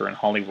wrestling picture in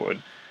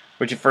Hollywood,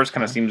 which at first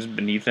kind of seems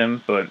beneath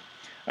him, but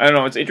I don't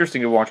know, it's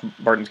interesting to watch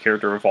Barton's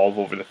character evolve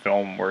over the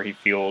film, where he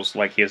feels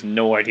like he has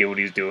no idea what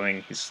he's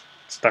doing. He's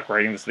stuck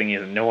writing this thing he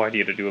has no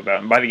idea to do about,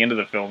 and by the end of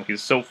the film,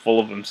 he's so full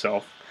of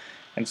himself,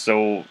 and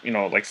so,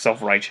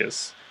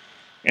 self-righteous.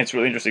 It's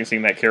really interesting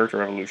seeing that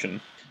character evolution.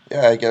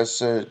 Yeah, I guess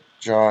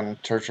John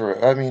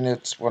Turturro, I mean,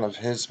 it's one of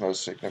his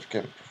most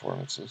significant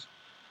performances.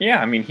 Yeah,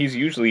 I mean, he's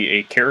usually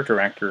a character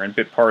actor in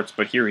bit parts,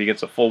 but here he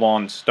gets a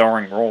full-on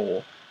starring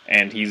role,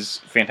 and he's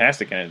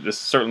fantastic in it. This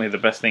is certainly the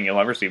best thing you'll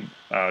ever see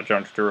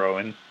John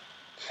Turturro in.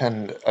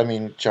 And, I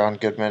mean, John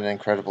Goodman,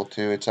 incredible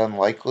too. It's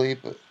unlikely,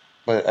 but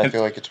I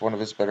feel like it's one of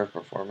his better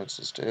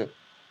performances too.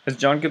 Has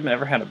John Goodman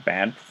ever had a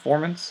bad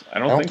performance? I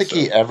don't think so.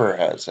 He ever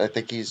has. I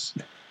think he's,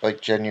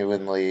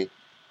 genuinely...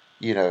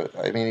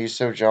 I mean, he's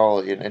so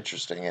jolly and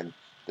interesting, and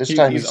this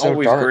time he's so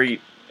always dark.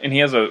 Great, and he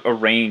has a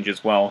range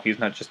as well. He's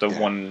not just a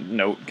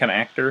one-note kind of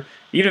actor.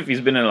 Even if he's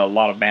been in a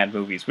lot of bad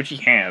movies, which he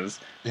has,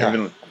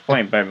 been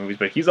playing bad movies,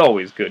 but he's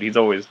always good. He's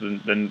always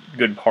the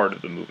good part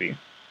of the movie.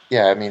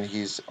 Yeah, I mean,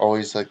 he's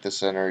always the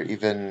center.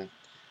 Even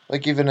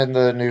in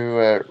the new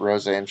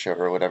Roseanne show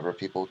or whatever,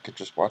 people could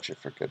just watch it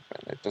for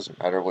Goodman. It doesn't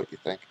matter what you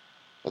think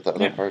of the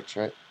other parts,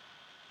 right?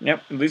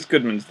 Yep, at least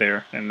Goodman's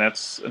there, and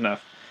that's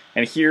enough.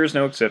 And here's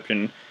no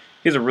exception.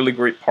 He has a really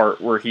great part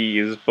where he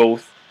is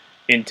both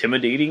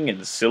intimidating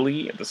and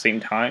silly at the same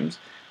times,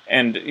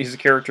 and his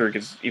character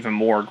gets even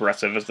more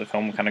aggressive as the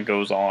film kind of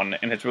goes on,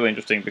 and it's really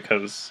interesting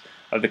because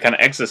of the kind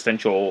of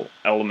existential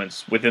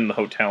elements within the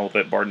hotel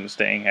that Barton's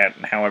staying at,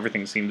 and how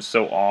everything seems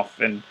so off,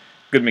 and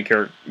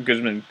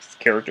Goodman's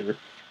character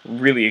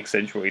really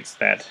accentuates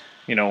that,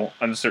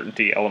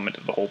 uncertainty element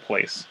of the whole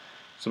place.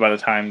 So by the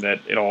time that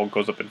it all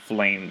goes up in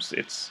flames,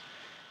 it's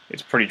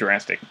pretty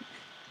drastic.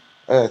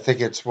 I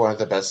think it's one of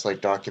the best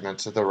like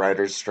documents of the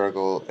writer's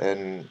struggle,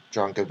 and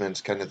John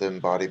Goodman's kind of the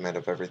embodiment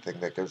of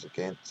everything that goes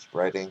against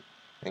writing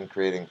and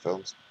creating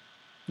films.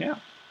 Yeah.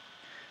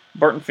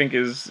 Barton Fink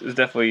is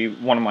definitely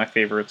one of my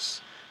favorites.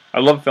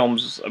 I love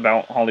films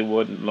about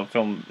Hollywood and love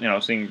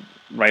seeing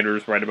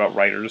writers write about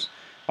writers.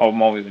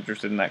 I'm always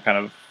interested in that kind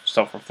of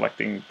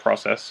self-reflecting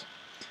process.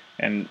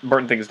 And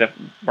Barton Fink's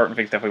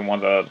definitely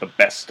one of the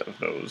best of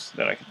those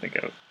that I can think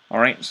of.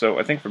 Alright, so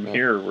I think from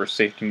here we're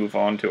safe to move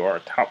on to our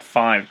top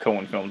 5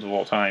 Coen films of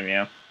all time,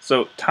 yeah?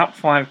 So, top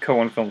 5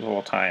 Coen films of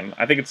all time.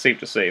 I think it's safe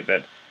to say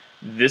that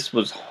this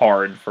was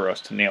hard for us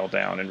to nail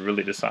down and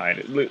really decide,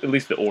 at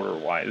least the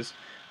order-wise.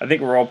 I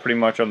think we're all pretty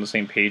much on the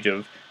same page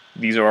of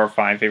these are our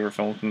 5 favorite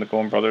films from the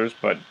Coen brothers,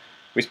 but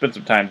we spent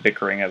some time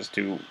bickering as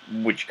to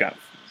which got,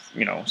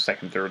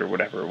 second, third, or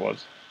whatever it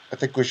was. I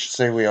think we should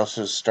say we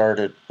also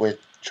started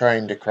with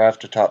trying to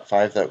craft a top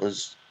 5 that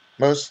was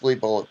mostly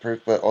bulletproof,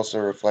 but also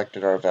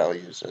reflected our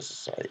values as a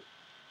site.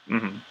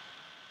 Mm-hmm.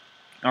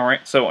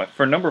 Alright, so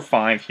for number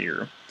 5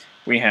 here,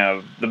 we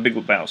have The Big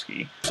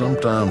Lebowski.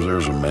 Sometimes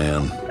there's a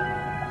man,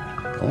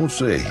 I won't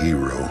say a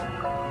hero,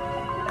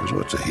 because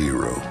what's a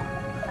hero?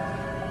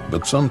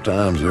 But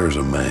sometimes there's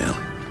a man,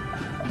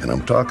 and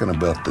I'm talking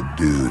about the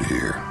dude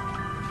here.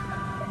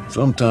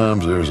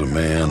 Sometimes there's a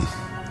man,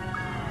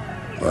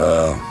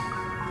 well,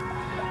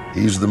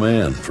 he's the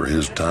man for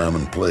his time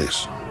and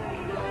place.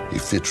 He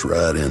fits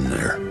right in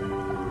there.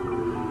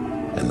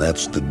 And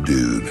that's the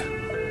dude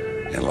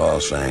in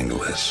Los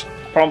Angeles.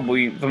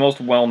 Probably the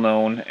most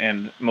well-known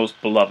and most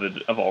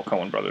beloved of all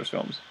Coen brothers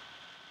films.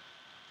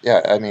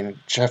 Yeah, I mean,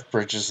 Jeff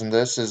Bridges in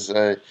this is,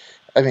 I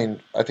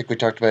think we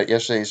talked about it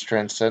yesterday, he's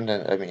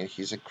transcendent. I mean,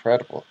 he's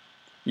incredible.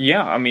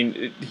 Yeah, I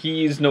mean,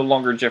 he's no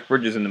longer Jeff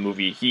Bridges in the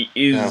movie. He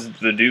is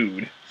the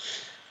dude.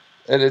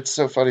 And it's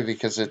so funny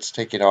because it's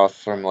taken off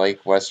from,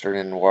 like, Western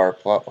and noir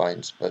plot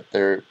lines, but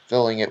they're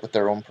filling it with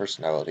their own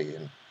personality,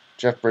 and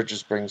Jeff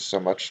Bridges brings so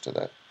much to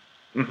that.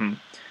 Mm-hmm.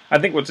 I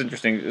think what's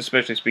interesting,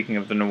 especially speaking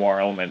of the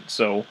noir element,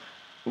 so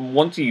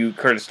once you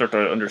kind of start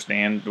to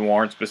understand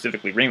noir, and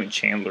specifically Raymond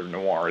Chandler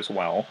noir as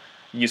well,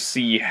 you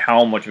see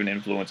how much of an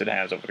influence it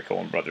has over the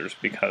Coen brothers,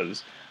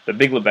 because The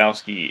Big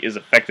Lebowski is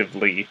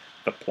effectively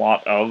the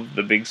plot of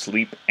The Big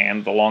Sleep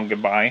and The Long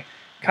Goodbye,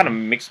 kind of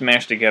mixed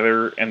mashed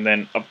together and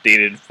then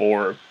updated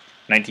for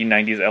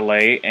 1990s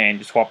LA, and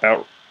you swap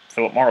out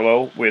Philip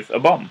Marlowe with a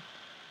bum.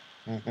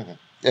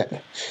 Yeah,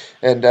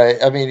 and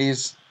I mean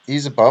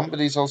he's a bum, but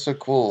he's also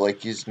cool.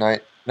 Like he's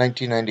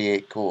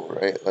 1998 cool,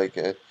 right? Like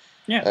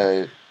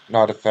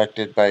not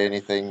affected by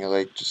anything.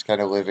 Like just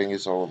kind of living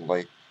his own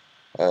like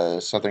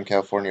Southern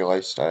California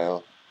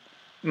lifestyle.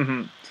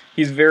 Mm-hmm.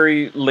 He's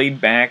very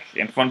laid back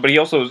and fun, but he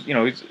also is,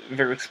 he's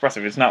very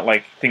expressive. It's not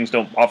like things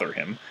don't bother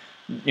him.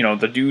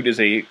 The dude is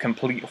a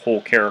complete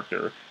whole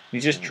character.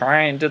 He's just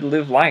trying to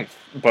live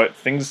life, but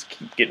things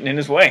keep getting in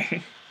his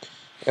way.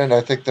 And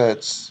I think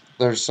there's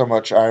so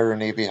much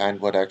irony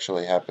behind what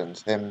actually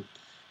happens. Him,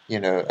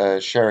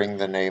 sharing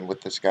the name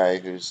with this guy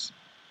who's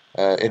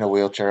in a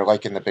wheelchair,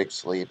 like in The Big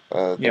Sleep.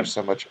 There's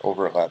so much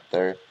overlap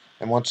there.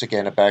 And once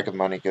again, a bag of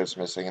money goes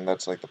missing, and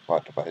that's like the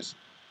plot device.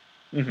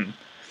 Mm-hmm.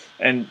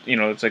 And,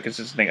 it's a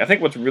consistent thing. I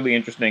think what's really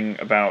interesting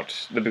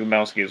about The Big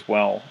Lebowski as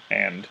well,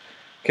 and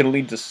can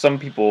lead to some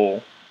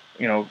people,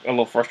 a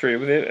little frustrated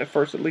with it at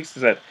first at least,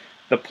 is that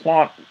the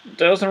plot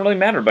doesn't really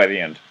matter by the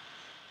end.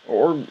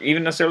 Or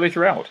even necessarily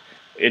throughout.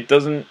 It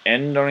doesn't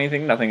end on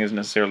anything. Nothing is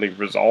necessarily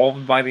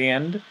resolved by the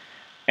end.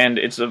 And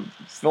it's a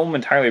film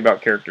entirely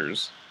about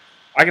characters.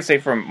 I can say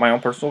from my own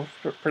personal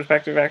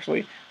perspective,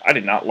 actually, I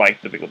did not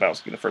like The Big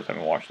Lebowski the first time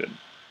I watched it.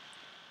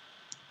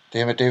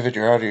 Damn it, David,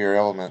 you're out of your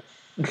element.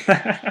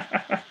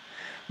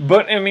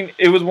 But, I mean,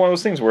 it was one of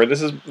those things where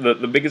this is the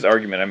biggest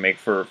argument I make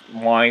for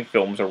why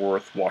films are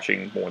worth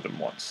watching more than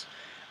once.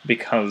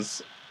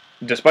 Because,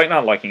 despite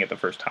not liking it the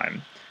first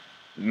time,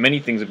 many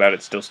things about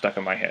it still stuck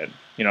in my head.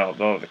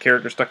 The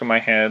character stuck in my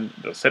head,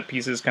 the set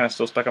pieces kind of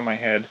still stuck in my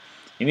head.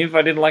 And even if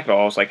I didn't like it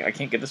all, I was like, I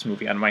can't get this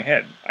movie out of my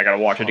head. I gotta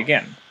watch it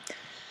again.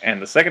 And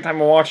the second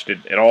time I watched it,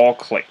 it all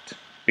clicked.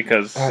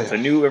 Because since I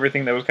knew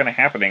everything that was kind of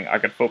happening, I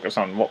could focus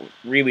on what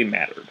really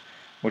mattered.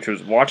 Which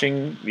was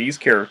watching these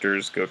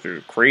characters go through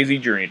a crazy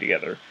journey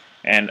together.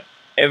 And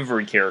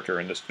every character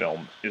in this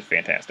film is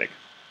fantastic.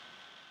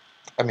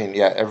 I mean,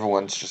 yeah,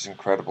 everyone's just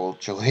incredible.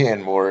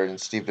 Julianne Moore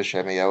and Steve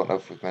Buscemi, I don't know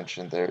if we've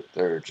mentioned,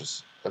 they're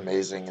just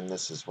amazing in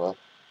this as well.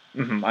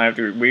 Mm-hmm. I have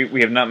to.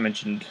 We have not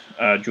mentioned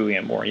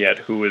Julianne Moore yet,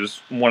 who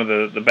is one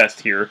of the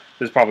best here.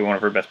 This is probably one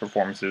of her best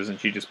performances, and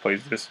she just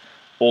plays this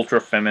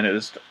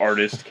ultra-feminist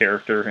artist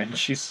character, and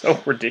she's so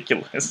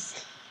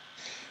ridiculous.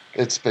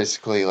 It's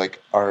basically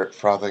like art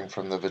frothing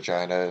from the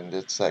vagina, and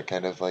it's that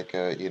kind of like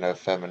a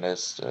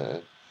feminist,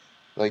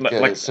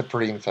 like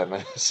supreme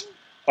feminist.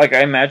 Like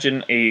I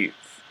imagine a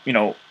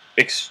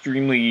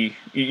extremely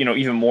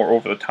even more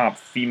over the top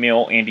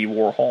female Andy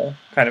Warhol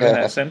kind of in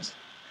that sense.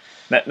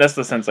 That's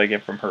the sense I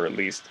get from her at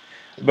least.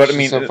 But I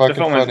mean, the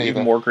film has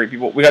even more great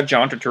people. We got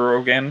John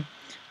Turturro again,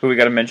 who we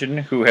got to mention,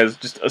 who has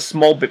just a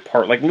small bit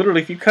part. Like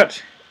literally, if you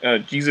cut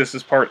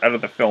Jesus's part out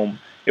of the film,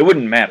 it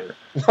wouldn't matter.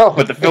 No,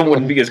 but the film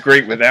wouldn't be as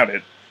great without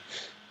it.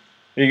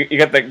 You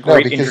got that No,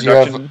 great because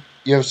introduction.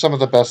 you have some of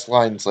the best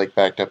lines like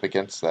backed up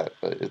against that,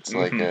 but it's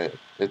like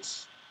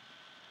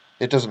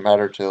it doesn't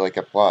matter to like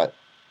a plot.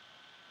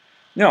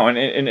 No, and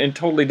it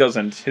totally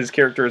doesn't. His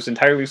character is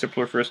entirely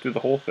superfluous through the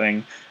whole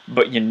thing,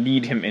 but you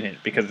need him in it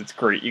because it's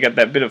great. You got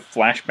that bit of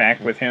flashback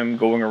with him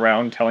going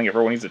around telling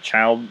everyone he's a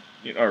child,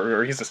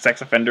 or he's a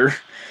sex offender.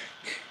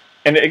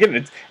 And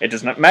again, it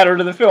does not matter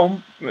to the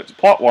film,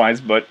 plot wise,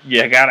 but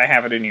you gotta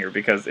have it in here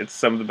because it's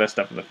some of the best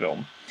stuff in the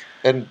film.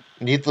 And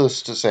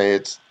needless to say,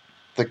 it's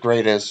the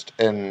greatest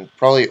and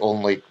probably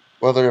only.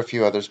 Well, there are a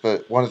few others,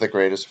 but one of the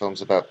greatest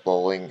films about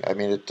bowling. I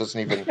mean, it doesn't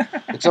even.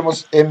 It's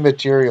almost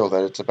immaterial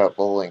that it's about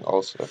bowling.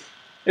 Also,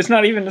 it's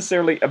not even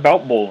necessarily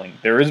about bowling.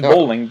 There is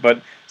bowling,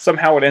 but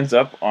somehow it ends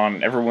up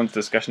on everyone's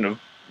discussion of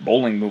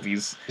bowling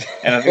movies,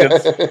 and I think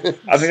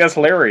that's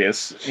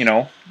hilarious.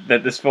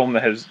 That this film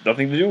that has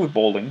nothing to do with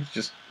bowling, it's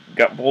just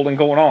got bowling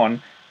going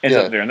on, ends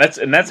up there, and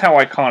that's how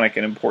iconic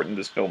and important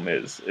this film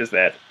is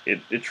that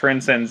it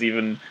transcends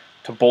even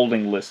to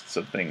bowling lists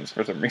of things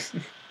for some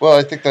reason. Well,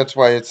 I think that's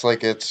why it's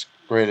like its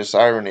greatest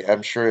irony.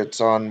 I'm sure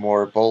it's on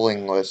more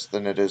bowling lists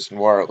than it is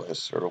noir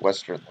lists or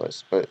Western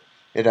lists, but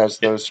it has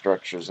those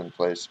structures in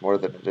place more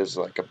than it is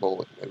like a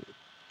bowling movie.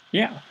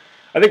 Yeah.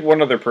 I think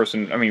one other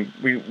person, I mean,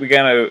 we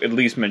gotta at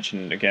least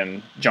mention,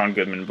 again, John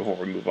Goodman before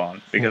we move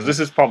on, because this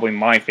is probably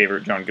my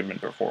favorite John Goodman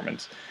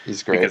performance.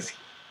 He's great. Because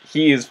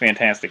he is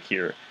fantastic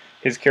here.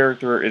 His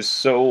character is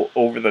so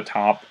over the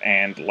top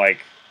and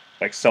like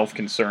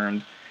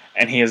self-concerned,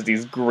 and he has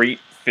these great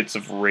fits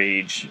of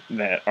rage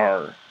that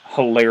are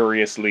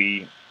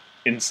hilariously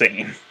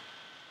insane.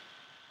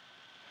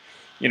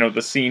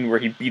 The scene where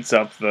he beats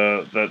up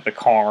the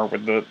car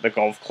with the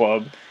golf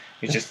club.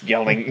 He's just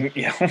yelling,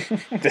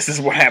 this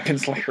is what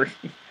happens, Larry.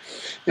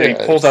 Then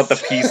he pulls out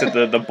the piece of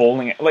the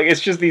bowling. Like,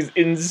 it's just these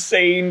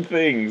insane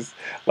things.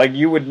 Like,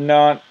 you would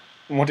not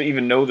want to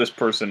even know this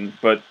person,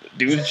 but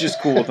dude's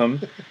just cool with him.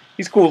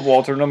 He's cool with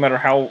Walter, no matter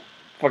how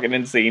fucking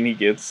insane he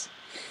gets.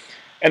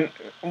 And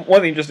one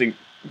of the interesting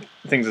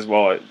things as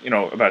well,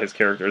 about his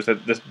character is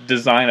that this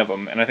design of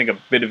him, and I think a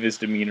bit of his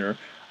demeanor,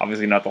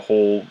 obviously not the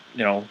whole,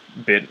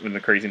 bit and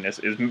the craziness,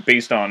 is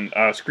based on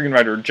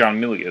screenwriter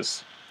John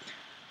Milius.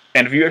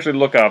 And if you actually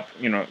look up,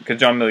 because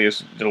John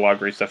Milius did a lot of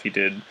great stuff. He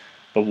did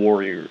The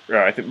Warrior.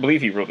 I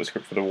believe he wrote the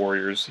script for The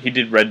Warriors. He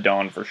did Red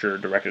Dawn for sure,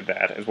 directed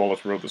that, as well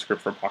as wrote the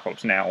script for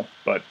Apocalypse Now.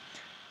 But,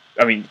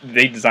 I mean,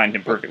 they designed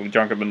him perfectly.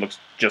 John Goodman looks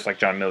just like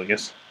John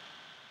Milius.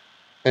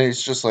 And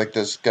he's just like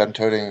this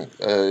gun-toting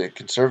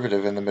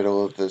conservative in the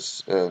middle of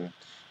this,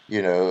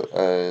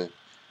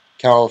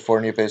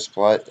 California-based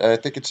plot. I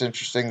think it's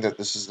interesting that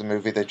this is the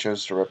movie they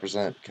chose to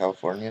represent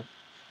California.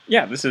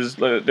 Yeah, this is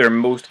their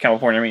most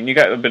California. I mean, you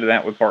got a bit of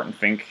that with Barton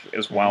Fink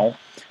as well,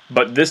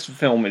 but this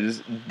film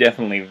is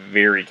definitely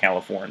very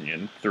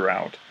Californian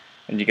throughout,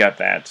 and you got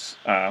that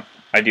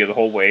idea the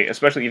whole way.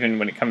 Especially even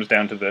when it comes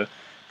down to the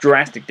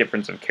drastic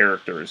difference of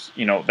characters.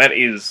 That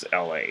is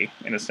L.A.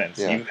 in a sense.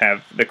 Yeah. You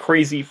have the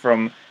crazy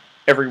from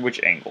every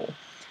which angle.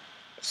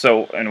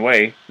 So in a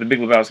way, The Big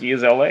Lebowski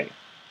is L.A.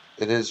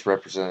 It is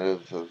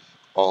representative of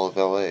all of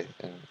L.A.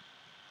 and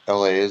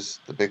L.A. is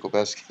The Big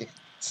Lebowski.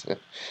 So.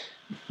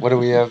 What do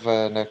we have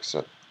next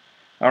up?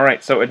 All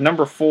right, so at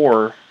number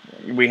 4,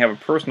 we have a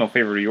personal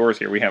favorite of yours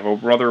here. We have Oh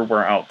Brother,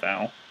 Where Art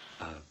Thou?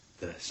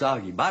 The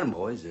Soggy Bottom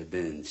Boys have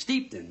been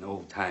steeped in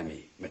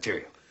old-timey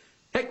material.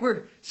 Heck,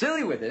 we're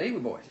silly with it, ain't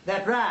we, boys?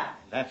 That's right.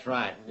 That's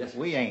right. Yes,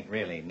 we ain't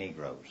really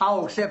Negroes.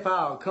 Oh, except for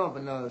our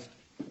companies.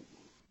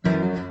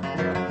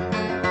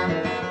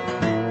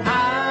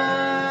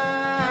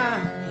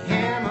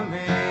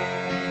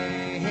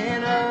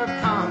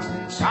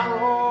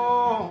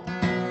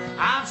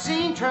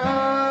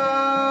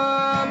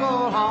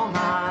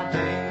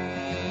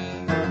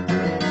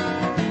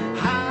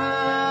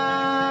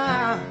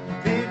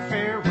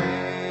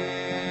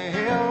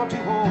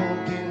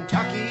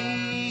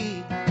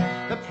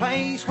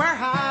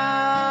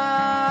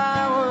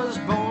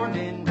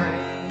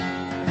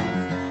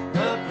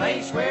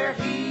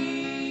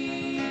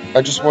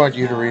 I just wanted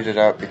you to read it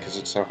out because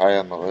it's so high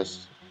on the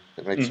list.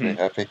 It makes me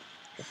happy.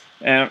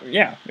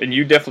 Yeah, and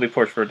you definitely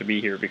push for it to be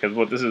here because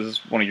this is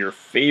one of your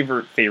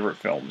favorite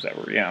films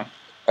ever, yeah.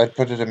 I'd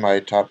put it in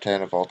my top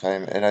 10 of all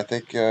time, and I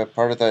think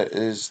part of that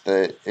is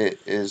that it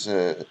is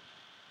a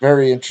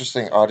very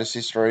interesting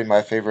Odyssey story,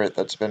 my favorite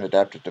that's been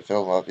adapted to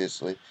film,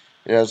 obviously.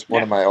 It has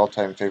one of my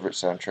all-time favorite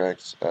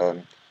soundtracks.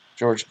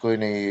 George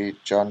Clooney,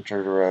 John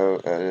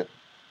Turturro,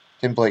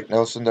 Tim Blake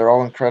Nelson, they're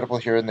all incredible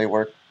here, and they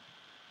work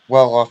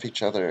well off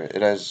each other.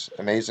 It has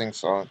amazing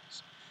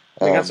songs.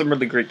 They got some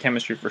really great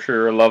chemistry for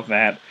sure. I love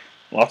that.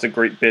 Lots of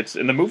great bits.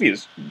 And the movie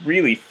is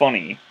really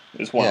funny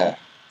as well.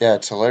 Yeah,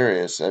 it's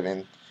hilarious. I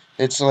mean,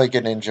 it's like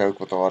an in-joke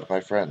with a lot of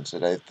my friends.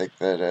 And I think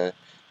that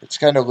it's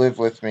kind of lived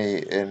with me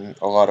in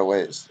a lot of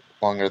ways,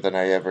 longer than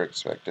I ever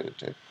expected it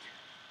to.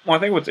 Well, I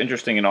think what's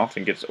interesting and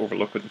often gets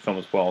overlooked with the film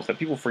as well is that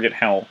people forget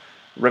how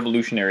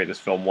revolutionary this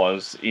film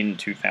was in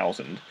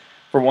 2000.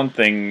 for one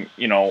thing,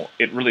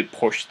 it really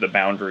pushed the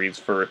boundaries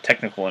for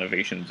technical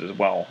innovations as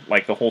well.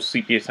 Like the whole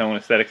sepia tone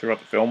aesthetic throughout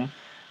the film.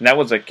 And that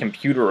was a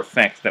computer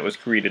effect that was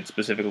created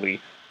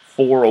specifically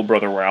for Oh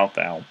Brother Where Art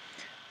Thou,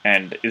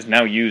 and is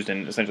now used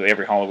in essentially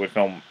every Hollywood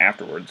film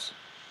afterwards.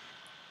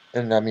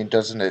 And I mean,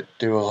 doesn't it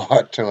do a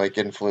lot to like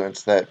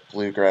influence that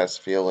bluegrass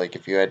feel? Like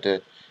if you had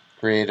to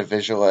create a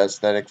visual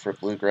aesthetic for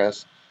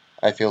bluegrass,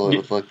 I feel it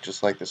would look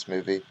just like this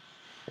movie.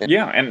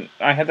 Yeah, and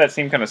I had that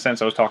same kind of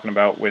sense I was talking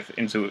about with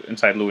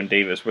Inside Llewyn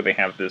Davis, where they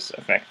have this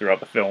effect throughout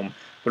the film.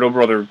 But Oh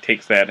Brother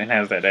takes that and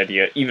has that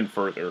idea even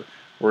further,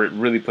 where it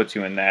really puts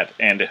you in that,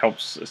 and it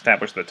helps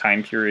establish the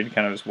time period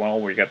kind of as well,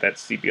 where you got that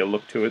sepia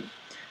look to it.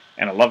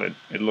 And I love it.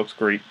 It looks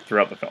great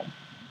throughout the film.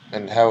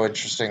 And how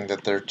interesting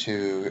that their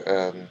two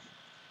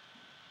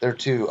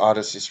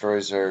Odyssey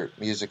stories are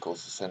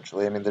musicals,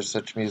 essentially. I mean, there's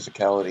such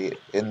musicality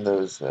in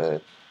those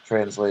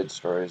translated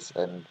stories,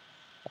 and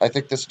I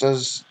think this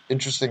does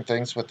interesting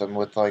things with them,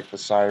 with like the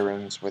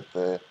sirens, with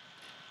the,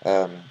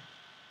 um,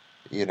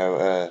 you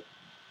know,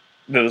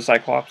 The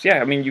Cyclops,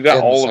 yeah. I mean, you got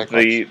and the all of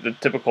Cyclops. the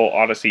typical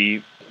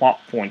Odyssey plot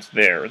points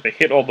there. They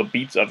hit all the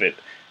beats of it,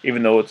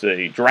 even though it's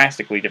a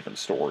drastically different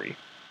story.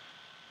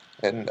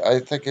 And I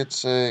think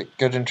it's a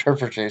good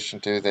interpretation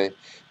too.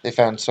 They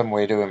found some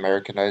way to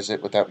Americanize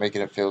it without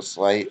making it feel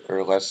slight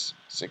or less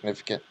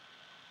significant.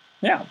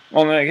 Yeah.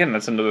 Well, and again,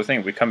 that's another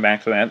thing. We come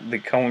back to that. The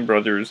Coen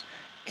brothers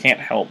can't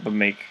help but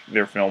make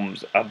their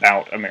films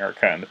about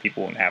America and the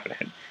people who inhabit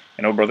it.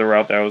 And Oh Brother, Where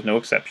Art Thou is no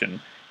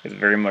exception. It's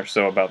very much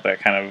so about that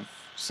kind of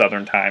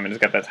Southern time, and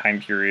it's got that time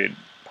period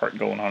part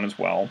going on as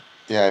well.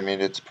 Yeah, I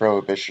mean it's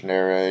Prohibition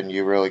era, and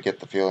you really get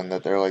the feeling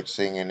that they're like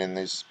singing in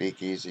these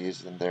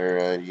speakeasies, and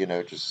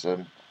they're just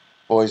some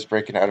boys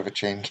breaking out of a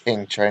chain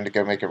gang trying to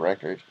go make a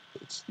record.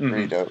 It's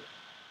pretty dope.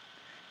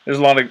 There's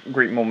a lot of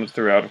great moments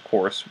throughout, of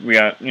course. We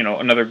got,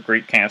 another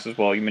great cast as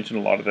well. You mentioned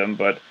a lot of them,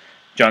 but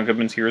John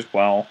Goodman's here as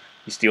well.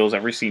 He steals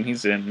every scene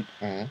he's in,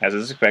 as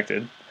is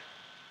expected.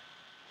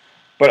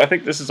 But I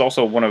think this is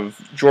also one of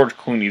George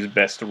Clooney's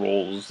best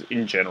roles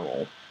in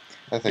general.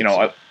 I think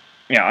so.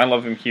 I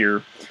love him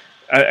here.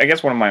 I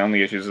guess one of my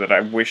only issues is that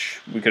I wish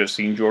we could have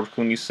seen George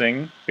Clooney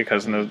sing,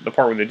 because in the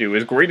part where they do,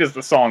 as great as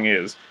the song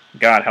is,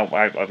 God help,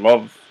 I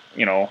love,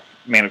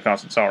 Man of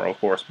Constant Sorrow, of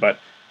course, but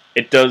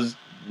it does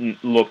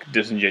look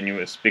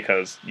disingenuous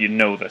because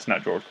that's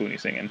not George Clooney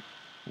singing.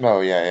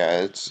 Oh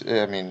yeah.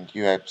 I mean,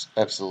 you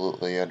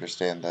absolutely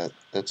understand that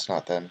it's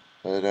not them,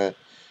 but I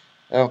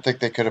don't think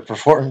they could have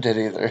performed it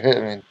either.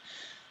 I mean,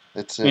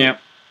 it's yeah.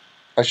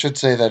 I should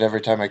say that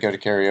every time I go to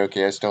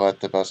karaoke, I still have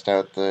to bust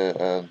out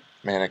the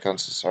Man of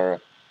Constant Sorrow.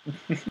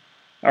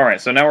 All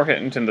right, so now we're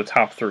hitting to the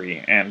top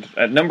three, and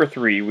at number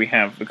 3 we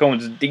have the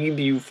Coen's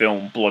debut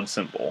film, Blood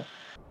Simple.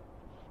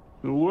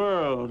 The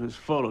world is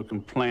full of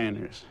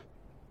complainers.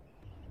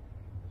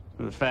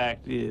 But the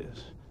fact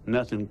is,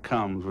 nothing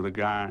comes with a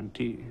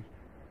guarantee.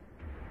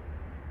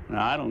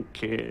 Now, I don't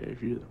care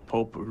if you're the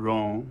Pope of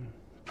Rome,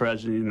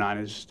 President of the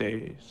United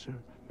States, or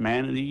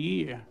Man of the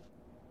Year.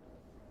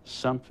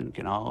 Something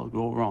can all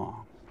go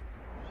wrong.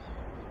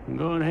 And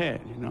go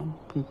ahead,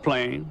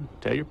 complain,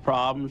 tell your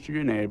problems to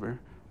your neighbor,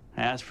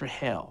 ask for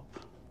help,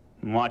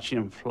 and watch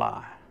him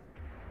fly.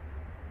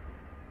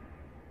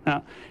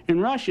 Now, in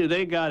Russia,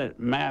 they got it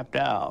mapped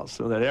out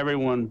so that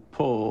everyone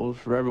pulls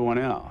for everyone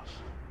else.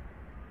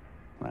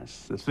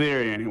 That's the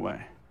theory,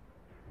 anyway.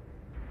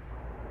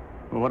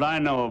 But what I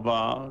know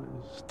about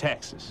is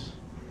Texas.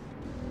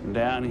 And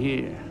down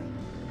here,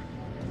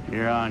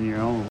 you're on your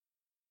own.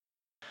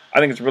 I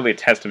think it's really a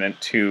testament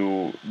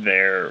to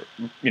their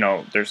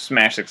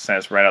smash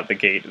success right out the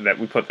gate that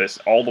we put this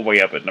all the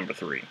way up at number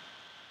 3.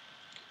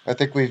 I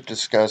think we've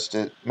discussed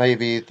it.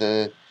 Maybe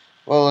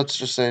let's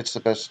just say it's the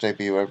best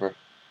debut ever.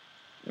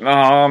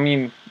 I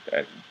mean,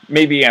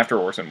 maybe after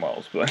Orson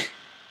Welles, but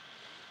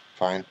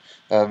fine.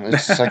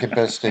 It's the second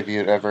best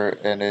debut ever,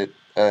 and it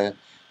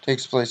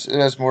takes place. It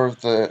has more of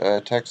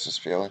the Texas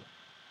feeling.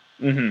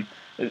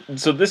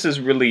 So this is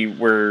really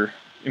where,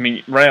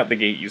 right out the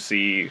gate, you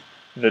see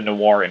the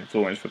noir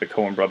influence for the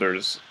Coen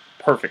brothers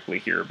perfectly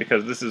here,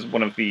 because this is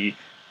one of the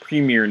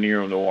premier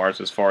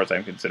neo-noirs as far as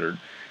I'm considered.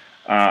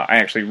 I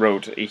actually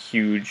wrote a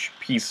huge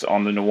piece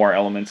on the noir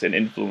elements and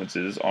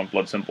influences on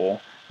Blood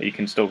Simple that you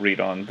can still read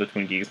on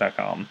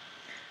thetwingeeks.com.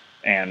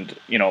 And,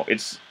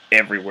 it's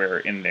everywhere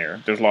in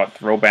there. There's a lot of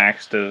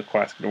throwbacks to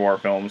classic noir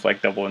films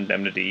like Double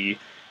Indemnity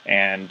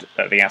and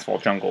The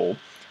Asphalt Jungle,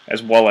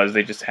 as well as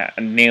they just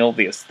nail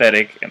the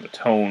aesthetic and the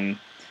tone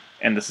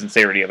and the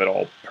sincerity of it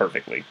all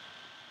perfectly.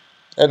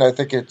 And I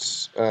think it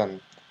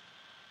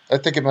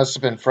must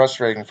have been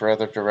frustrating for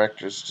other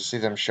directors to see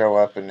them show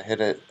up and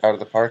hit it out of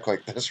the park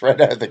like this right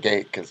out of the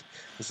gate, because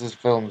this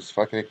film's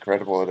fucking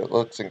incredible, and it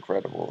looks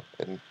incredible,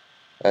 and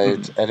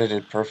it's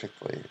edited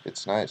perfectly.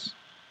 It's nice.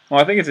 Well,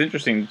 I think it's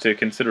interesting to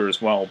consider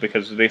as well,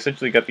 because they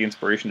essentially got the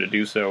inspiration to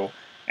do so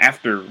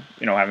after,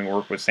 having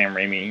worked with Sam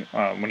Raimi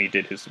when he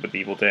did his with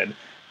Evil Dead.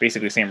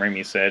 Basically, Sam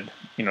Raimi said,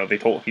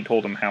 he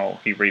told him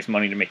how he raised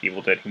money to make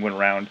Evil Dead. He went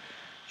around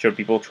showed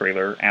people a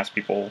trailer, asked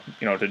people,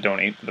 to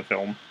donate to the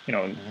film,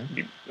 and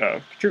be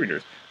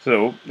contributors.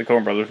 So the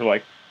Coen brothers were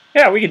like,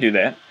 yeah, we can do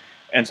that.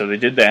 And so they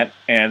did that,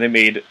 and they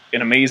made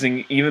an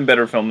amazing, even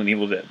better film than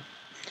Evil Dead.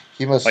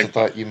 He must have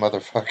thought, you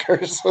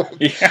motherfuckers.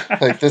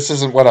 Like, this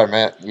isn't what I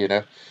meant,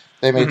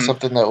 They made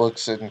something that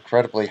looks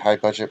incredibly high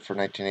budget for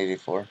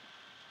 1984.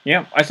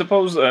 Yeah, I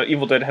suppose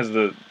Evil Dead has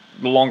the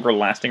longer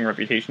lasting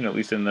reputation, at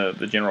least in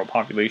the general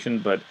population,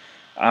 but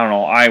I don't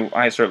know,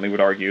 I certainly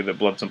would argue that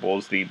Blood Simple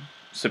is the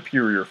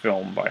superior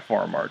film by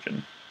far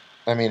margin.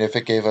 I mean, if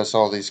it gave us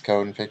all these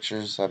Coen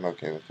pictures, I'm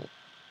okay with it.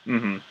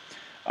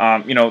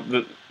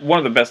 One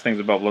of the best things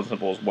about Blood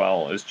Simple as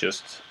well is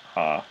just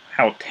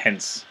how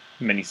tense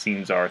many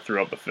scenes are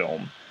throughout the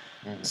film.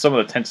 Some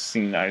of the tense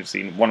scenes I've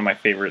seen, one of my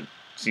favorite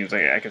scenes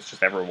I guess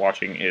just ever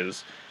watching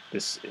is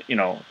this,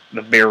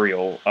 the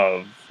burial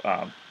of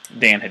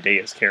Dan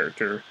Hidea's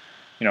character,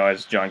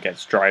 as John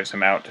Getz drives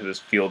him out to this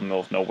field in the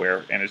middle of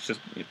nowhere, and it's just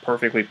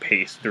perfectly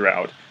paced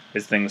throughout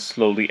as things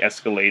slowly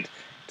escalate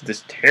to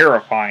this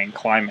terrifying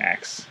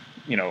climax,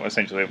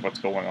 essentially of what's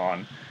going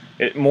on.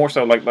 It more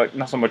so like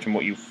not so much in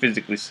what you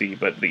physically see,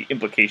 but the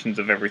implications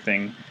of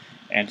everything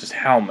and just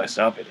how messed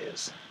up it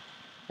is.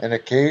 And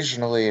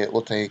occasionally it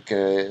will take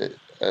a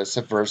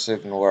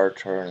subversive noir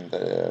turn.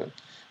 The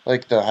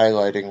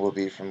highlighting will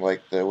be from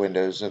the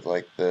windows of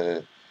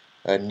the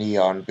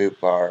neon boot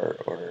bar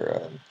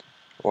or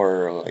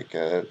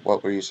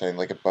what were you saying,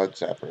 like a bug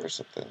zapper or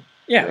something.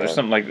 Yeah, there's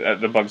something like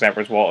the bug zapper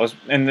as well.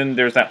 And then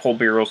there's that whole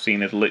burial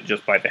scene is lit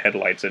just by the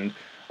headlights, and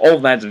all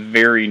of that's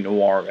very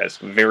noir-esque,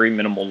 very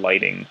minimal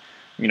lighting,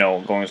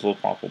 going as low as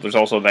possible. There's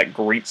also that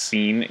great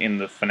scene in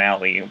the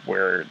finale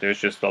where there's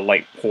just the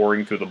light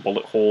pouring through the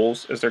bullet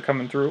holes as they're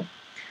coming through.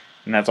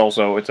 And that's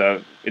also, it's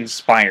a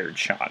inspired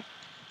shot.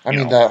 I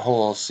mean, that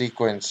whole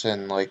sequence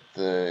and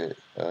the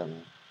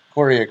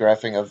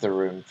choreographing of the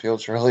room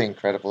feels really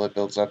incredible. It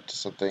builds up to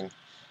something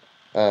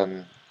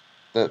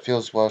that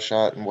feels well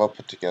shot and well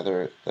put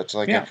together. That's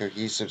a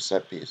cohesive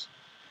set piece.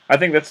 I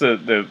think that's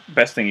the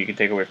best thing you can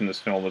take away from this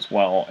film as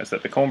well, is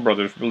that the Coen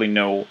brothers really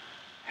know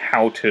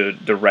how to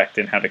direct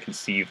and how to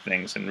conceive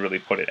things and really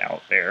put it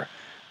out there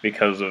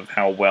because of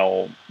how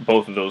well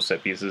both of those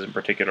set pieces in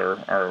particular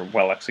are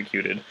well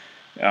executed,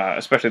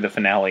 especially the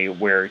finale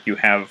where you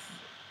have,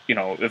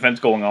 events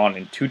going on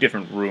in two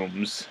different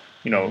rooms,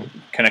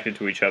 connected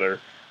to each other,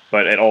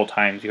 but at all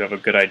times you have a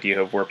good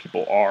idea of where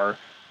people are,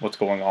 what's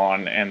going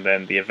on, and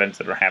then the events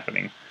that are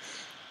happening.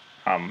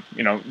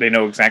 They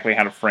know exactly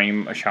how to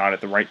frame a shot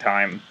at the right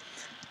time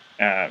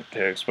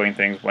to explain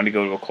things, when to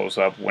go to a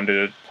close-up, when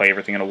to play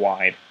everything in a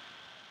wide.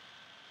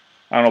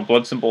 I don't know,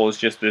 Blood Simple is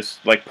just this,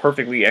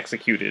 perfectly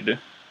executed,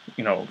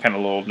 kind of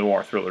little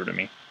noir thriller to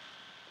me.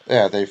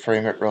 Yeah, they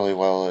frame it really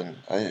well, and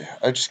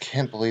I just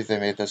can't believe they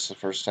made this the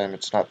first time.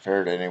 It's not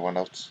fair to anyone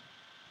else.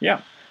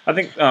 Yeah. I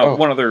think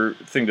one other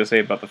thing to say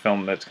about the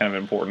film that's kind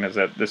of important is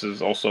that this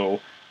is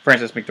also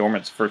Frances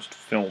McDormand's first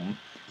film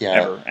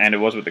ever, and it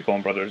was with the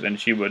Coen brothers, and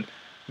she would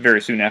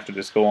very soon after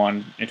this go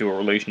on into a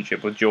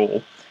relationship with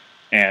Joel,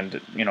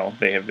 and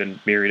they have been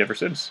married ever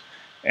since,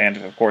 and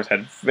of course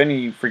had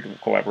many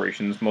frequent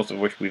collaborations, most of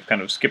which we've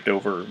kind of skipped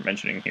over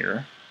mentioning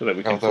here, so that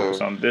we can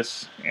focus on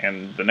this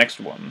and the next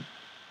one.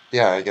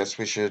 Yeah, I guess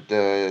we should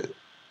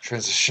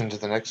transition to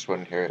the next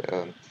one here,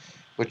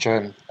 which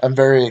I'm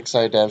very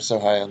excited to have so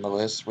high on the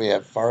list. We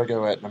have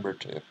Fargo at number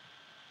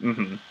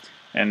 2.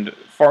 And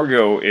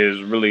Fargo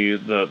is really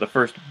the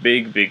first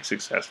big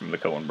success from the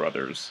Coen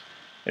brothers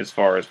as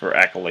far as for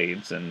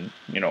accolades and,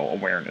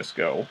 awareness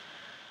go.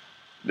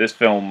 This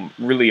film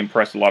really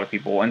impressed a lot of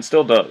people and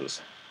still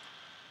does.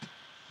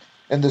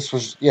 And this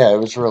was, it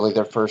was really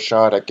their first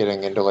shot at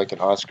getting into an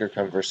Oscar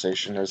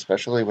conversation,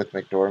 especially with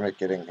McDormand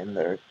getting in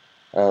there.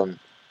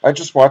 I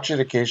just watch it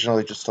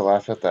occasionally just to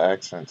laugh at the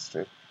accents,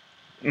 too.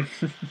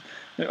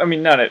 I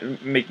mean, not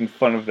at making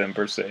fun of them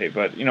per se,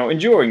 but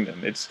enjoying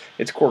them. It's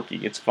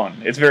quirky, it's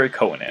fun, it's very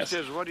Coen-esque.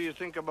 He says, "What do you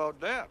think about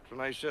that?"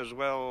 And I says,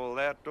 "Well,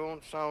 that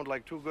don't sound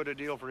like too good a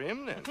deal for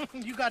him then."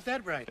 You got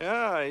that right.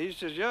 Yeah, he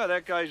says, "Yeah,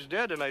 that guy's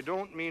dead, and I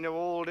don't mean of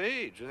old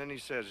age." And then he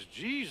says,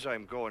 "Geez,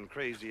 I'm going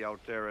crazy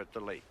out there at the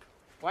lake."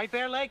 White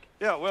Bear Lake?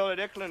 Yeah, well, at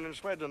Eklund and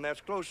Swedland,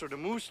 that's closer to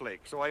Moose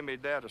Lake, so I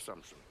made that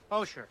assumption.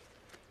 Oh, sure.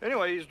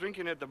 Anyway, he's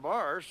drinking at the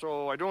bar,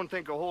 so I don't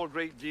think a whole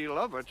great deal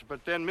of it.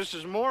 But then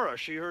Mrs. Mora,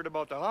 she heard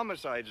about the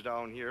homicides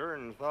down here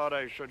and thought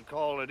I should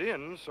call it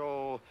in,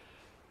 so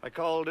I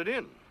called it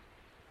in.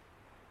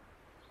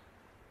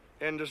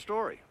 End of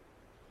story.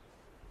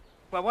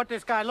 Well, what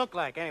this guy look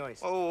like,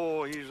 anyways?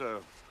 Oh, he's a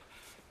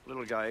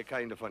little guy,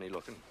 kind of funny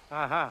looking.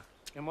 Uh-huh.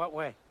 In what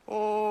way?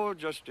 Oh,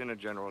 just in a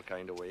general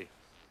kind of way.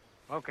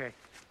 Okay.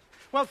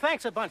 Well,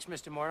 thanks a bunch,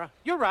 Mr. Mora.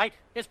 You're right.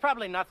 It's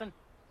probably nothing.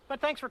 But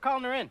thanks for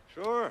calling her in.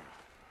 Sure.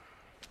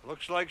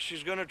 Looks like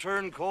she's gonna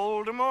turn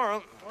cold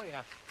tomorrow. Oh,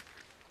 yeah.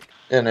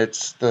 And I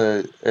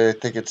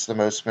think it's the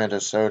most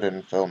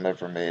Minnesotan film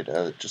ever made.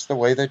 Just the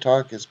way they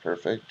talk is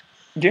perfect.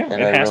 Yeah,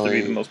 and it has to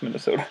be the most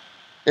Minnesota.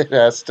 It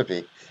has to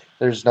be.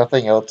 there's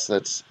nothing else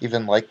that's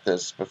even like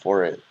this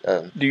before it.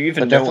 Do you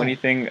even But know definitely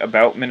anything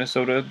about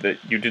Minnesota that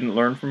you didn't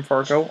learn from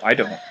Fargo? I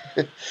don't.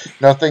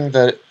 nothing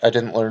that I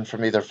didn't learn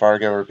from either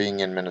Fargo or being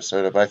in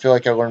Minnesota. But I feel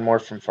like I learned more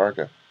from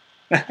Fargo.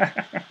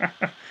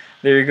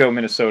 There you go,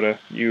 Minnesota.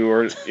 You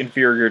are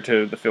inferior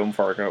to the film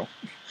Fargo.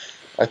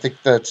 I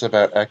think that's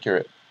about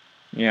accurate.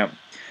 Yeah.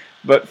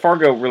 But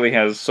Fargo really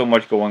has so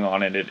much going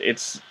on in it.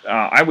 It's,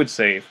 I would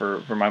say,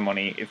 for my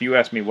money, if you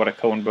ask me what a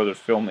Coen Brothers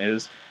film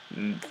is,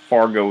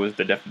 Fargo is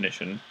the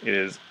definition. It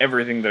is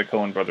everything that a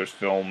Coen Brothers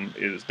film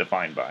is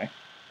defined by.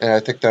 And I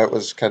think that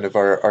was kind of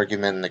our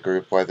argument in the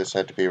group why this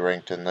had to be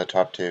ranked in the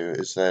top two,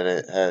 is that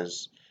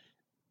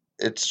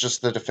it's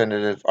just the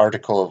definitive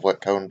article of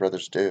what Coen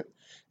Brothers do.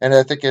 And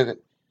I think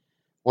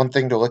one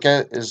thing to look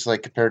at is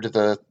like compared to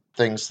the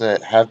things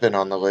that have been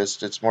on the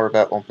list, it's more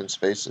about open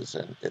spaces,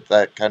 and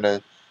that kind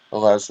of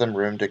allows them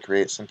room to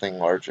create something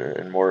larger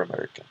and more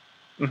American.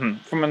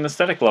 From an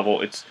aesthetic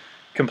level, it's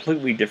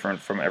completely different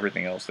from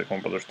everything else that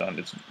Coen Brothers done.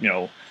 It's,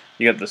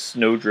 you got the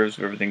snowdrifts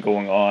of everything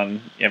going on.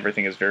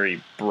 Everything is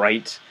very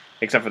bright,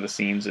 except for the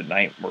scenes at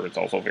night where it's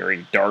also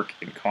very dark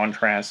in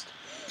contrast.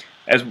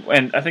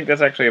 And I think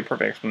that's actually a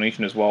perfect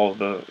explanation as well of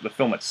the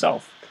film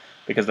itself,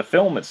 because the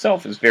film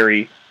itself is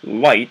very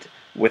light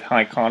with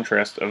high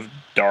contrast of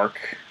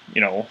dark,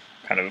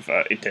 kind of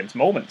intense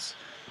moments.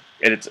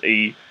 And it's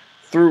a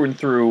through and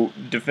through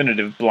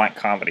definitive black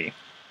comedy.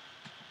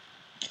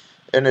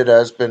 And it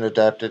has been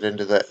adapted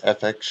into the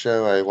FX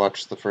show. I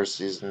watched the first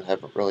season,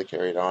 haven't really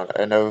carried on.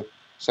 I know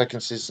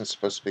second season's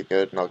supposed to be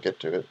good, and I'll get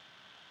to it.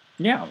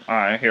 Yeah,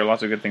 I hear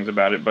lots of good things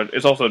about it, but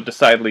it's also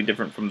decidedly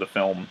different from the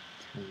film,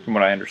 from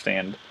what I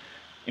understand.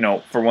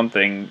 For one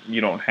thing, you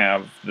don't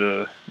have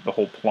the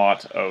whole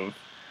plot of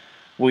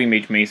William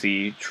H.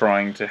 Macy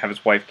trying to have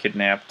his wife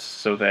kidnapped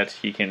so that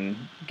he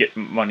can get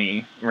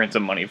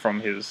ransom money from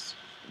his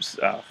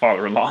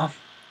father-in-law.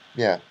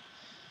 Yeah.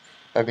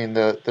 I mean,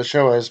 the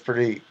show has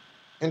pretty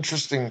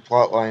interesting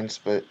plot lines,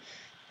 but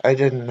I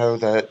didn't know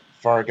that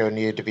Fargo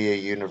needed to be a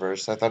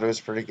universe. I thought it was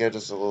pretty good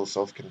as a little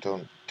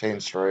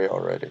self-contained story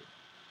already.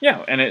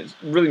 Yeah, and it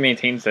really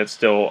maintains that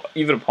still,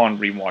 even upon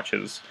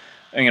rewatches.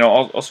 And,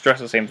 I'll stress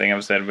the same thing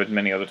I've said with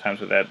many other times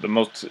with that. The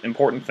most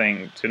important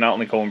thing to not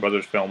only Coen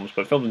Brothers films,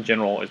 but films in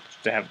general, is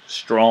to have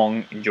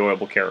strong,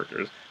 enjoyable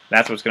characters.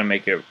 That's what's going to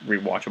make it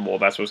rewatchable.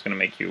 That's what's going to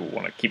make you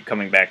want to keep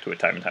coming back to it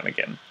time and time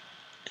again.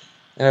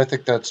 And I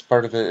think that's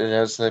part of it. It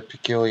has that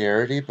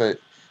peculiarity, but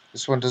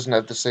this one doesn't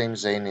have the same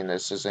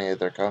zaniness as any of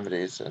their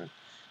comedies. And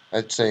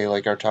I'd say,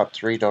 like, our top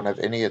three don't have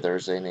any of their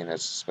zaniness,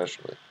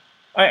 especially.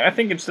 I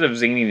think instead of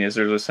zaniness,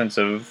 there's a sense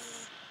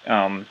of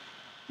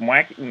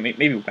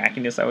maybe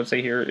wackiness, I would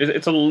say here.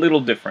 It's a little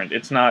different.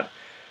 It's not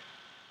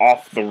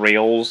off the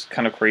rails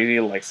kind of crazy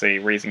like, say,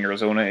 Raising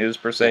Arizona is,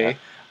 per se. Yeah.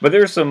 But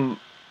there's some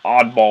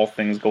oddball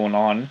things going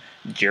on.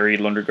 Jerry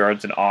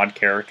Lundegaard's an odd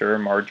character.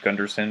 Marge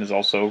Gunderson is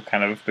also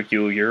kind of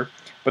peculiar.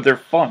 But they're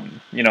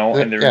fun,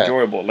 and they're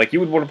enjoyable. Like,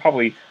 you would want to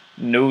probably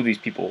know these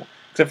people,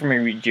 except for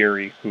maybe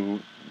Jerry, who,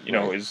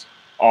 is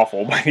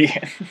awful by the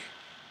end.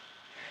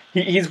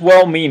 He's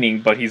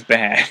well-meaning, but he's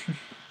bad.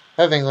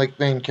 Having, like,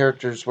 main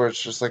characters where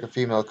it's just like a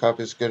female cop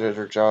who's good at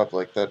her job,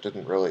 like, that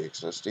didn't really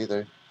exist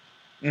either.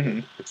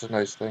 It's a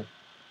nice thing.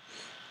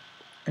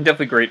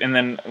 Definitely great. And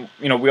then,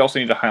 we also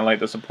need to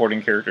highlight the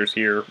supporting characters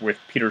here with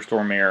Peter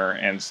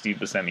Stormare and Steve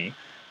Buscemi,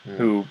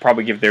 who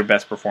probably give their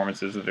best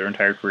performances of their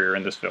entire career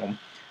in this film.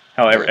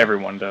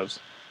 Everyone does.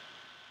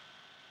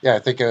 Yeah, I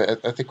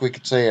think we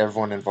could say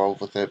everyone involved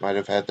with it might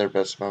have had their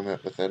best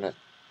moment within it.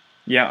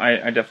 Yeah,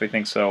 I definitely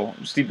think so.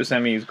 Steve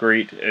Buscemi is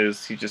great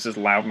as he just is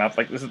loudmouth.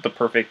 Like, this is the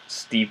perfect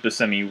Steve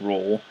Buscemi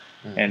role,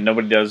 and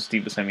nobody does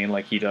Steve Buscemi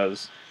like he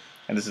does.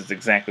 And this is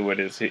exactly what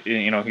it is.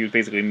 He was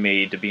basically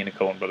made to be in a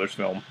Coen Brothers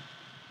film.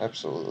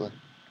 Absolutely.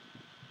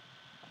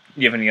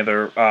 Do you have any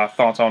other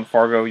thoughts on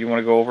Fargo you want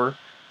to go over?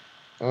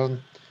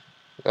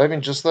 I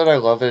mean, just that I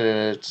love it,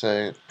 and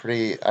it's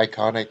pretty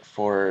iconic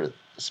for,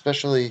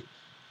 especially.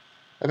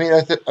 I mean,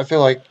 I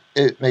feel like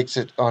it makes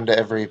it onto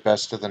every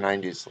best of the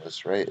 '90s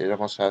list, right? It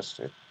almost has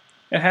to.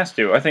 It has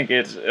to. I think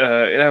it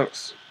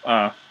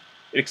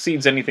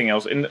exceeds anything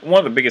else. And one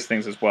of the biggest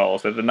things as well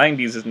is that the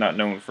 '90s is not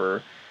known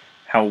for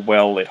how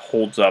well it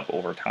holds up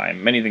over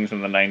time. Many things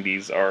from the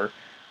 '90s are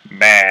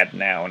bad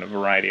now in a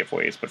variety of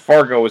ways, but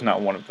Fargo is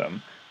not one of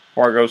them.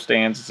 Fargo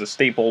stands as a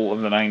staple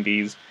of the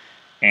 '90s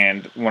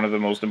and one of the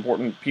most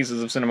important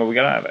pieces of cinema we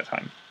got out of that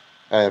time.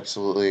 I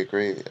absolutely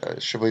agree.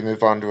 Should we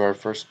move on to our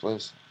first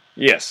place?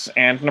 Yes,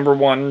 and number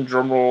one,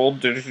 drumroll,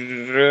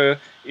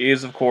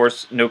 is, of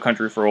course, No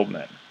Country for Old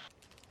Men.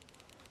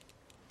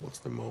 What's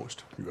the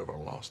most you ever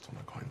lost on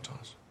a coin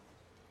toss?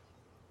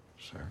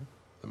 Sir?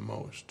 The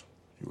most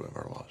you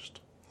ever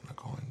lost on a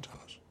coin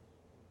toss?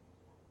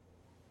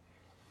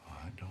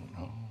 I don't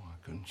know.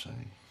 I couldn't say.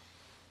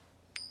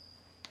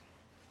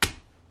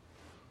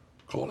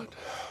 Call it.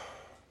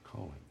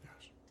 Call it?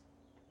 Yes.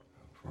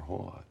 For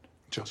what?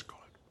 Just call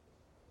it.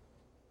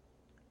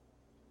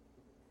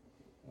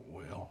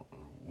 Well,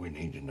 we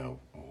need to know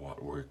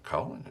what we're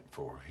calling it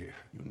for here.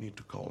 You need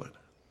to call it.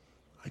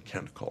 I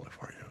can't call it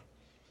for you.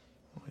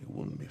 I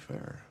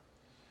affair.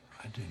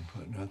 I didn't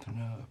put nothing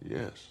up.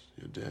 Yes,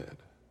 you did.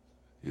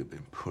 You've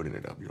been putting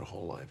it up your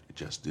whole life. You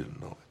just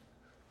didn't know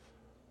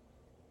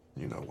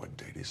it. You know what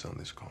date is on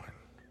this coin?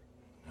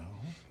 No.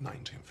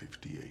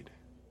 1958.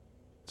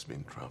 It's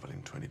been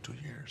traveling 22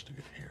 years to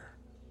get here.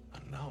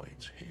 And now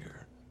it's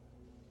here.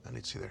 And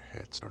it's either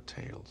heads or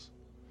tails.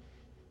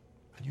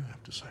 And you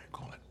have to say,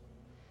 call it.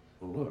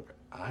 Well, look,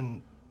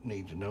 I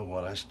need to know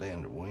what I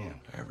stand to win.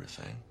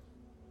 Everything.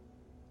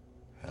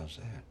 How's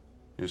that?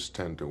 You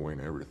stand to win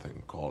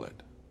everything, call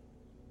it.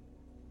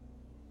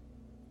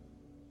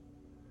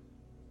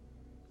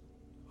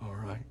 All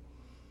right.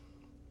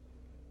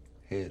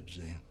 Heads,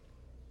 then.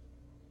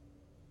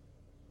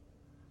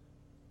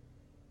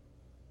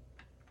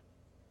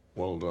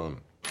 Well done.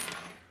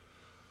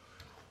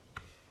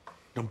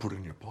 Don't put it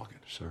in your pocket.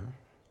 Sir?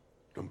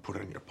 Don't put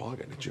it in your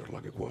pocket. It's your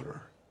lucky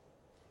quarter.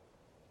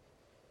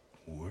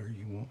 Where do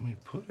you want me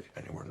to put it?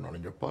 Anywhere not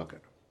in your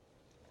pocket.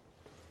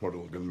 Or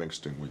it'll get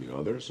mixed in with the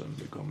others and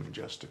become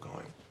just a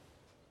coin.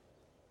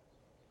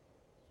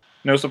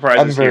 No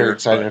surprises I'm very here,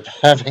 excited but...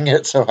 about having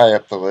it so high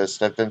up the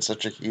list. I've been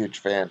such a huge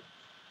fan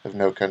of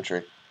No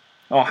Country.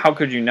 Oh, how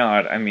could you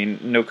not? I mean,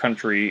 No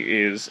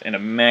Country is an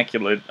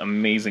immaculate,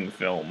 amazing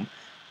film.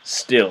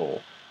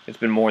 Still. It's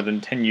been more than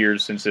 10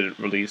 years since it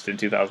released in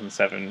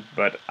 2007,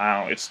 but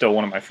it's still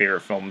one of my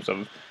favorite films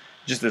of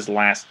just this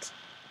last,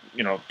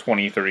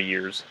 20, 30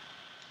 years.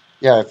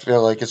 Yeah, I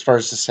feel like as far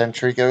as the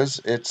century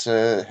goes, it's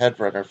a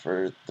headrunner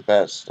for the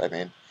best. I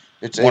mean,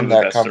 it's One in of the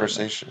that best,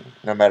 conversation, certainly.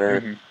 no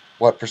matter Mhm.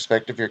 what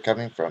perspective you're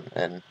coming from.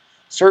 And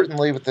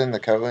certainly within the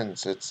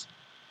Coens,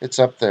 it's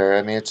up there.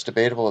 I mean, it's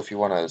debatable if you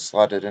want to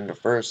slot it into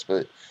first,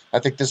 but I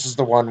think this is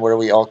the one where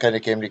we all kind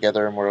of came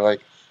together and we're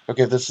like,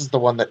 okay, this is the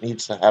one that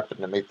needs to happen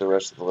to make the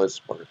rest of the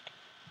list work.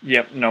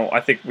 Yep, no, I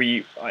think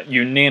we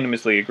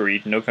unanimously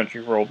agreed No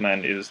Country for Old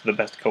Men is the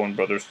best Coen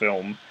Brothers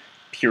film,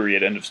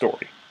 period, end of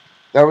story.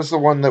 That was the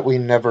one that we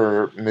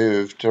never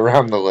moved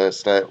around the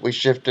list. We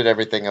shifted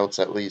everything else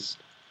at least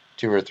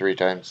 2 or 3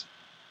 times.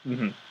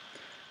 Mm-hmm.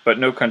 But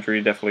No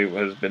Country definitely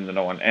has been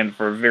the one, and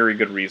for a very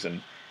good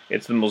reason.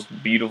 It's the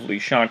most beautifully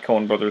shot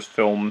Coen Brothers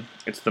film.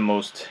 It's the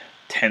most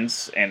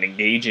tense and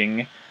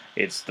engaging.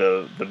 It's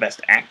the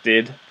best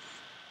acted.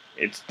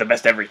 It's the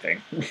best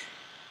everything.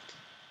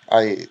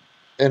 I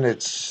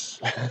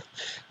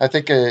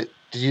think, did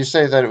you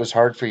say that it was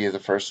hard for you the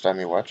first time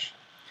you watched?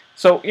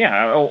 So,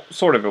 yeah,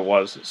 sort of it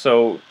was.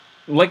 So,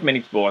 like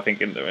many people, I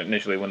think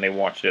initially when they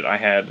watched it, I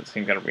had the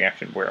same kind of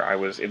reaction where I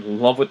was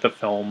in love with the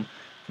film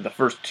for the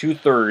first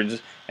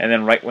 2/3, and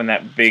then right when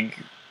that big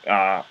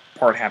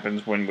part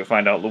happens when we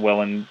find out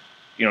Llewellyn,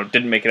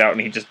 didn't make it out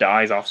and he just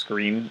dies off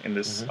screen in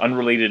this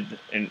unrelated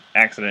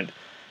accident,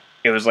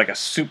 it was like a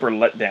super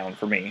letdown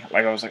for me.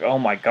 Like, I was like, oh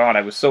my god,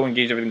 I was so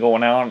engaged in everything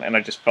going on, and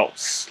I just felt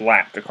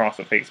slapped across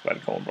the face by the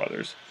Coen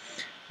Brothers.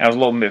 And I was a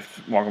little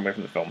miffed walking away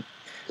from the film.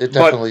 It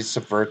definitely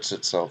subverts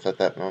itself at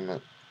that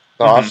moment.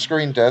 The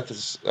off-screen death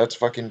that's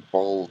fucking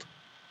bold.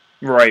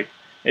 Right.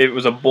 It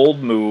was a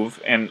bold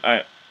move, and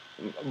I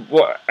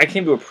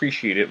came to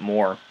appreciate it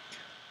more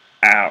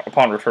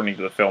upon returning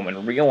to the film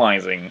and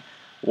realizing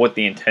what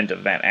the intent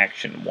of that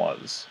action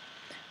was.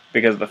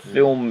 Because the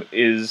film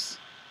is,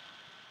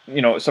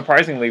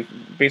 surprisingly,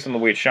 based on the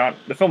way it's shot,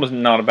 the film is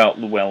not about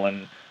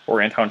Llewellyn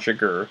or Anton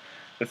Chigurh.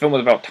 The film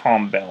is about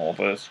Tom Bell,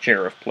 the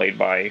sheriff played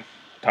by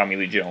Tommy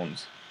Lee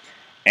Jones,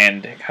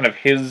 and kind of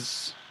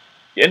his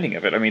ending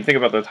of it. I mean, think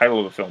about the title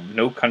of the film,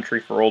 No Country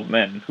for Old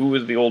Men. Who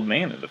is the old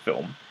man in the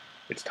film?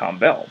 It's Tom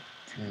Bell.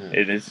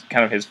 It is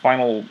kind of his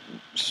final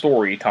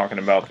story talking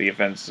about the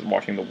events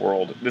watching the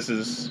world. This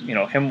is,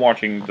 him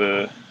watching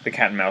the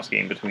cat and mouse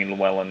game between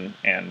Llewellyn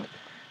and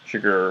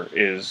Chigurh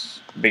is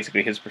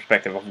basically his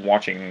perspective of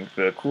watching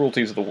the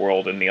cruelties of the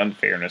world and the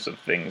unfairness of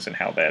things and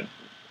how that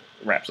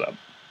wraps up.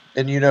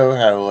 And you know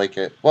how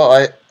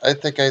well, I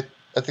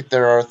think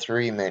there are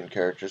 3 main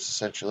characters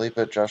essentially,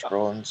 but Josh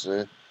Brolin's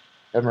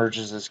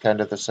emerges as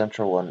kind of the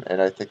central one, and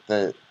I think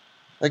that,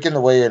 like in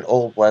the way an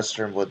old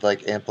western would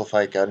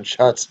amplify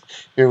gunshots,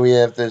 here we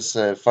have this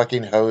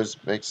fucking hose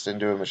mixed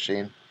into a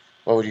machine.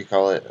 What would you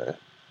call it?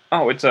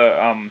 It's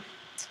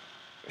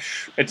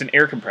an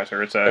air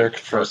compressor. It's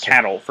for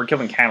cattle, for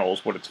killing cattle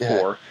is what it's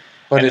for.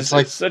 But and it's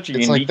like such a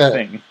it's unique like that,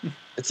 thing.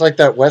 It's like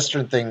that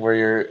western thing where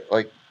you're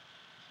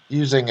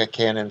using a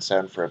cannon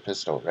sound for a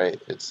pistol,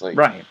 right? It's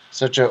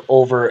such an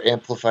over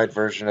amplified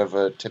version of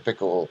a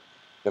typical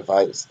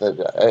device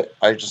that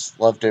I just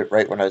loved it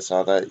right when I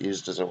saw that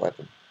used as a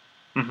weapon.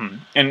 Mm-hmm.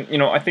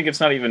 And I think it's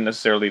not even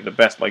necessarily the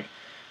best. Like,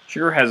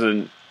 Chigurh has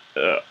an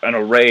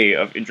array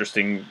of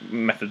interesting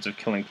methods of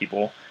killing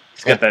people.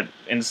 He's got that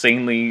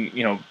insanely,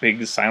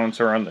 big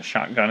silencer on the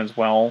shotgun as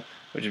well,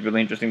 which is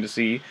really interesting to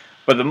see.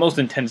 But the most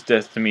intense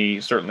death to me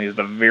certainly is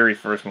the very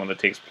first one that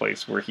takes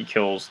place, where he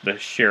kills the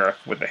sheriff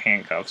with the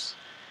handcuffs.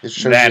 It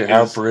shows you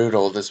how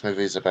brutal this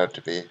movie is about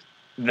to be.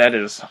 That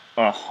is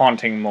a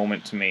haunting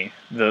moment to me.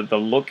 The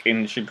look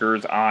in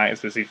Chigurh's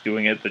eyes as he's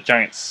doing it, the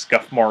giant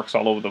scuff marks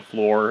all over the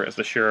floor as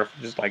the sheriff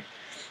just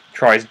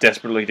tries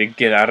desperately to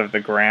get out of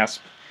the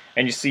grasp.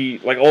 And you see,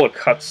 like, all the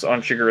cuts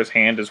on Shigeru's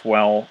hand as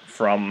well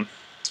from,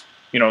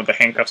 the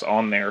handcuffs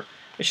on there.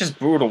 It's just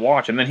brutal to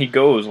watch. And then he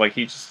goes, like,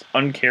 he's just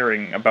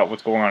uncaring about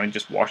what's going on and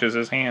just washes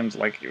his hands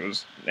like it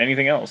was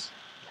anything else.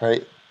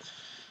 Right.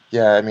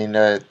 Yeah, I mean,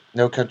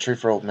 No Country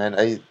for Old Men.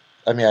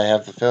 I mean, I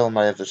have the film,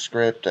 I have the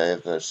script, I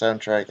have the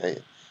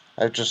soundtrack.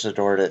 I've just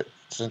adored it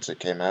since it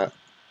came out.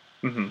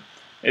 Mm-hmm.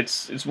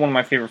 It's one of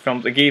my favorite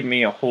films. It gave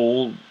me a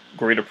whole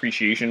great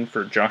appreciation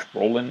for Josh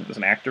Brolin as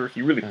an actor.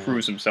 He really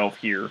proves himself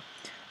here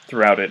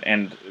throughout it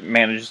and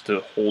manages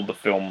to hold the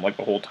film like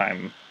the whole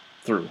time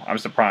through. I'm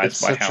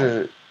surprised by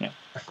how.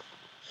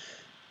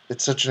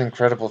 It's such an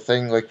incredible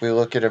thing. Like, we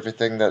look at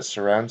everything that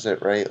surrounds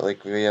it, right?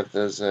 Like, we have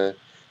those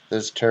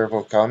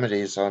terrible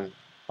comedies on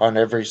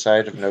every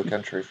side of No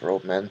Country for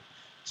Old Men.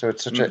 So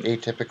it's such an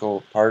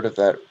atypical part of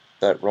that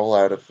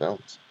rollout of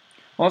films.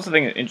 Well, that's the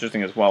thing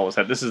interesting as well is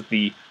that this is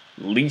the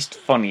least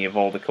funny of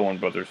all the Coen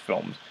brothers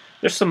films.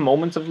 There's some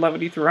moments of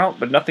levity throughout,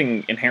 but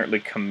nothing inherently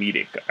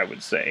comedic, I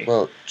would say.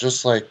 Well,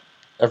 just like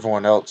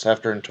everyone else,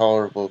 after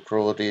Intolerable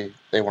Cruelty,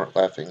 they weren't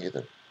laughing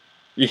either.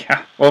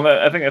 Yeah, well,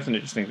 I think that's an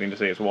interesting thing to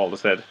say as well,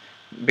 is that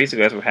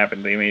basically that's what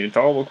happened. They made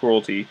Intolerable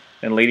Cruelty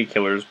and Lady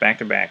Killers back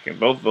to back, and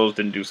both of those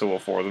didn't do so well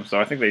for them.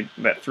 So I think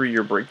that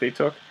 3-year break they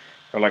took,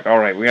 they're like, all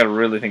right, we got to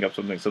really think up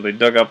something. So they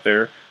dug up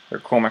their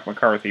Cormac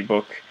McCarthy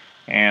book,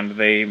 and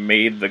they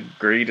made the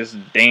greatest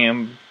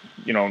damn,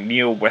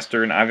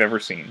 neo-western I've ever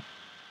seen.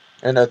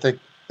 And I think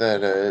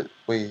that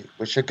we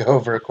should go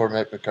over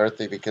Cormac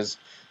McCarthy because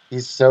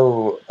he's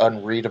so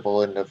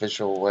unreadable in a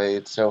visual way.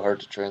 It's so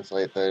hard to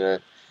translate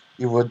that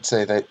you would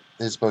say that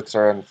his books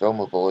are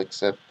unfilmable,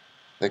 except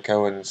the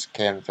Coens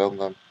can film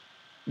them.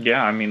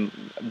 Yeah, I mean,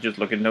 just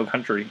look at No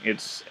Country.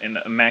 It's an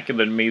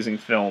immaculate, amazing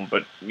film,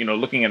 but,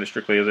 looking at it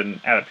strictly as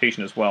an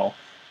adaptation as well,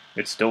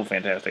 it's still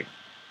fantastic.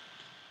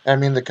 I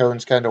mean, the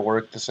Coens kind of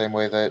work the same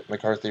way that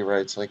McCarthy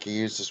writes. Like, he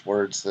uses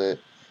words that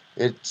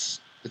it's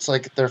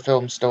like their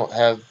films don't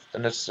have a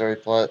necessary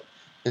plot.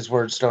 His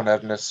words don't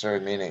have necessary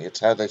meaning. It's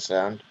how they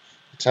sound.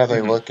 It's how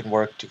they look and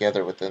work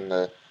together within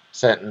the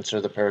sentence or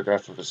the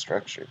paragraph of a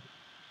structure.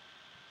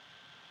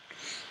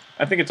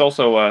 I think it's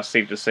also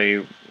safe to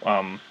say,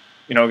 again,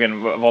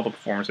 of all the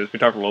performances, we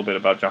talked a little bit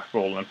about Josh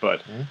Brolin,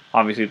 but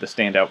obviously the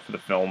standout for the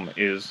film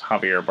is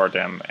Javier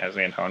Bardem as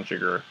Anton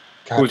Chigurh,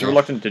 who was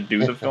reluctant to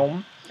do the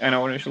film, I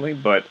know, initially,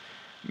 but,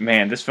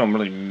 man, this film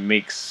really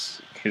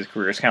makes his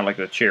career. It's kind of like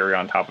the cherry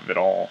on top of it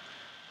all.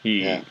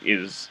 He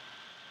is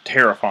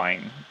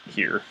terrifying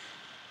here.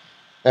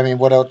 I mean,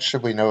 what else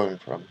should we know him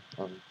from?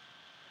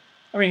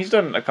 I mean, he's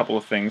done a couple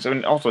of things. I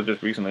mean, also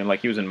just recently,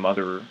 like, he was in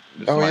Mother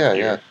this last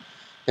year.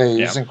 Yeah,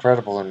 he was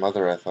incredible in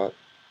Mother, I thought.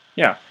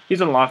 Yeah, he's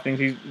done a lot of things.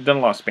 He's done a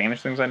lot of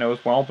Spanish things, I know,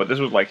 as well, but this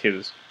was like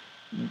his,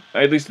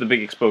 at least the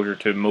big exposure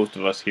to most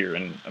of us here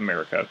in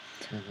America.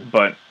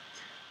 But,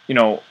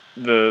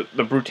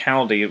 the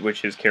brutality at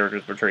which his character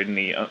is portrayed and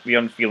the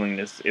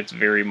unfeelingness, it's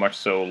very much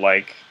so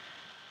like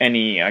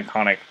any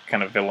iconic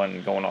kind of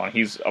villain going on.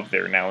 He's up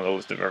there now on the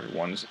list of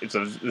everyone's.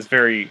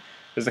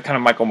 There's the kind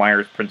of Michael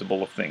Myers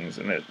principle of things,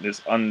 and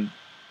this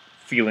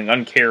unfeeling,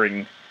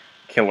 uncaring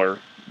killer,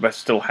 but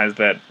still has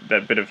that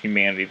bit of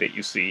humanity that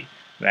you see.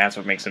 That's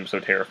what makes him so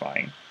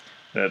terrifying.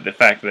 The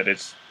fact that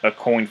it's a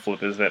coin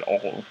flip is that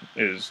all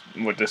is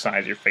what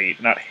decides your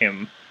fate, not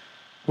him.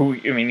 Who,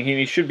 I mean,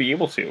 he should be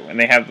able to. And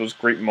they have those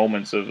great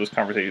moments of those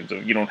conversations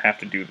of, you don't have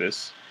to do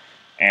this.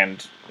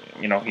 And,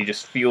 he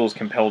just feels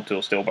compelled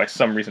to still by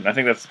some reason. I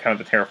think that's kind of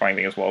the terrifying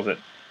thing as well, is that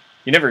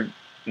you never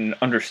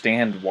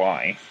understand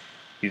why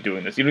he's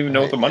doing this. You don't even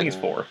know what the money's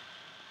for.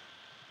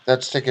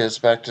 That's taking us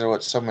back to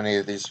what so many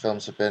of these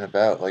films have been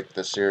about, like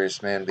The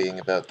Serious Man being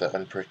about the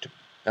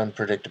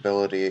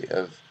unpredictability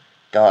of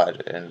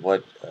God and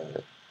what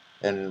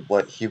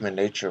human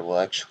nature will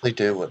actually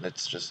do when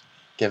it's just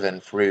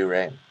given free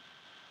reign.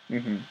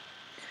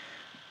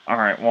 All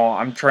right, well,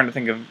 I'm trying to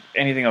think of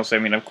anything else. I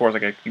mean, of course, I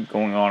could keep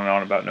going on and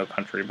on about No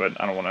Country, but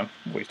I don't want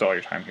to waste all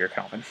your time here,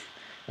 Calvin.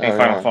 Any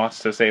final thoughts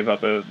to say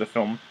about the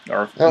film?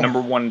 Our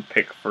number one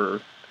pick for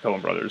the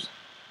Coen brothers?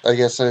 I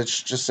guess I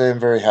should just say I'm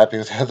very happy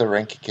with how the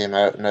ranking came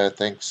out, and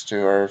thanks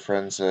to our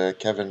friends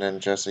Kevin and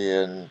Jesse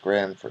and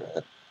Graham for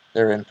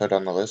their input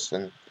on the list,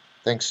 and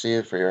thanks to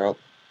you for your help.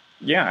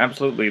 Yeah,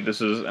 absolutely.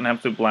 This is an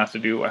absolute blast to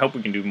do. I hope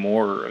we can do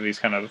more of these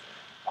kind of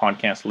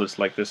podcast lists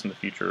like this in the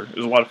future. It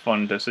was a lot of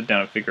fun to sit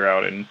down and figure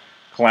out and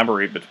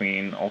collaborate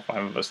between all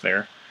 5 of us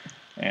there,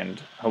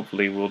 and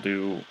hopefully we'll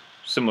do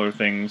similar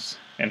things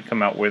and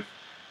come out with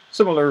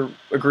similar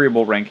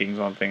agreeable rankings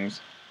on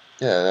things.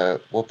 Yeah,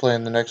 we'll play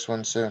in the next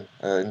one soon.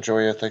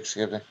 Enjoy your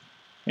Thanksgiving.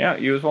 Yeah,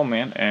 you as well,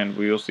 man, and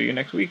we will see you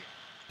next week.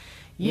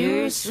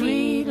 You're a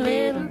sweet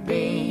little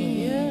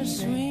baby. You're a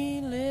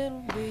sweet little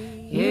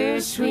baby. You're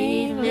a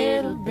sweet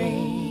little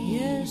baby.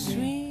 You're a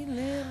sweet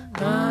little baby.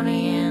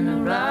 Honey in the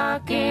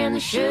rock and the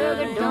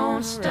sugar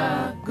don't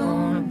stop.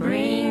 Gonna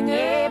bring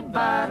a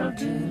bottle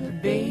to the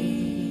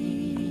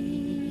baby.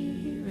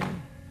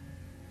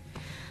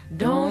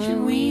 Don't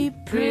you weep,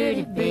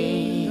 pretty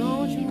baby.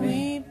 Don't you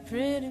weep,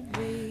 pretty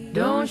baby.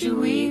 Don't you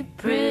weep.